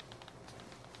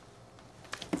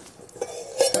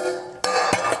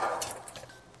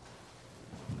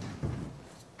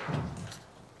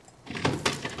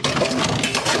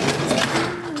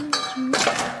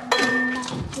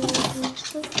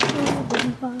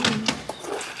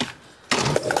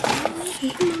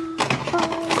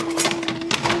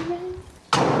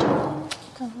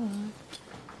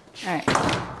 Alright,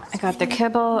 I got their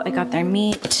kibble, I got their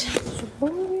meat.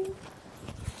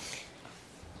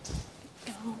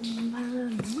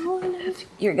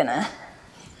 You're gonna,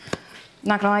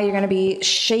 not gonna lie, you're gonna be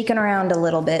shaking around a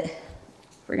little bit.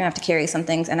 We're gonna have to carry some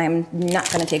things, and I'm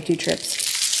not gonna take 2 trips.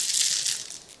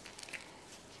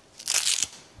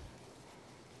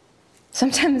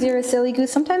 Sometimes you're a silly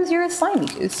goose, sometimes you're a slimy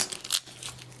goose.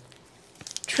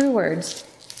 True words.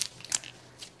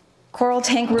 Coral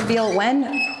tank reveal when?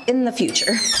 In the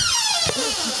future.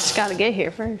 Just gotta get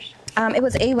here first. It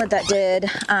was Ava that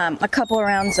did a couple of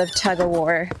rounds of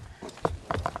tug-of-war.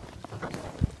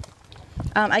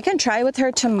 I can try with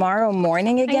her tomorrow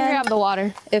morning again. I can grab the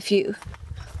water. If you,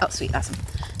 oh sweet, awesome.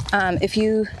 If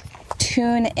you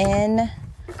tune in,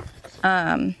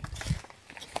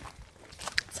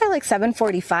 say like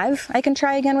 7:45, I can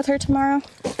try again with her tomorrow.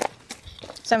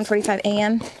 7:45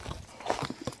 a.m.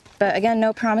 But again,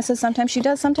 no promises. Sometimes she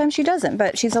does, sometimes she doesn't.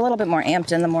 But she's a little bit more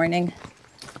amped in the morning.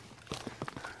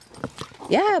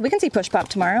 Yeah, we can see Push Pop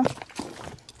tomorrow.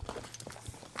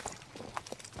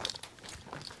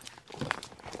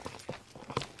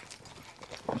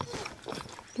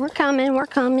 We're coming, we're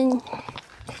coming.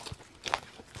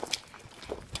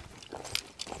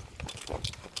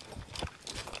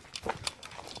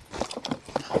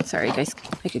 Sorry, guys.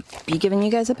 I could be giving you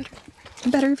guys a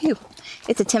better view.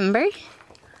 It's a timber.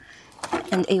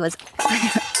 And it was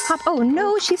Pop. Oh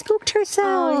no, she spooked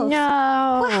herself. Oh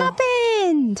no. What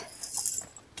happened?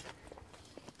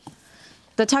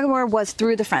 The tug of war was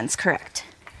through the fence, correct.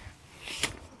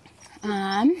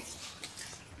 I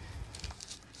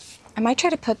might try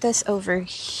to put this over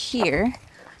here.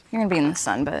 You're gonna be in the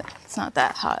sun, but it's not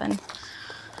that hot, and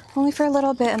only for a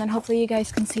little bit, and then hopefully you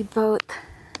guys can see both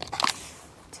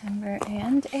Timber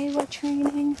and Ava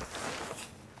training.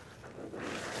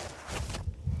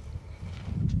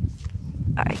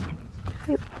 All right,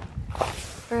 we're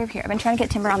over here. I've been trying to get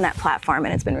Timber on that platform,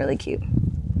 and it's been really cute.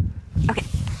 Okay.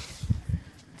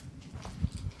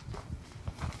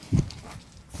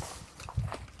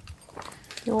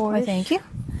 Yours. Thank you.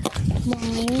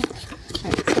 Morning.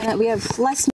 All right, we have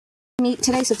less meat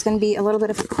today, so it's going to be a little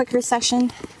bit of a quicker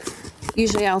session.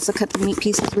 Usually I also cut the meat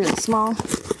pieces really small.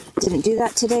 Didn't do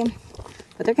that today,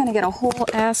 but they're going to get a whole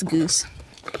ass goose.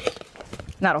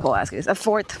 Not a whole ass goose, a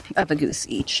fourth of a goose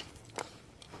each.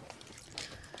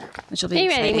 Which will be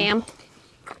exciting. Are you ready, ma'am?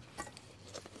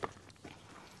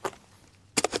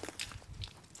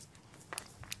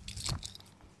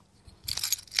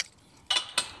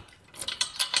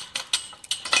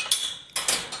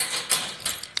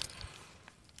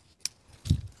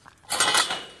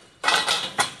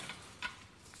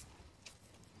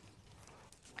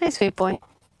 Hey, sweet boy.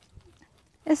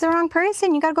 It's the wrong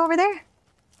person. You gotta go over there.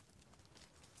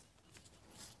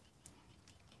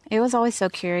 It was always so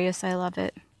curious. I love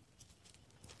it.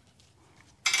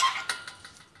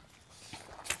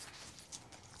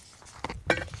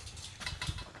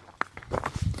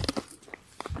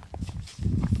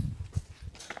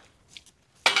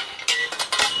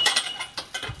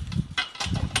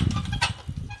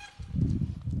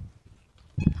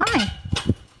 Hi.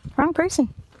 Wrong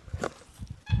person.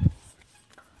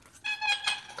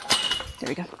 There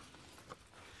we go. Can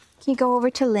you go over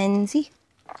to Lindsay?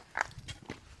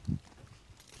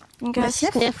 You gotta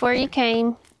sniff. Sniff where you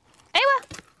came. Ava!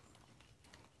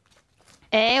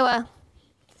 Ava.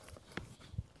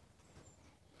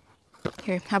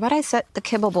 Here, how about I set the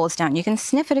kibble bowls down? You can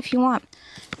sniff it if you want.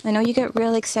 I know you get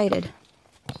real excited.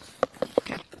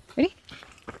 Okay, ready?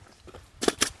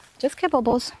 Just kibble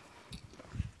bowls.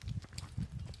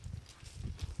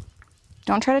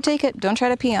 Don't try to take it. Don't try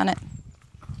to pee on it.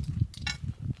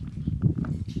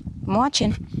 I'm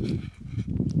watching.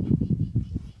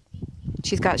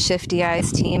 She's got shifty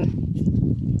eyes, team.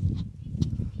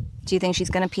 Do you think she's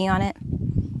gonna pee on it?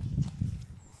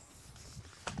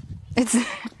 It's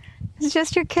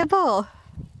just your kibble.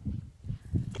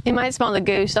 You might smell the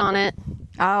goose on it.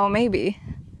 Oh, maybe.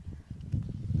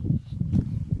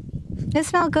 Does it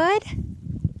smell good?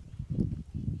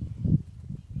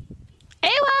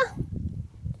 Ayla!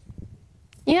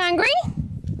 You hungry?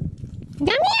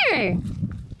 Come here!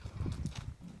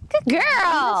 Good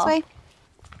girl! This way.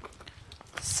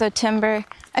 So Timber,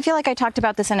 I feel like I talked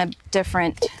about this in a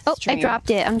different stream. I dropped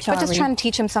it. I'm sorry. But just trying to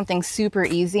teach him something super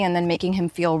easy and then making him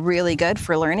feel really good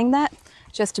for learning that,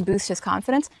 just to boost his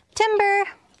confidence. Timber!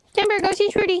 Timber, go see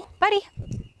Trudy. Buddy!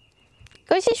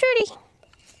 Go see Trudy.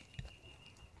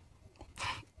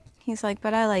 He's like,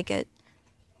 but I like it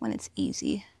when it's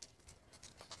easy.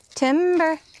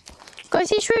 Timber! Go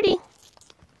see Trudy.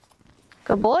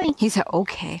 Good boy. He said,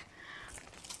 okay.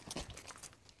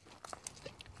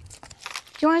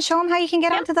 Do you want to show him how you can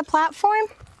get onto the platform?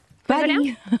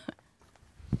 Buddy.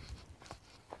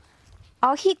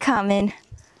 Oh, he coming.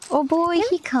 Oh boy,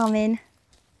 he coming.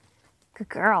 Good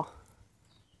girl.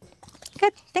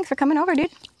 Good. Thanks for coming over, dude.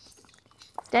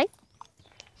 Stay.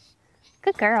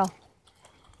 Good girl.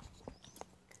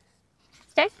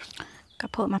 Stay.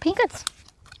 Gotta pull up my pants.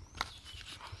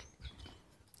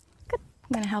 Good.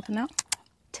 I'm gonna help him out.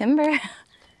 Timber.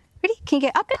 Ready? Can you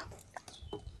get up?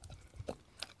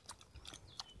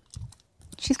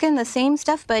 She's getting the same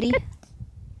stuff, buddy. Good.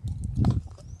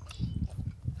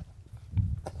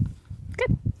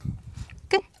 Good.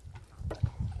 Good.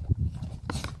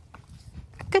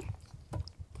 Good.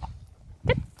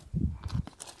 Good.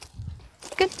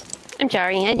 Good. I'm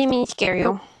sorry. I didn't mean to scare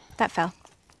you. That fell.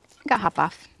 I got hop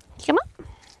off. Come on.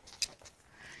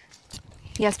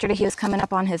 Yesterday he was coming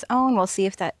up on his own. We'll see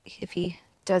if he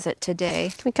does it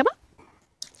today. Can we come up?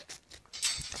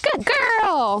 Good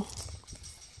girl.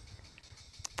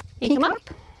 You come up?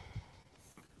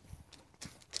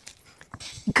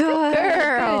 Good.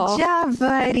 girl. Good job,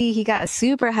 buddy. He got a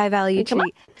super high value Come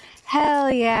treat.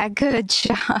 Hell yeah. Good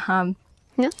job.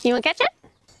 No? You want to catch it?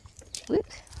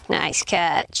 Whoops. Nice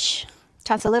catch.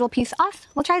 Toss a little piece off.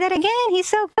 We'll try that again. He's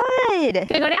so good. Can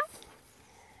we go down?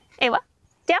 Hey, what?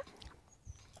 Down?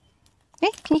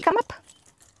 Hey, can you come up?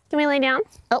 Can we lay down?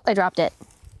 Oh, I dropped it.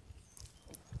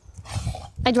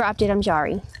 I dropped it. I'm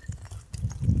sorry.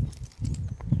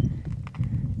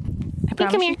 I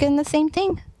promise come you're here. getting the same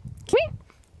thing. Come here.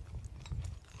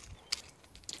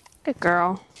 Good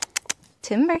girl.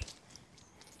 Timber.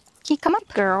 Can you come up?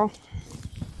 Girl.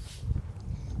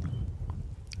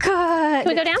 Good. Can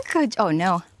we go down? Good. Oh,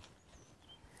 no.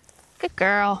 Good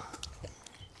girl.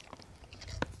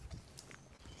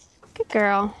 Good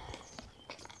girl.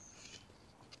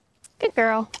 Good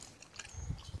girl.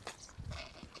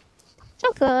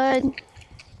 So good.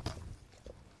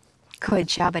 Good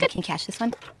job, buddy. Can you catch this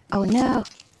one? Oh, no.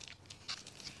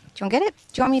 Do you want to get it?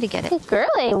 Do you want me to get it? Good girl,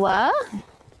 Ayla.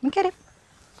 Let me get it.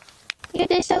 You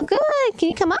did so good. Can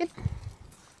you come up?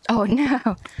 Oh,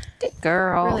 no. Good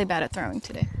girl. Really bad at throwing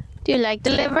today. Do you like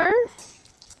the liver?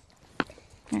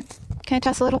 Right. Can I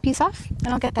toss a little piece off? And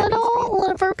I'll get that piece for you. Little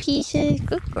liver pieces.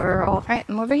 Good girl. All right,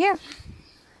 I'm over here.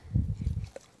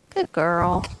 Good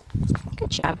girl. Good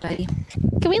job, buddy.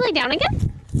 Can we lay down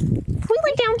again? Can we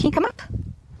lay down? Can you come up?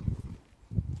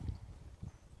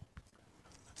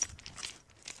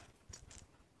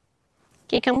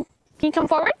 Can you come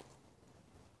forward?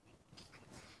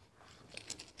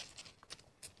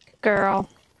 Good girl.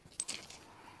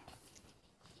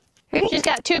 She's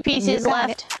got 2 pieces You got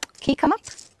left. it. Can you come up?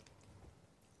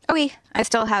 Oh, I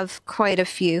still have quite a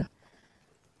few.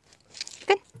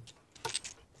 Good.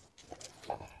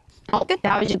 Oh, good.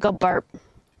 That was a good burp.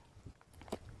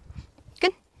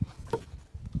 Good.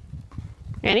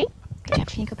 Ready? Good job.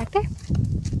 Can you go back there?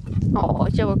 Oh,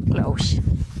 so close.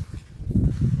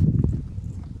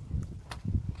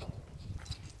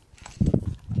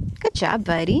 Good job,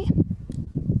 buddy.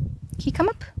 Can you come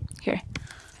up? Here.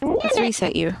 Let's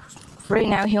reset you. Right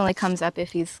now, he only comes up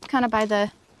if he's kind of by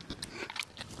the...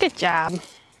 Good job.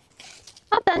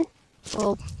 All done.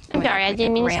 Well, I'm sorry, I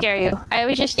didn't mean to scare you. I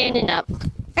was just standing up. All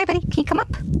right, buddy. Can you come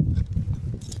up?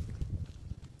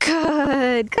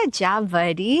 Good. Good job,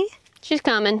 buddy. She's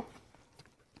coming.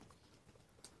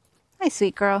 Hi,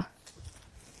 sweet girl.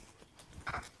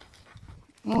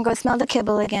 I'm gonna go smell the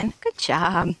kibble again. Good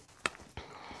job.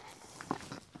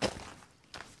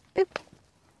 Boop.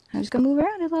 I'm just gonna move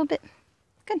around a little bit.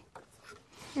 Good.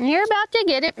 You're about to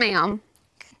get it, ma'am.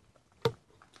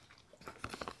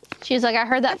 She's like, I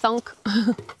heard that thunk.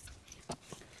 Hi,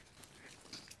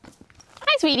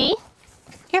 sweetie.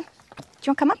 Here. Do you want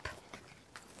to come up?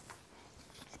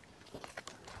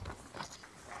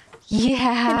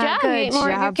 Yeah, Good job. You ate more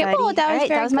of your kibble. buddy. That was All right,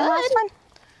 very that was my last good. one.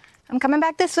 I'm coming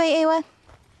back this way, Awa.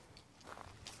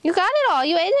 You got it all.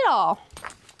 You ate it all.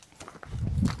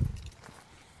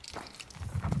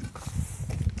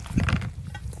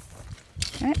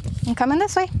 All right, I'm coming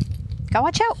this way. Go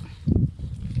watch out.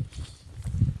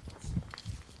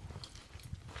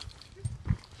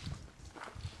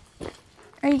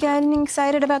 Are you getting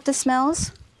excited about the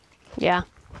smells? Yeah.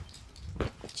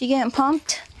 You getting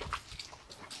pumped?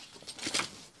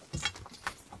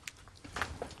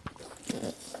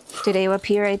 Did Awa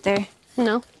pee right there?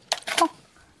 No. Oh.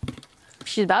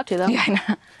 She's about to, though. Yeah, I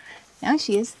know. Now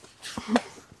she is. Do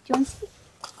you want to see?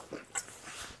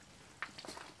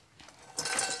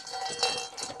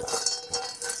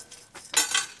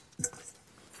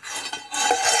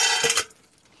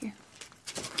 Here.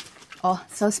 Oh,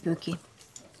 so spooky.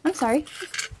 I'm sorry.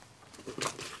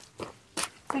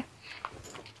 Okay.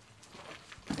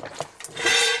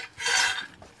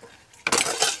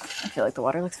 I feel like the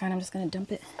water looks fine. I'm just gonna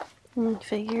dump it.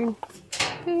 Figured.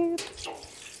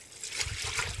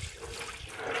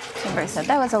 Timber said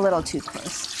that was a little too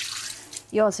close.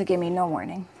 You also gave me no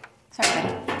warning. Sorry,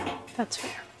 buddy. That's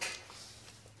fair.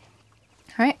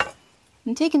 All right,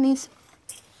 I'm taking these.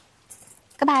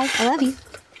 Goodbye. I love you.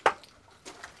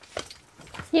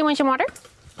 You want some water?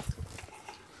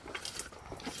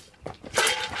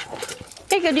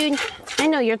 Here you go, dude. I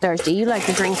know you're thirsty. You like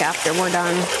to drink after we're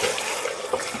done.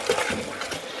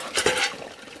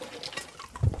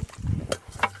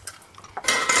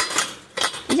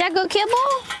 Is that good kibble?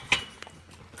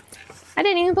 I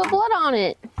didn't even put blood on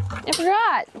it. I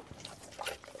forgot.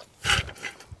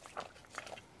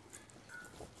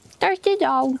 Thirsty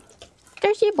dog.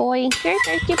 Thirsty boy. Very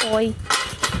thirsty boy.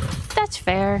 That's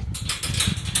fair.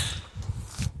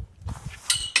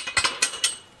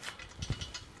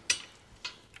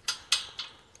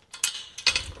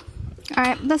 All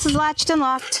right, this is latched and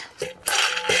locked.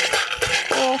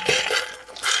 Cool.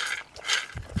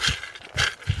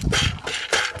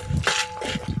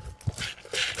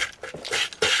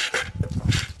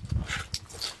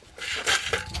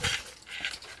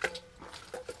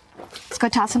 Let's go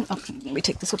toss him. Oh, let me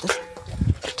take this with us.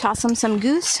 Toss him some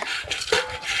goose.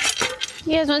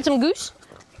 You guys want some goose?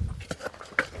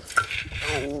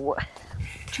 Oh,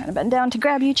 trying to bend down to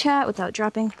grab you, chat, without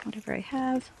dropping whatever I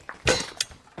have.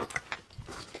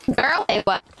 Girl, hey,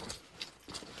 what?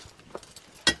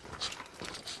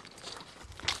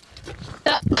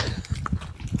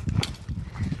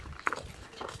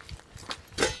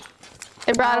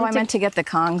 They brought Oh, them I meant to get the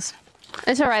Kongs.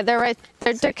 It's all right. They're right.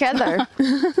 They're together.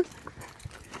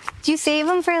 Do you save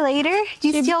them for later? Do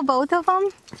you steal both of them?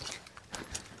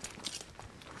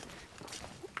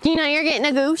 You know you're getting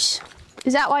a goose.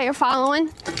 Is that why you're following?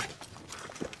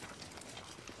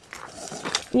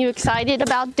 You excited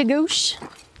about the goose?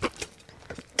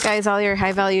 Guys, all your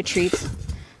high value treats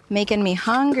making me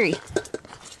hungry.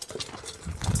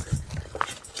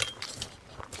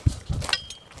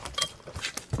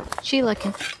 She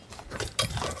looking.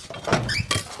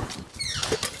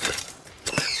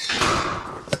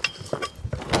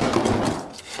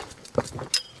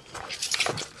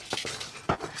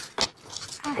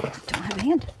 I don't have a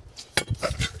hand.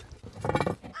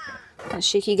 I'll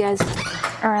shake you guys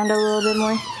around a little bit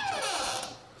more.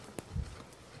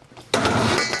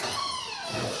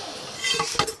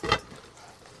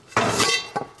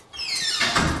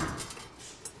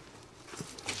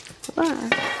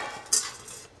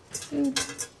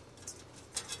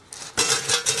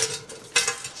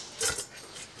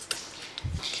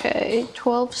 Okay,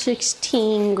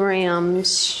 16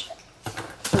 grams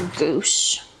of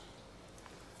goose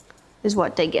is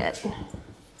what they get.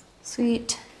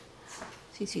 Sweet.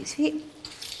 Sweet, sweet, sweet.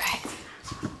 All right.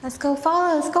 Let's go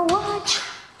follow. Let's go watch.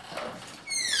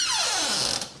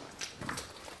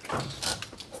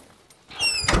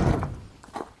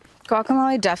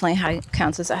 Guacamole definitely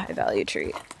counts as a high value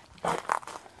treat. Ava!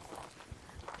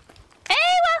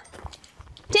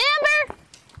 Timber!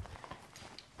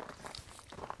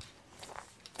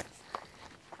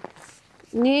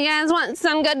 You guys want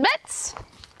some good bits?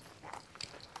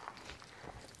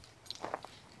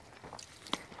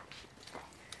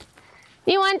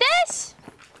 You want this?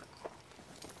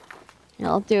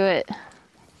 I'll do it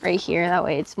right here. That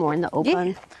way it's more in the open.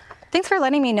 Yeah. Thanks for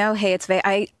letting me know. Hey, it's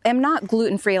I am not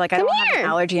gluten-free. Like, I Come don't have here. an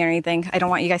allergy or anything. I don't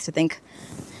want you guys to think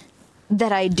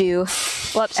that I do.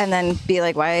 Whoops. And then be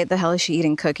like, why the hell is she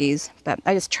eating cookies? But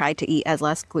I just try to eat as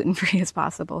less gluten-free as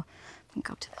possible.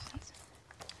 Go up to the fence.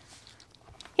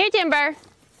 Here, Timber.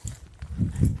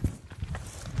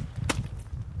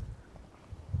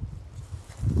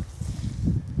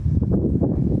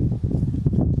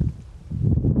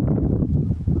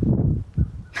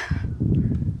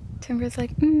 Timber's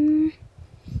like,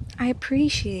 I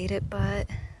appreciate it, but...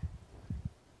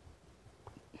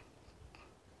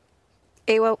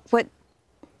 Awa, what?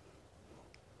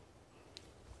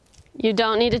 You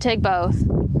don't need to take both.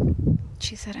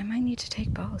 She said, I might need to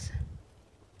take both.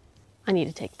 I need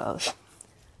to take both.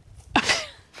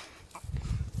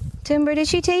 Timber, did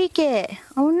she take it?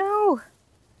 Oh no.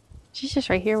 She's just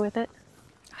right here with it.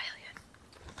 Oh, hell yeah.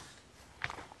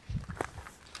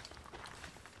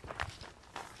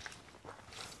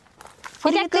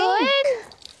 What Is do you that good? think?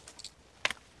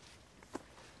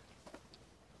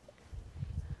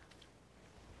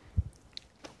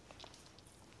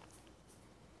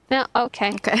 No,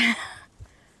 okay. Okay.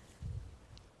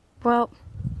 Well,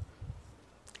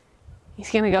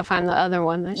 He's gonna go find the other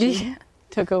one that she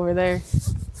took over there.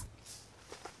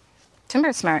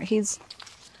 Timber's smart. He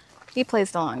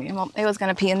plays the long game. Well, it was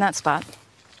gonna pee in that spot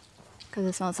because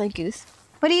it smells like goose.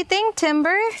 What do you think,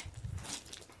 Timber?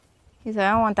 He said,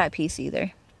 I don't want that piece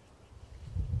either.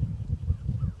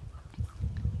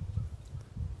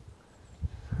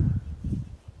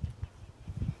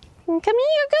 Come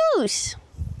here, goose.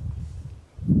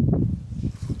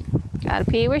 Gotta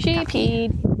pee where she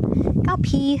peed. Go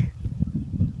pee.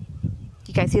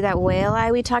 You guys see that whale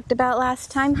eye we talked about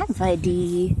last time? Hi,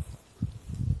 buddy.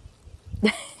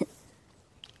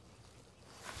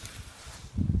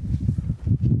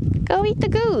 Go eat the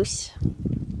goose.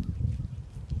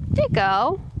 There you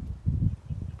go.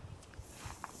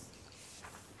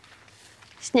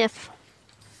 Sniff.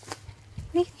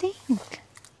 What do you think?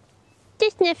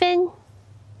 Just sniffing.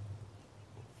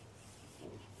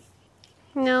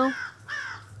 No.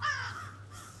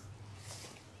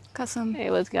 Got some.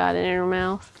 Ayla's got it in her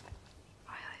mouth.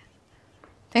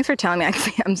 Thanks for telling me.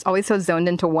 I'm always so zoned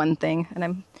into one thing, and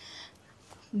I'm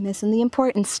missing the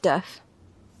important stuff.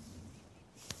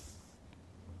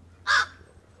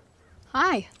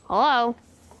 Hi. Hello.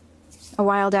 A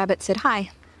wild abbot said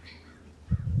hi.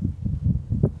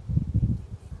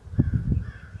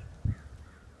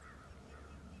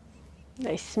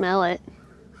 They smell it.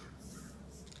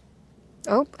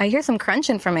 Oh, I hear some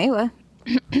crunching from Ayla.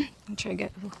 I'm trying to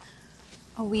get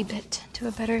a wee bit to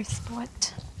a better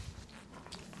spot.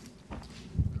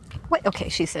 Wait, okay,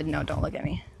 she said no, don't look at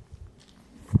me.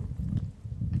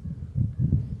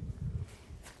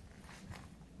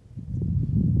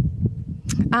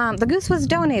 The goose was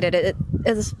donated. It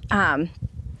is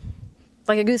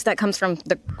like a goose that comes from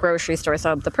the grocery store.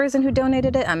 So the person who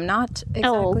donated it, I'm not exactly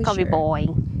Oh, coffee sure. boy.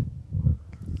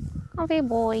 Coffee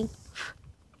boy.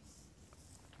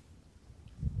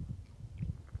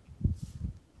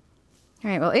 All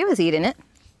right, well, it was eating it.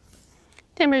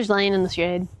 Timber's laying in the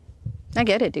shade. I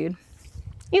get it, dude.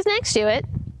 He's next to it.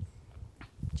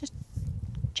 Just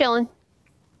chilling.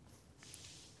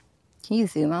 Can you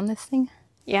zoom on this thing?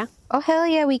 Yeah. Oh, hell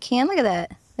yeah, we can. Look at that.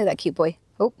 Look at that cute boy.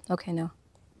 Oh, okay, no.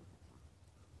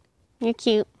 You're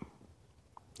cute.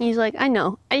 He's like, I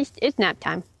know. It's nap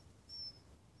time.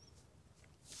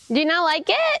 Do you not like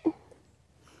it?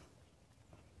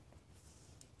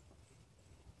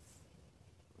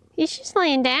 He's just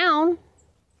laying down.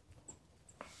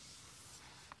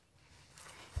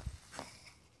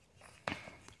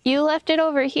 You left it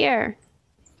over here.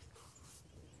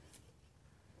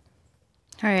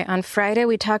 All right, on Friday,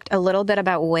 we talked a little bit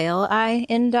about whale eye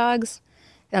in dogs.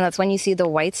 And that's when you see the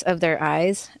whites of their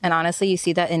eyes. And honestly, you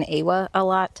see that in Awa a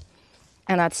lot.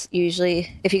 And that's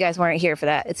usually, if you guys weren't here for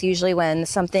that, it's usually when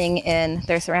something in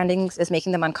their surroundings is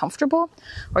making them uncomfortable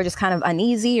or just kind of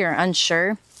uneasy or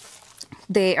unsure.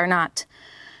 They are not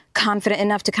confident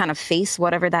enough to kind of face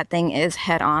whatever that thing is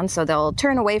head on. So they'll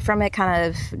turn away from it, kind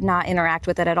of not interact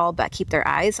with it at all, but keep their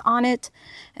eyes on it.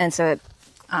 And so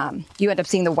you end up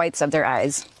seeing the whites of their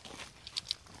eyes.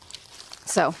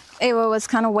 So Awa was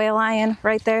kind of whale eyeing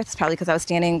right there. It's probably because I was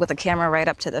standing with the camera right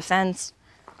up to the fence.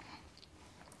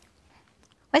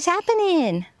 What's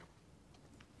happening?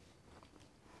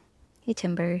 Hey,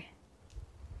 Timber.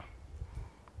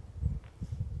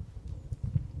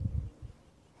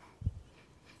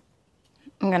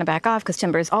 I'm going to back off because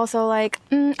Timber's also like,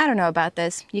 I don't know about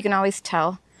this. You can always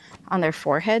tell on their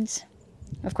foreheads.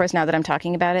 Of course, now that I'm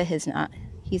talking about it, he's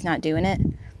not doing it.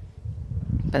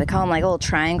 But they call them like little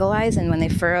triangle eyes, and when they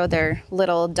furrow their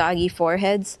little doggy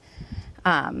foreheads,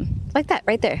 like that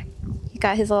right there. He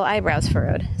got his little eyebrows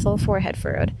furrowed, his little forehead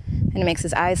furrowed, and it makes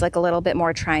his eyes like a little bit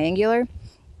more triangular.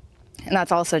 And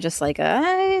that's also just like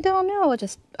I don't know,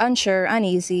 just unsure,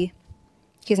 uneasy.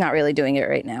 He's not really doing it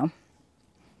right now.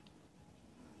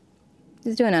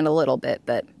 He's doing it a little bit,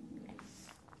 but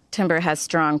Timber has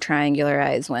strong triangular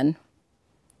eyes when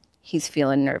he's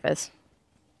feeling nervous.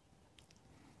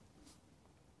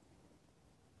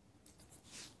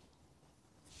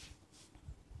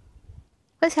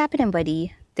 what's happening,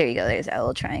 buddy? There you go. There's that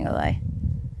little triangle eye.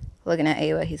 Looking at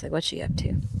Ava, he's like, what's she up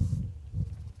to?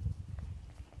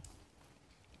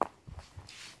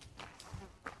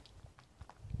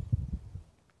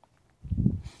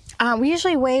 We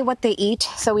usually weigh what they eat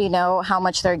so we know how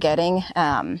much they're getting,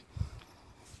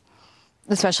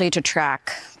 especially to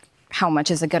track how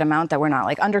much is a good amount, that we're not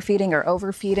like underfeeding or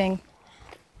overfeeding.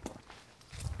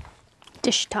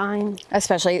 Dish time.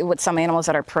 Especially with some animals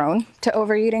that are prone to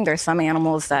overeating. There's some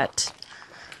animals that,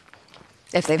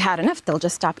 if they've had enough, they'll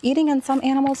just stop eating, and some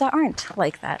animals that aren't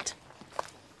like that.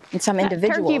 And some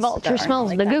individuals. Turkey vulture smells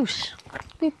like the that. goose.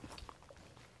 Beep.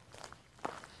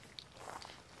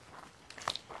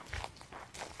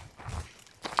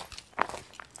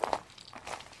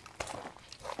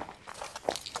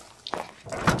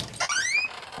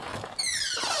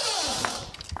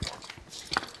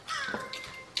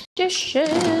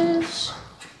 Dishes.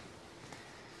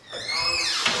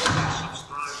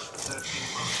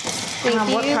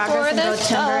 What progress in goat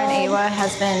timber and Awa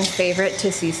has been favorite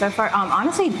to see so far?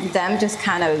 Honestly, them just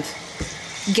kind of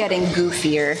getting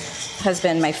goofier has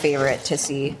been my favorite to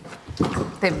see.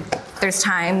 There's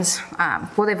times,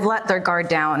 well, they've let their guard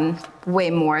down way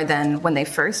more than when they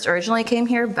first originally came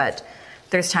here, but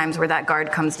there's times where that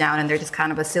guard comes down and they're just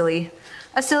kind of a silly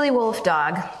wolf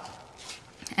dog.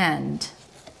 And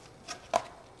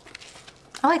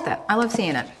I like that. I love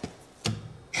seeing it.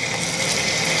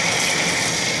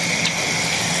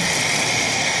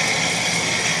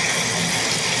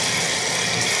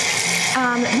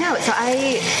 No, so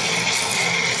I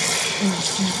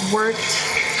worked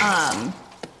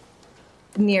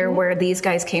near where these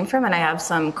guys came from, and I have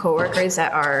some coworkers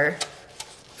that are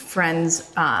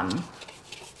friends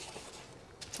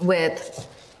with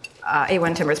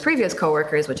A1 Timber's previous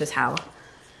coworkers, which is how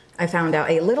I found out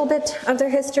a little bit of their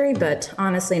history, but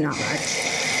honestly not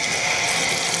much.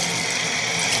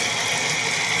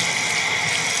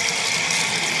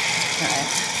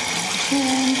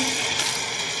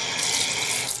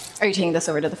 Are you taking this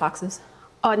over to the foxes?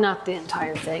 Not the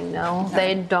entire thing, no.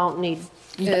 They don't need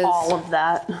all of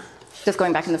that. Just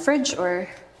going back in the fridge, or?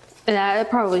 Yeah, it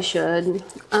probably should.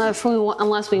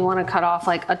 Unless we want to cut off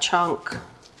like a chunk.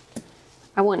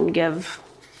 I would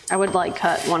like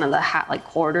cut one of the like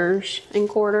quarters in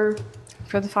quarter.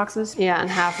 For the foxes? Yeah,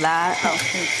 and half that. Oh.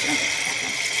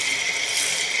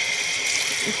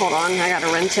 Hold on, I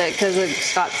gotta rinse it because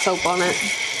it's got soap on it.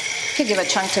 Could give a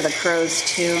chunk to the crows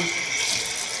too.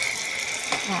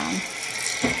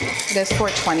 It is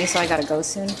 4:20, so I gotta go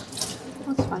soon.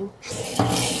 That's fine.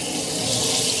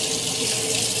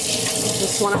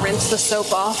 Just want to rinse the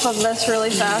soap off of this really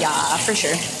fast. Yeah, for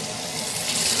sure.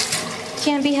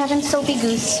 Can't be having soapy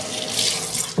goose.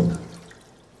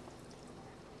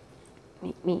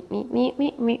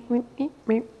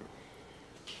 Meep.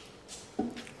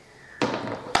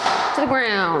 To the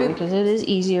ground, because it is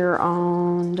easier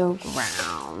on the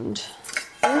ground.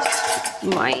 This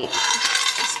might.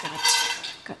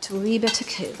 Got to leave it to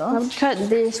cool. I would cut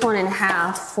this one in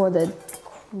half for the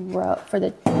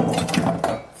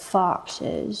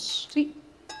foxes. Sweet.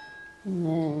 And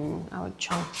then I would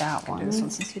chunk that one. Do this one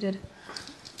since you did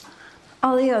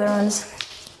all the other ones.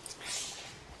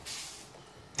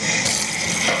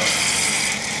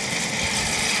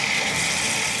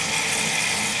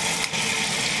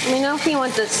 Let me know if you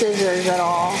want the scissors at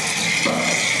all.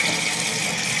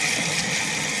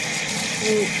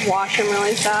 Wash them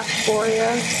really fast for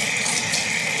you.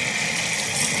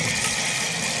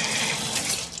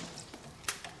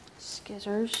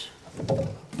 Scissors.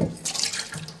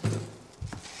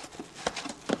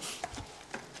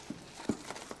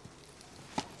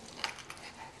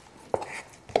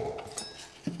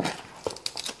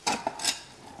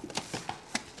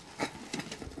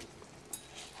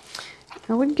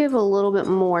 I would give a little bit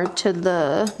more to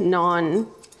the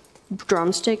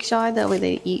non-drumstick side. That way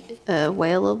they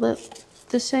weigh a little bit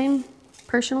the same,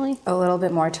 personally. A little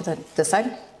bit more to this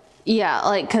side? Yeah,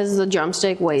 like, because the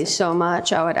drumstick weighs so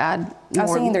much, I would add more. I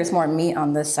was thinking there's more meat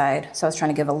on this side, so I was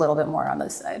trying to give a little bit more on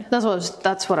this side. That's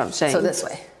what I'm saying. So this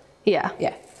way? Yeah.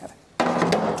 Yeah.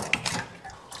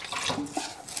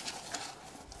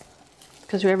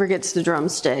 Because whoever gets the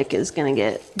drumstick is going to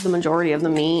get the majority of the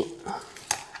meat.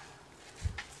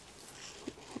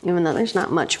 Even though there's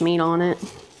not much meat on it.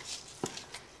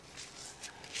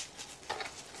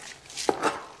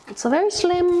 It's a very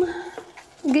slim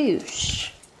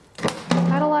goose.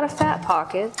 Had a lot of fat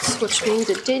pockets, which means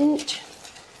it didn't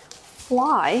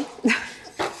fly.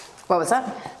 What was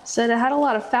that? Said it had a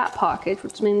lot of fat pockets,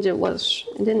 which means it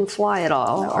didn't fly at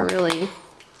all, or really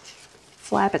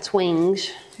flap its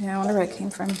wings. Yeah, I wonder where it came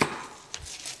from.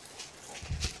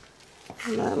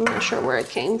 I'm not sure where it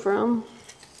came from.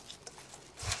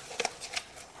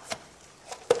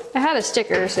 I had a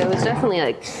sticker, so it was definitely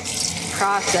like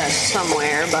processed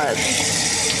somewhere, but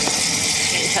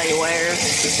can't tell you where.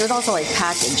 It was also like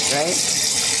packaged, right?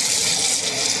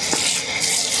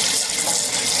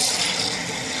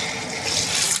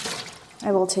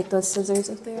 I will take those scissors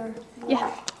if they are.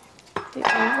 Yeah. They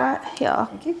are right here.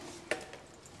 Thank you.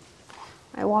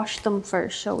 I washed them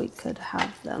first so we could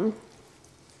have them.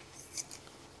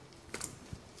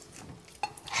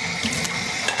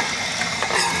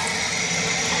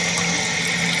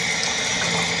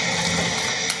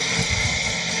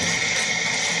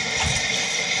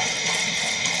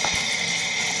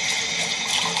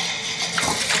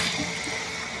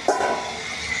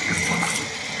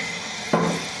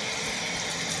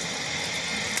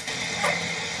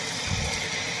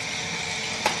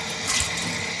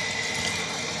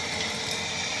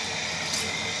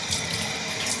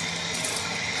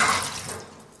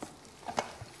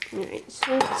 Alright,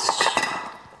 since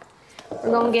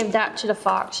we're gonna give that to the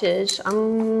foxes,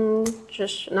 I'm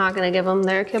just not gonna give them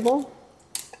their kibble.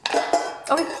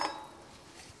 Okay.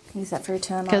 Use that for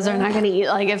tomorrow. Because they're not gonna eat,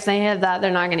 like if they have that,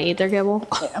 they're not gonna eat their kibble.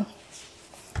 Yeah.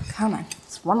 Come on,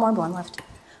 there's one more bone left.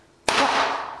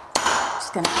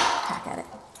 Just gonna hack at it.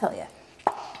 Hell yeah.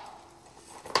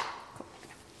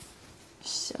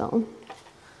 So,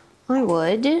 I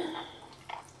would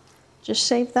just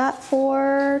save that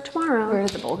for tomorrow. Where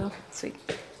did the bowl go? Sweet.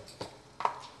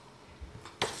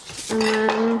 And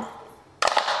then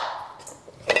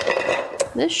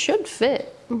this should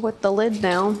fit with the lid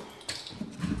down.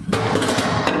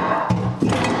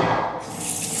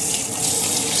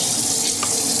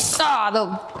 Ah,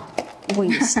 the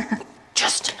wings.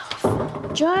 Just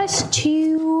enough. Just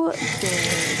too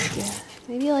big.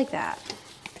 Maybe like that.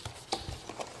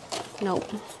 Nope.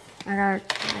 I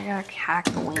gotta hack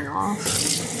the wing off.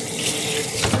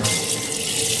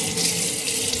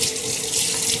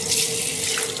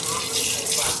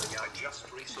 I just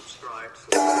resubscribed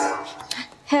for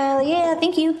Hell yeah,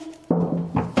 thank you.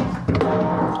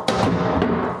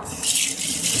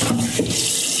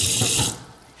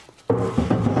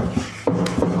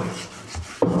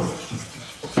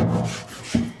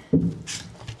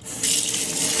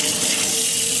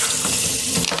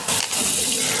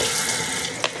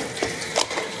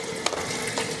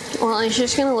 Well, it's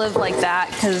just gonna live like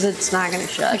that because it's not gonna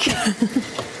shut.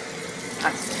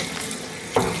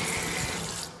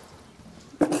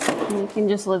 You can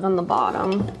just live on the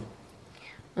bottom.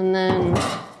 And then,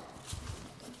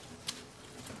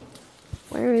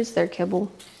 where is their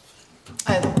kibble?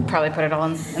 I probably put it all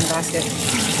in the basket.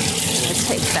 Let's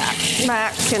take that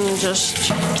back and just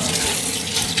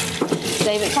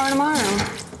save it for tomorrow.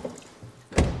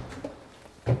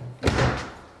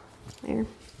 There.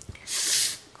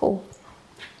 Cool.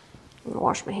 I'm gonna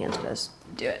wash my hands of this.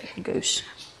 Do it. Goose.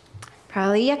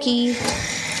 Probably yucky.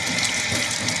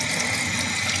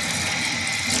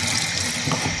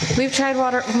 We've tried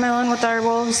watermelon with our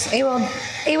wolves.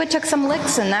 Awa took some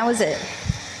licks and that was it.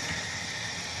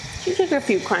 She took a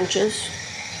few crunches.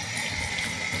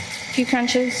 A few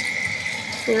crunches.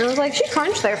 And I was like, she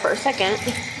crunched there for a second.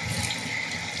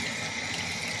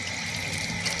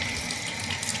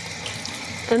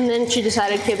 And then she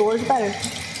decided kibble is better.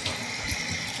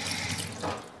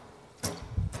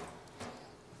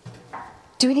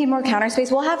 Do we need more counter space?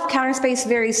 We'll have counter space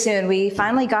very soon. We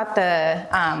finally got the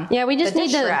Yeah, we just the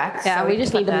need dish to. rack, Yeah, so we can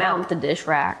just put need to that mount up. the dish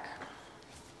rack.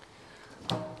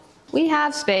 We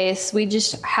have space. We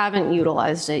just haven't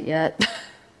utilized it yet.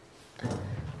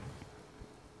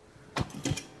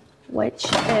 Which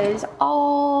is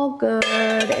all good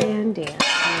and dandy.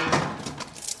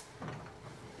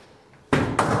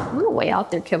 I'm gonna weigh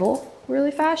out their kibble really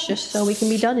fast just so we can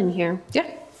be done in here. Yeah.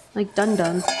 Like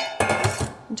done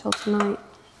until tonight.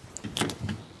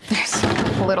 There's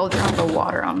a little drop of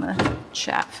water on the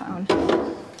chat phone.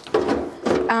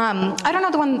 I don't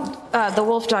know the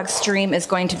Wolf Dog stream is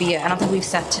going to be yet. I don't think we've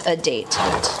set a date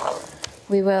yet.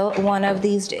 We will one of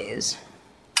these days.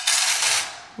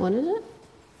 What is it?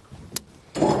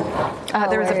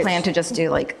 There was a right. plan to just do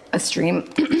like a stream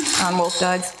on Wolf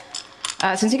Dogs.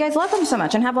 Since you guys love them so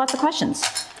much and have lots of questions.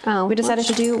 Oh, We decided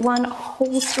to do one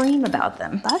whole stream about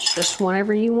them. That's just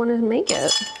whenever you want to make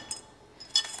it.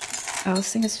 Oh,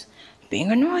 this thing is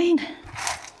being annoying.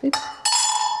 Boop.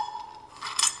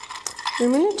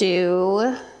 I'm gonna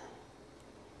do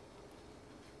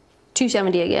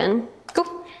 270 again.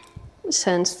 Cool.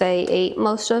 Since they ate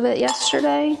most of it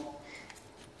yesterday.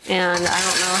 And I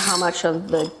don't know how much of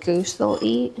the goose they'll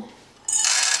eat.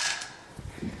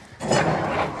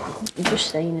 I'm just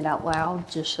saying it out loud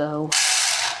just so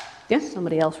Yeah,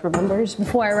 somebody else remembers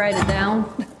before I write it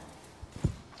down.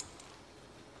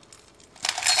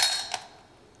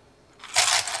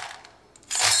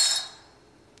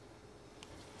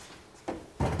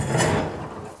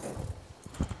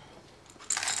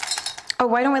 Oh,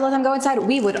 why don't we let them go inside?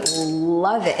 We would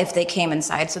love it if they came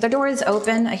inside. So the door is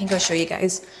open. I can go show you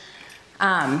guys.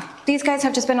 These guys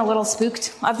have just been a little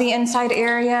spooked of the inside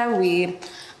area. We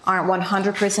aren't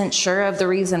 100% sure of the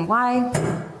reason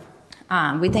why.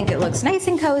 We think it looks nice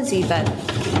and cozy, but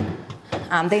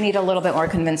they need a little bit more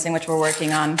convincing, which we're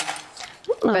working on.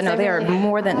 But no,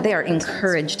 they are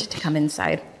encouraged to come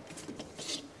inside.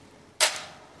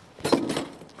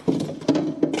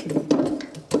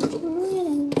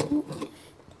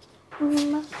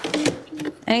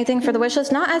 Anything for the wish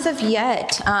list? Not as of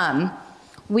yet.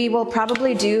 We will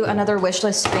probably do another wish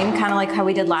list stream, kind of like how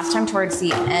we did last time towards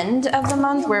the end of the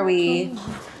month, where we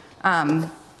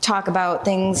talk about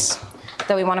things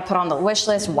that we want to put on the wish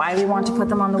list, why we want to put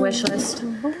them on the wish list,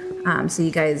 so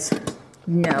you guys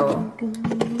know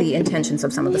the intentions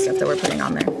of some of the stuff that we're putting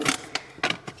on there.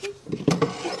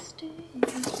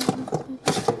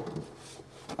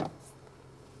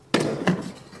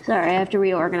 Sorry, I have to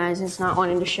reorganize. It's not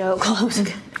wanting to show close.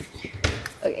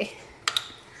 Okay.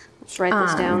 Let's write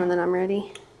this down and then I'm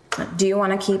ready. Do you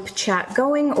want to keep chat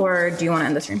going or do you want to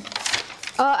end the stream?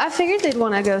 I figured they'd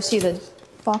want to go see the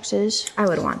foxes. I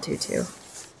would want to too.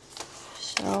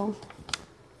 So.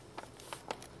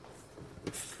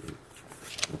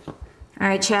 All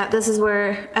right, chat, this is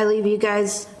where I leave you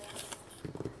guys.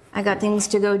 I got things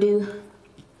to go do.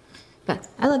 But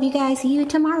I love you guys. See you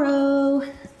tomorrow.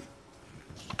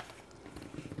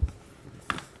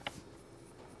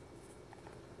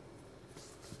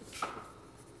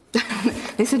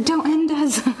 They said, don't end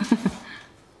us.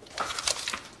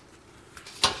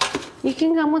 You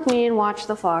can come with me and watch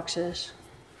the foxes.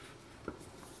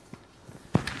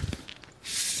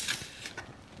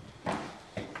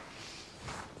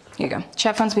 Here you go.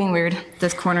 Chat phone's being weird.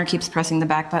 This corner keeps pressing the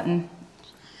back button,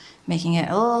 making it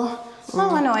a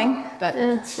little annoying, but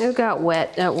it got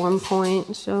wet at one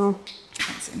point, so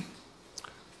let's see.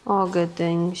 All good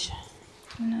things.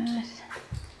 I'm gonna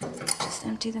just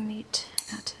empty the meat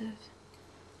out of.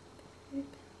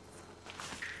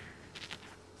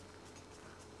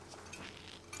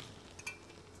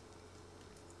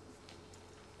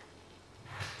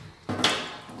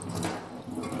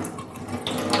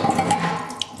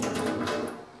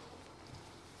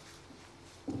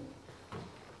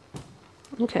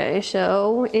 Okay,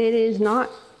 so it is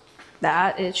not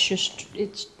that, it's just,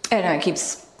 I know, it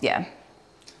keeps, yeah.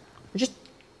 It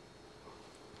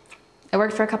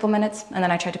worked for a couple minutes, and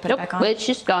then I tried to put it back on. It's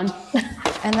just gone.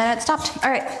 And then it stopped. All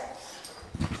right.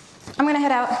 I'm gonna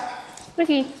head out.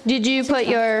 Okay, did you put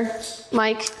your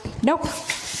mic? Nope.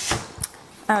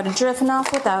 I would have driven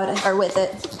off without it, or with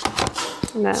it.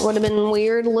 That would have been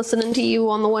weird listening to you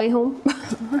on the way home.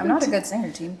 I'm not a good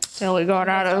singer, team. Till we got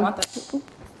out of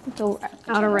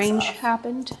range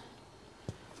happened.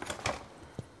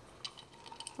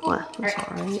 Well, that's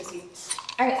all right.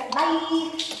 All right,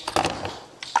 bye.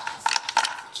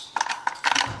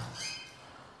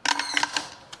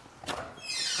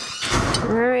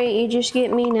 All right, you just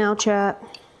get me now, chat.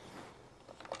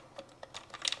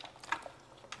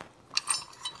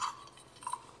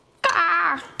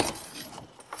 Ah!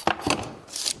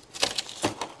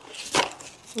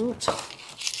 That's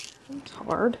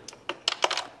hard.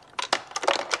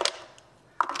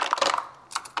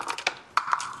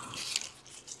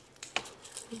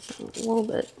 A little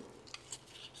bit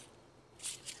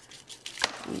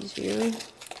easier.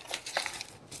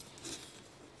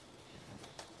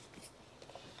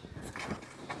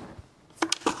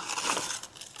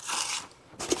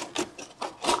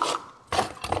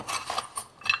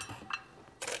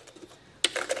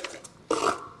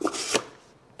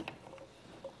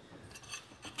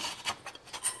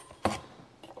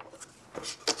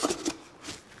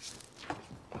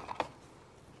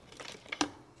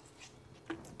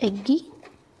 Eggy.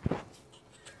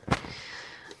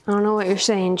 I don't know what you're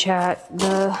saying, chat.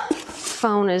 The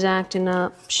phone is acting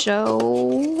up, so...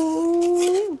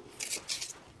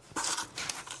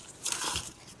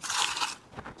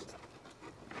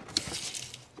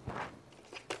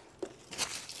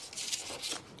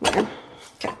 Okay.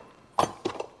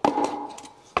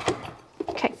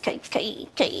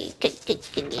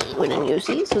 We didn't use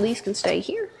these, so these can stay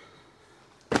here.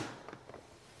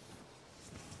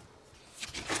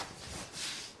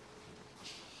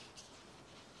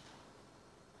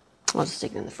 I'll just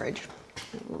stick it in the fridge.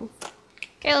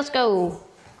 Okay, let's go.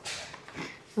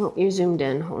 Oh, you're zoomed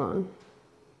in. Hold on.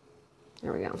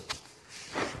 There we go.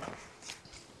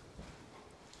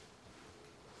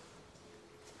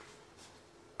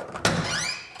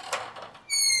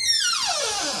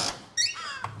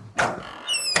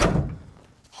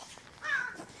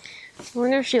 I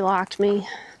wonder if she locked me.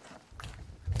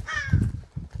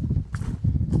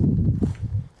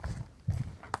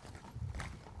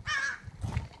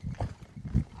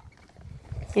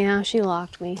 Yeah, she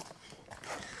locked me.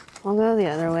 I'll go the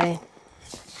other way.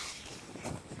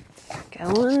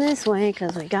 Going this way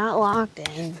because we got locked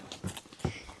in.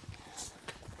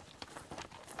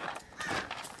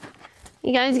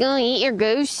 You guys gonna eat your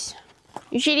goose?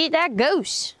 You should eat that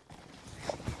goose.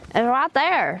 It's right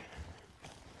there.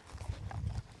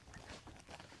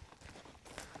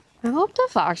 I hope the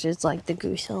foxes like the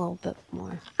goose a little bit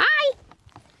more. Hi!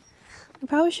 I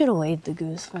probably should have weighed the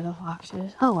goose for the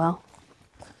foxes. Oh well.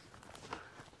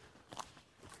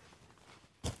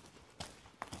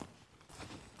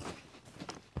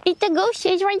 Eat the goose,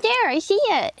 it's right there. I see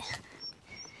it.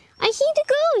 I see the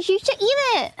goose. You should eat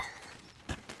it.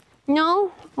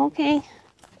 No? Okay.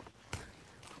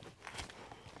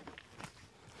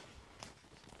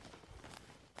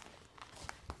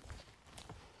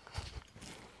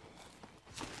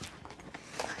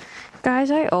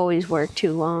 Guys, I always work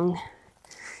too long.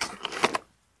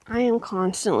 I am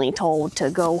constantly told to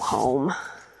go home.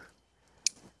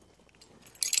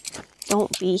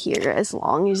 Don't be here as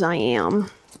long as I am.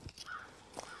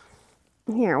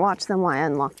 Here, watch them while I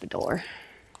unlock the door.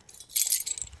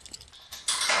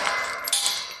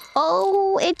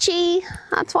 Oh, itchy.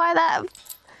 That's why that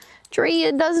tree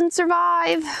doesn't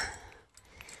survive.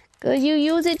 'Cause you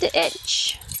use it to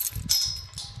itch.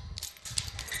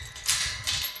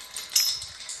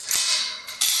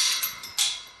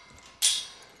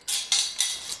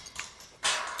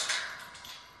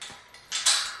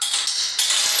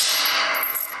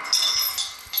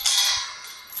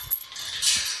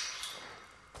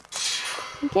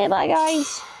 Okay, bye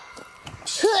guys.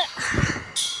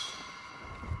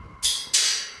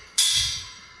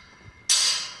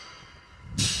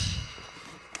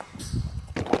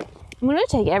 I'm gonna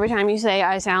take every time you say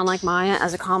I sound like Maya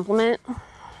as a compliment.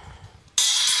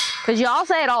 Cause y'all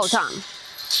say it all the time.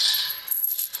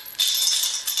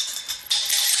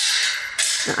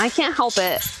 And I can't help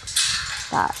it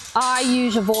that I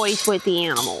use a voice with the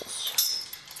animals.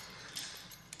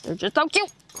 They're just so cute.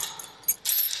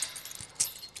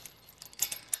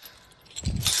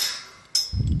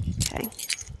 Okay,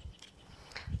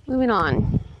 moving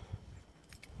on.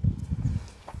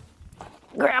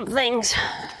 Grab things.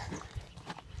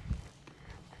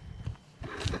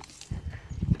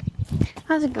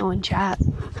 How's it going, chat?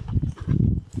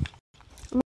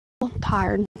 I'm a little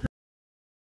tired.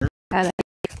 Headache.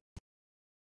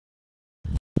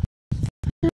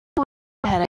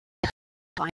 Headache.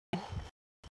 Fine.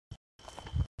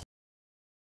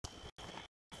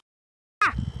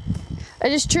 Ah! I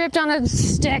just tripped on a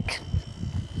stick.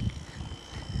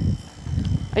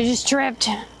 I just tripped.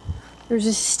 There's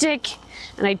a stick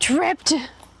and I tripped.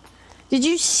 Did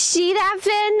you see that,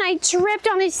 Finn? I tripped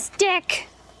on his stick.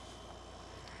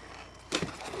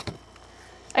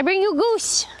 I bring you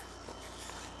goose.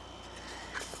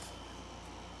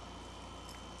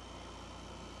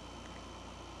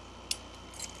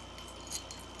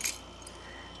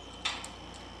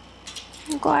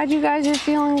 I'm glad you guys are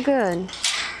feeling good.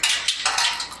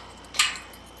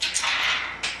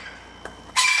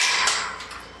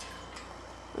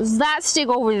 There's that stick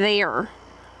over there.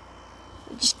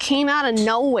 It just came out of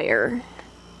nowhere.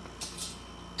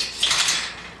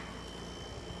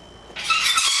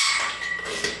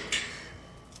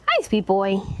 Hi, sweet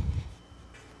boy.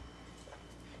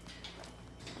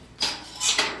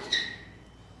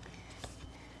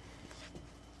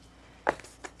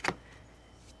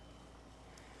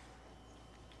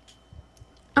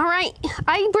 All right,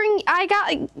 I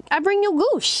bring you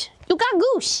goose. You got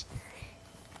goose.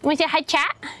 You want to say hi,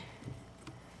 chat?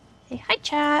 Say hi,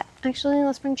 chat. Actually,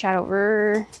 let's bring chat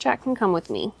over. Chat can come with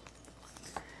me.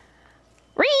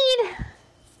 Reed!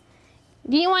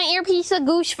 Do you want your piece of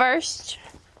goose first?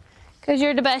 Because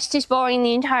you're the bestest boy in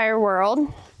the entire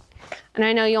world. And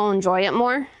I know you'll enjoy it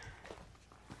more.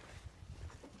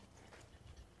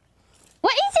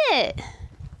 What is it?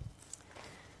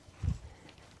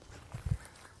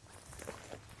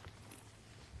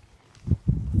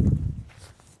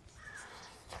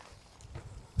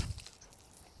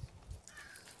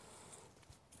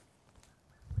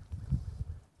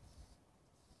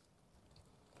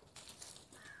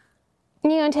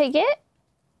 You gonna take it?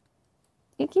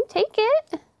 You can take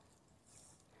it.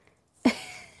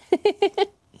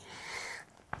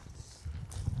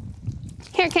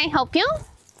 Here, can I help you?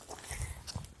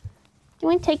 You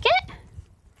wanna take it?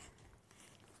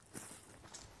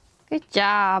 Good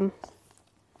job.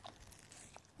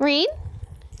 Reed?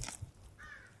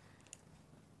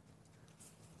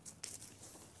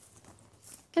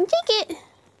 Come take it.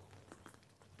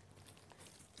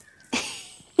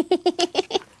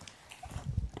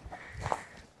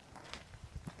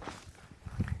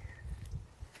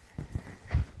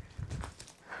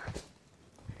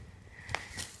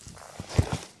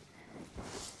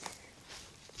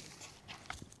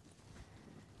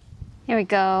 Here we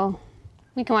go.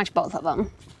 We can watch both of them.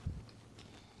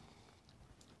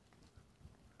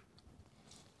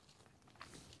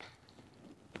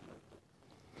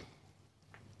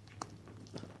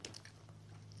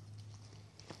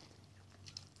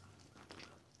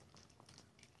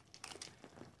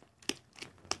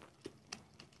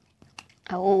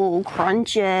 Oh,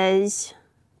 crunches.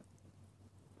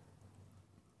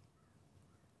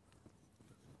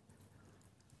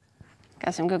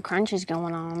 Got some good crunches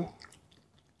going on.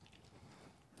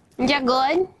 Is that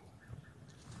good?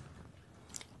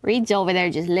 Reed's over there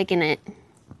just licking it.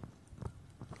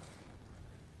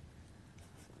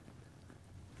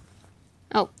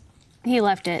 Oh, he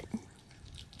left it.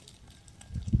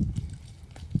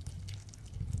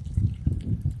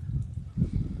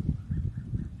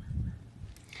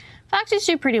 Foxes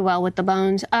do pretty well with the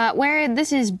bones. Where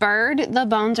this is bird, the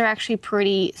bones are actually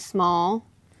pretty small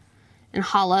and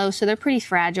hollow, so they're pretty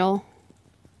fragile.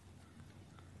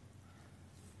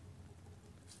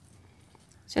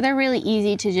 So they're really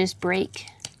easy to just break.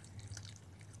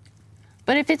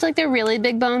 But if it's like they're really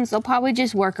big bones, they'll probably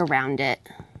just work around it.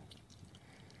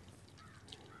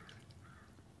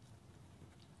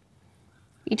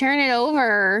 You turn it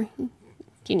over, you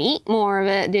can eat more of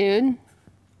it, dude.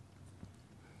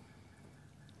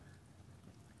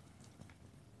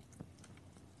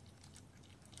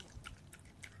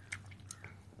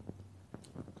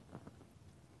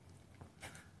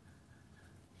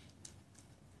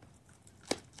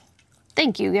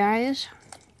 Thank you, guys.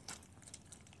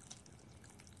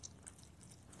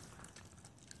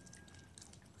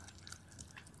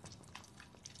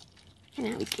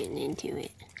 Now we're getting into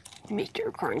it.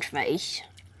 Mr. Crunch Face.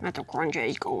 That's the crunch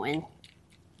is going.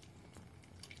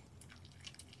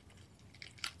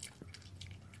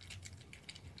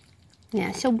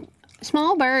 Yeah, so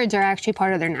small birds are actually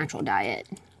part of their natural diet.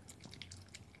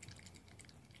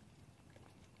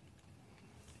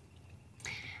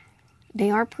 They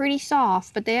are pretty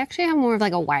soft, but they actually have more of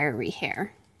like a wiry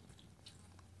hair.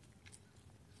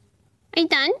 Are you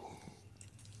done?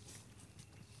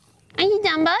 Are you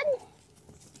done, bud?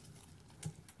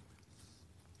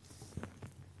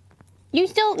 You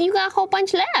got a whole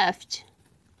bunch left.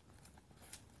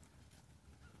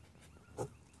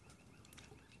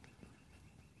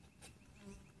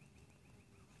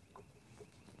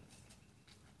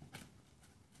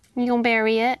 You gonna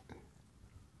bury it?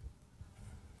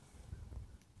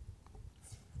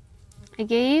 I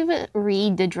gave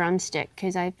Reed the drumstick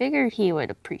because I figured he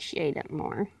would appreciate it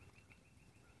more.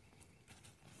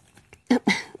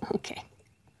 Okay.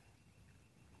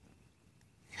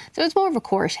 So it's more of a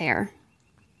coarse hair.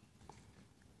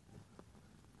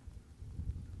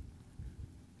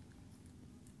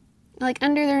 Like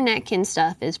under their neck and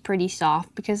stuff is pretty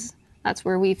soft because that's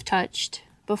where we've touched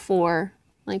before,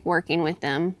 like working with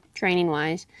them, training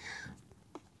wise.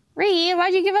 Reed,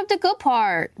 why'd you give up the good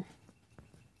part?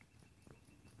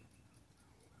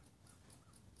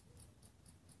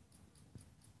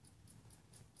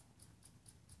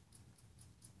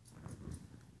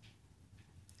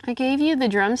 I gave you the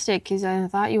drumstick because I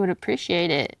thought you would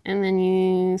appreciate it, and then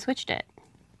you switched it.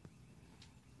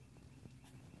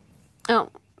 Oh,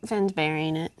 Finn's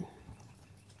burying it.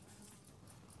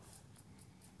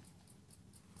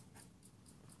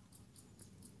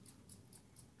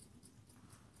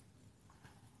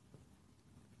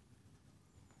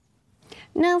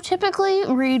 No, typically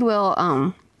Reed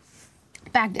will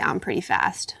back down pretty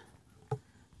fast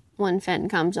when Finn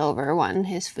comes over wanting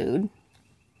his food.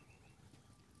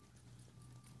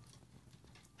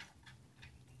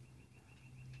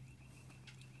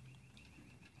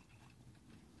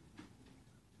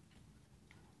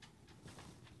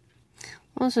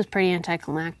 Well, this was pretty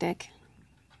anticlimactic.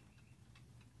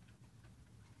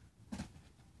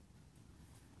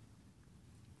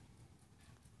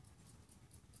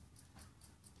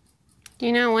 Do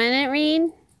you not win it,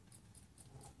 Reed?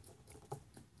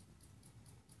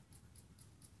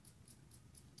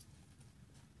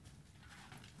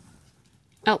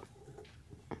 Oh.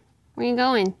 Where you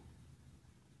going?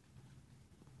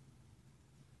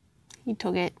 He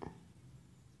took it.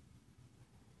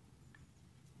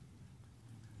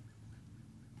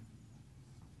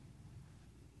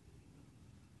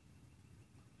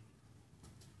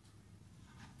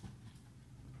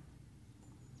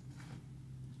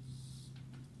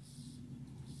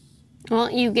 Well,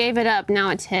 you gave it up, now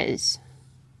it's his.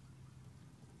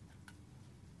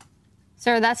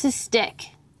 Sir, that's a stick.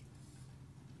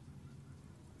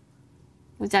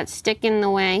 Was that stick in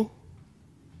the way?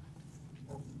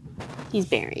 He's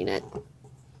burying it.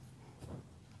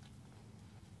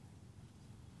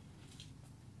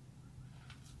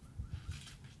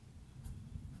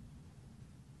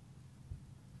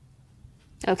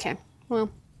 Okay, well.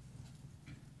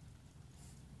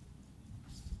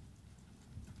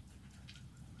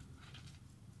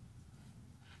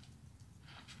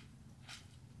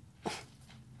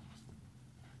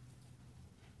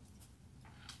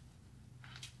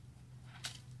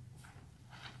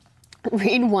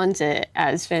 Reed wants it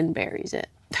as Finn buries it.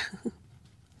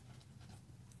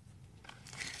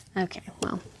 Okay,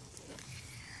 well.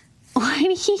 What are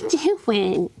you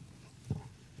doing?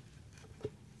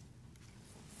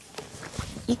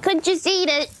 You could just eat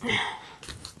it.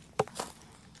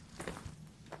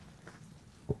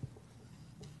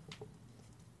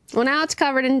 Well, now it's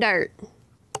covered in dirt.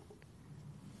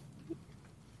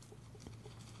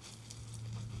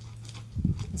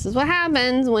 This is what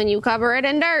happens when you cover it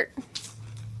in dirt.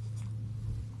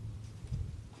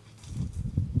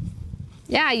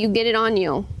 Yeah, you get it on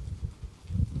you.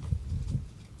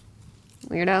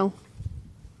 Weirdo.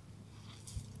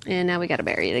 And now we gotta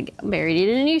bury it again. Buried it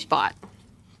in a new spot.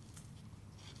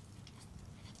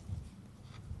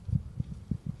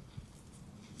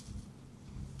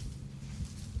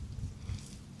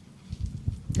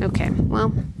 Okay,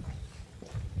 well,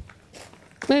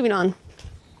 moving on.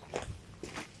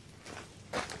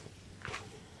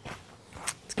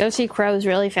 Let's go see crows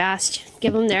really fast.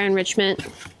 Give them their enrichment.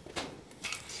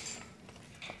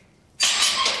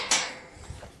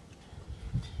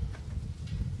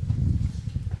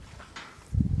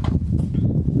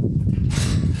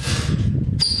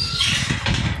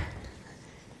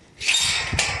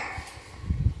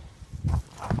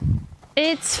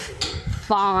 It's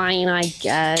fine, I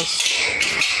guess.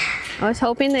 I was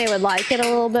hoping they would like it a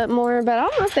little bit more, but I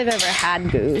don't know if they've ever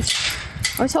had goose.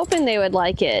 I was hoping they would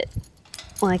like it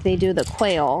like they do the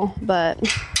quail, but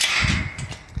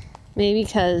maybe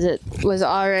because it was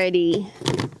already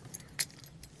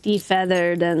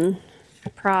defeathered and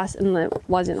it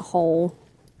wasn't whole.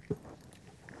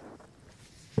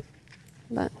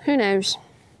 But who knows?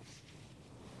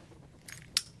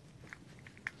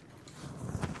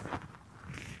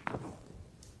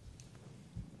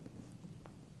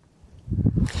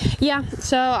 Yeah,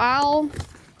 so I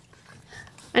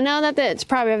know that it's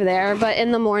probably over there, but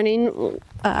in the morning,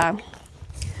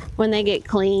 when they get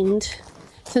cleaned,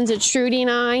 since it's Trudy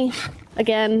and I,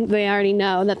 again, they already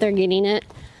know that they're getting it,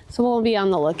 so we'll be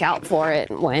on the lookout for it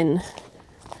when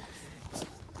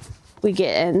we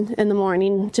get in the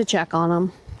morning to check on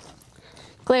them.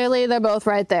 Clearly, they're both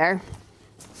right there.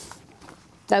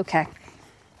 Okay.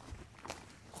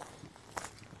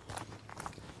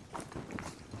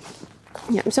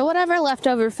 Yeah, so whatever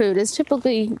leftover food is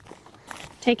typically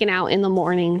taken out in the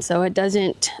morning so it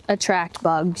doesn't attract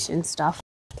bugs and stuff.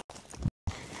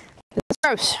 It's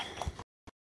gross.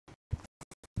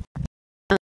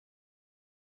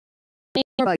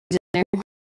 More bugs in there.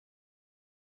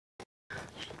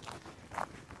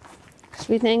 So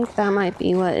we think that might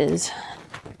be what is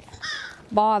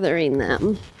bothering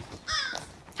them.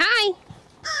 Hi!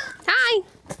 Hi!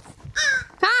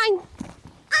 Hi!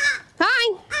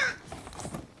 Hi!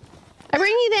 I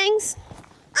bring you things.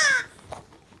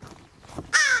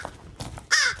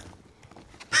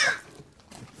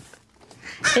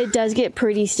 It does get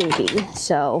pretty stinky,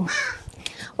 so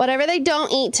whatever they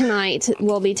don't eat tonight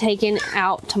will be taken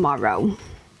out tomorrow.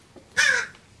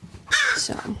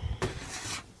 So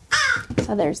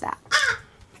there's that.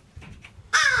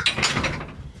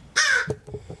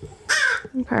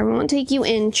 I probably won't take you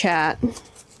in, chat,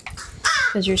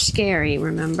 because you're scary,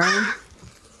 remember?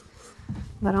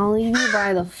 But I'll leave you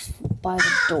by the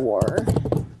door.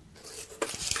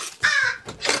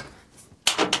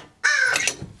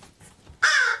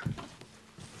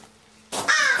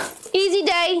 Easy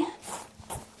day.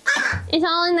 It's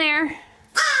all in there.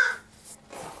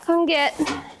 Come get.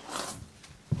 Come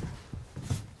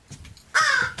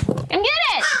get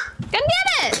it. Come get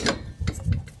it.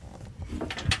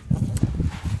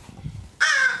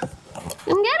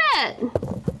 Come get it.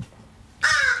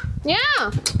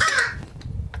 Yeah.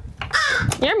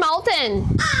 You're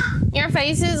molten. Your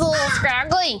face is a little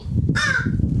scraggly.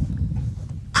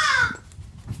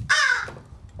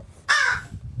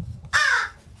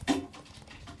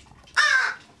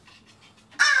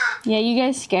 Yeah, you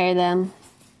guys scare them.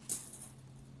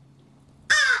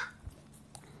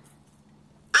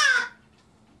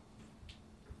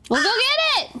 Well, go get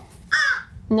it!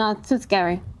 No, it's too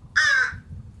scary.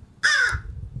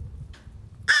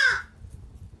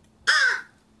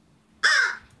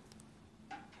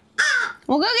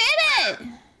 Well, go get it.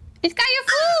 It's got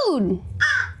your food.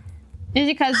 Is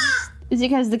it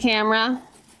because the camera?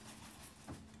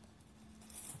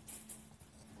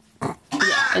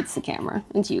 Yeah, it's the camera.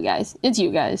 It's you guys. It's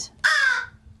you guys.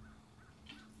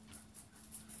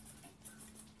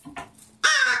 Are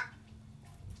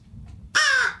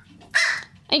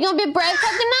you gonna be brave,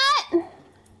 Coconut?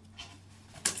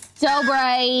 So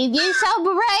brave. You're so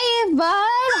brave,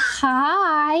 bud.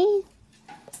 Hi.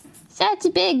 Such a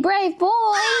big, brave boy.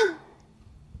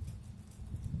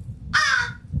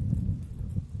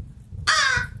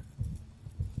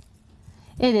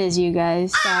 It is you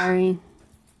guys. Sorry.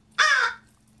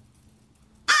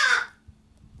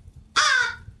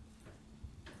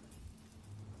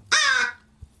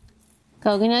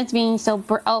 Coconut's being so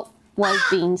was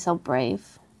being so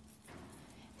brave.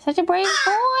 Such a brave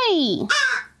boy.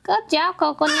 Good job,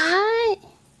 Coconut.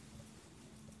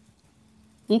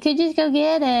 You could just go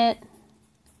get it.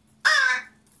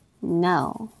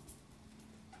 No.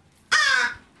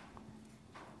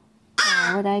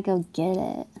 Why would I go get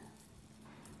it?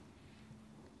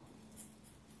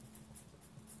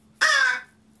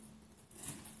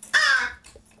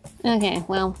 Okay,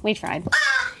 well, we tried.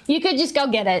 You could just go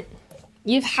get it.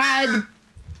 You've had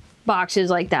boxes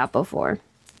like that before.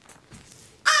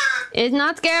 It's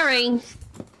not scary.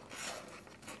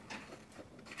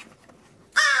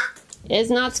 It's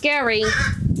not scary.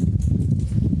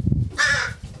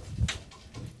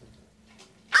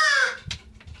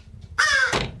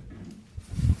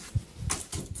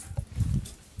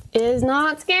 It's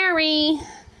not scary.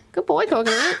 Good boy,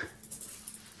 Coconut.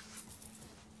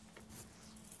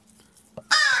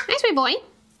 Nice sweet boy.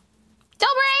 So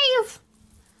brave.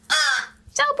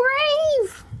 So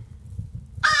brave.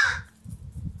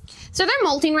 So they're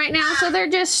molting right now, so they're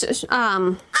just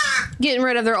getting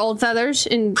rid of their old feathers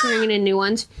and bringing in new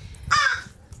ones.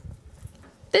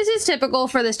 This is typical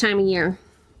for this time of year.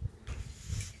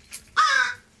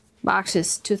 Box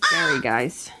is too scary,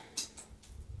 guys.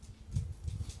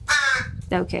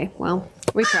 Okay, well,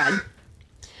 we tried.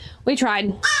 We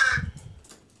tried.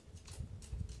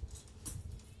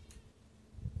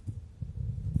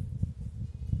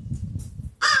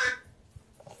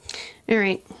 All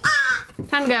right,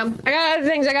 time to go. I got other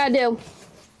things I gotta do.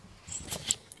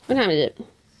 What time is it?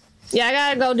 Yeah, I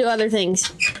gotta go do other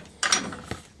things.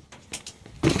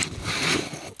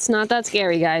 It's not that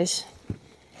scary, guys.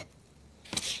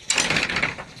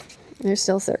 They're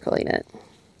still circling it.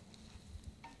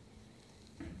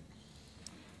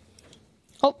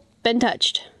 Oh, been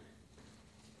touched.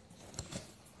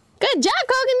 Good job,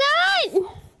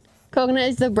 Coconut! Coconut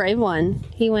is the brave one.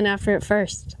 He went after it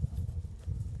first.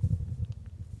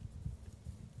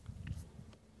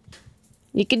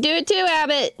 You could do it too,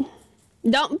 Abbott.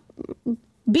 Don't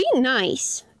be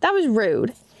nice. That was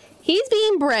rude. He's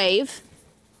being brave.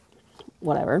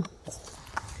 Whatever.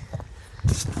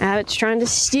 Abbott's trying to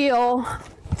steal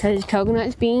because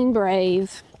Coconut's being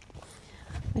brave.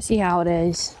 I see how it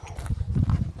is.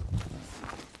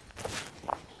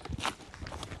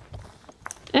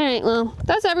 Alright, well,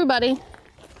 that's everybody.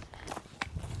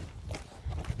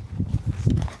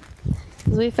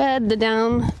 We fed the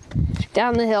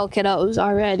down the hill kiddos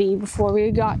already before we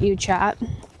got you, chat.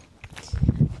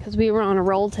 Because we were on a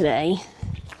roll today.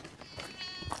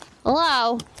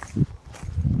 Hello?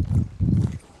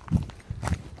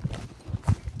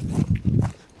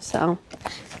 So,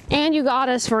 and you got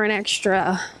us for an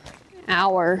extra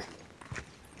hour.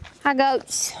 Hi,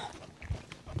 goats.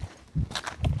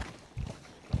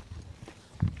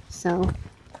 So,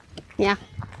 yeah.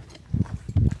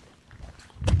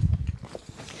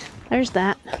 There's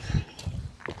that.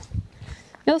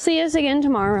 You'll see us again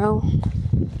tomorrow.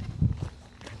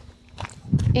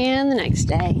 And the next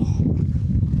day.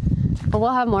 But we'll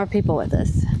have more people with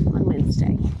us on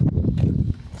Wednesday.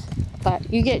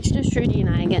 But you get just Trudy and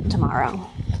I again tomorrow.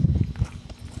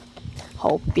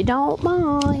 Hope you don't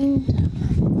mind.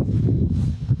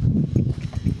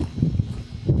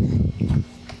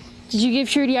 Did you give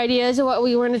Trudy ideas of what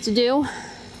we wanted to do?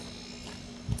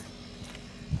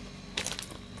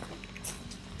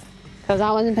 Because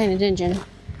I wasn't paying attention.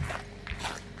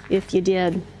 If you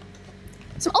did.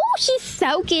 So, oh, she's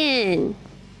soaking.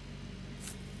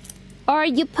 Or are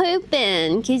you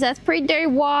pooping? Because that's pretty dirty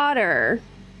water.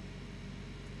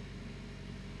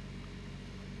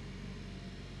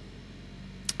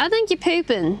 I think you're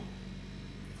pooping.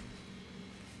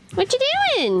 What you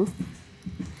doing?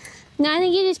 No, I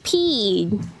think you just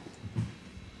peed.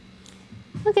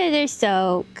 Look at her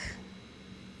soak.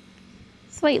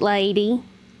 Sweet lady.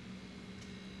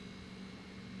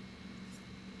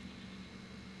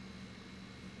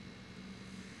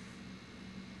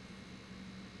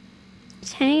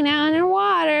 Just hanging out in the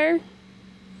water.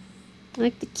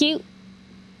 Like the cute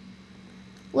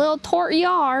little tort you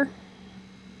are.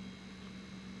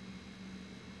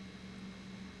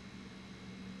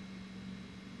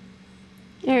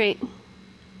 Alright.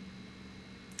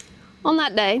 On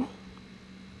that day,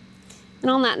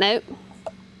 and on that note,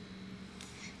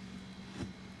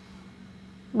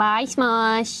 bye,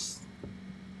 Smush.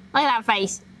 Look at that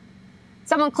face.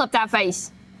 Someone clip that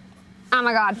face. Oh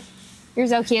my god. You're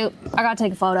so cute. I gotta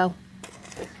take a photo.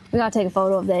 We gotta take a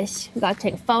photo of this. We gotta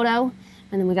take a photo,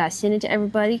 and then we gotta send it to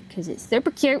everybody because it's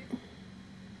super cute.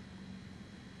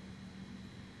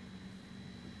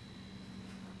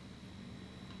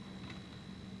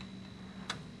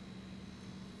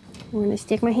 I'm gonna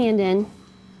stick my hand in.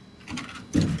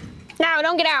 No,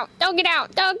 don't get out. Don't get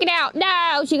out. Don't get out.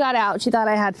 No, she got out. She thought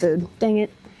I had food. Dang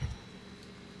it.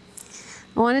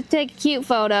 I wanted to take a cute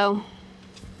photo.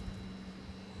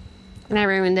 And I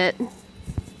ruined it.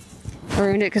 I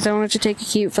ruined it because I wanted to take a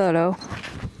cute photo.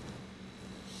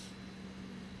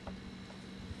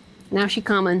 Now she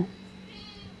coming.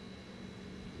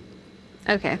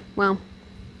 Okay, well.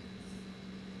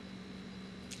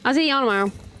 I'll see y'all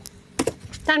tomorrow.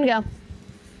 Time to go.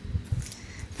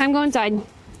 Time to go inside.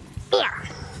 Ugh.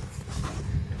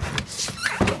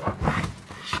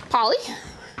 Polly.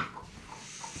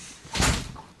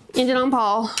 Ended on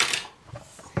Paul.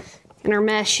 And her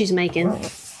mess she's making.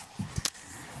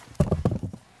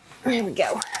 There we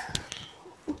go.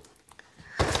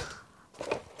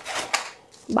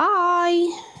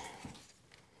 Bye.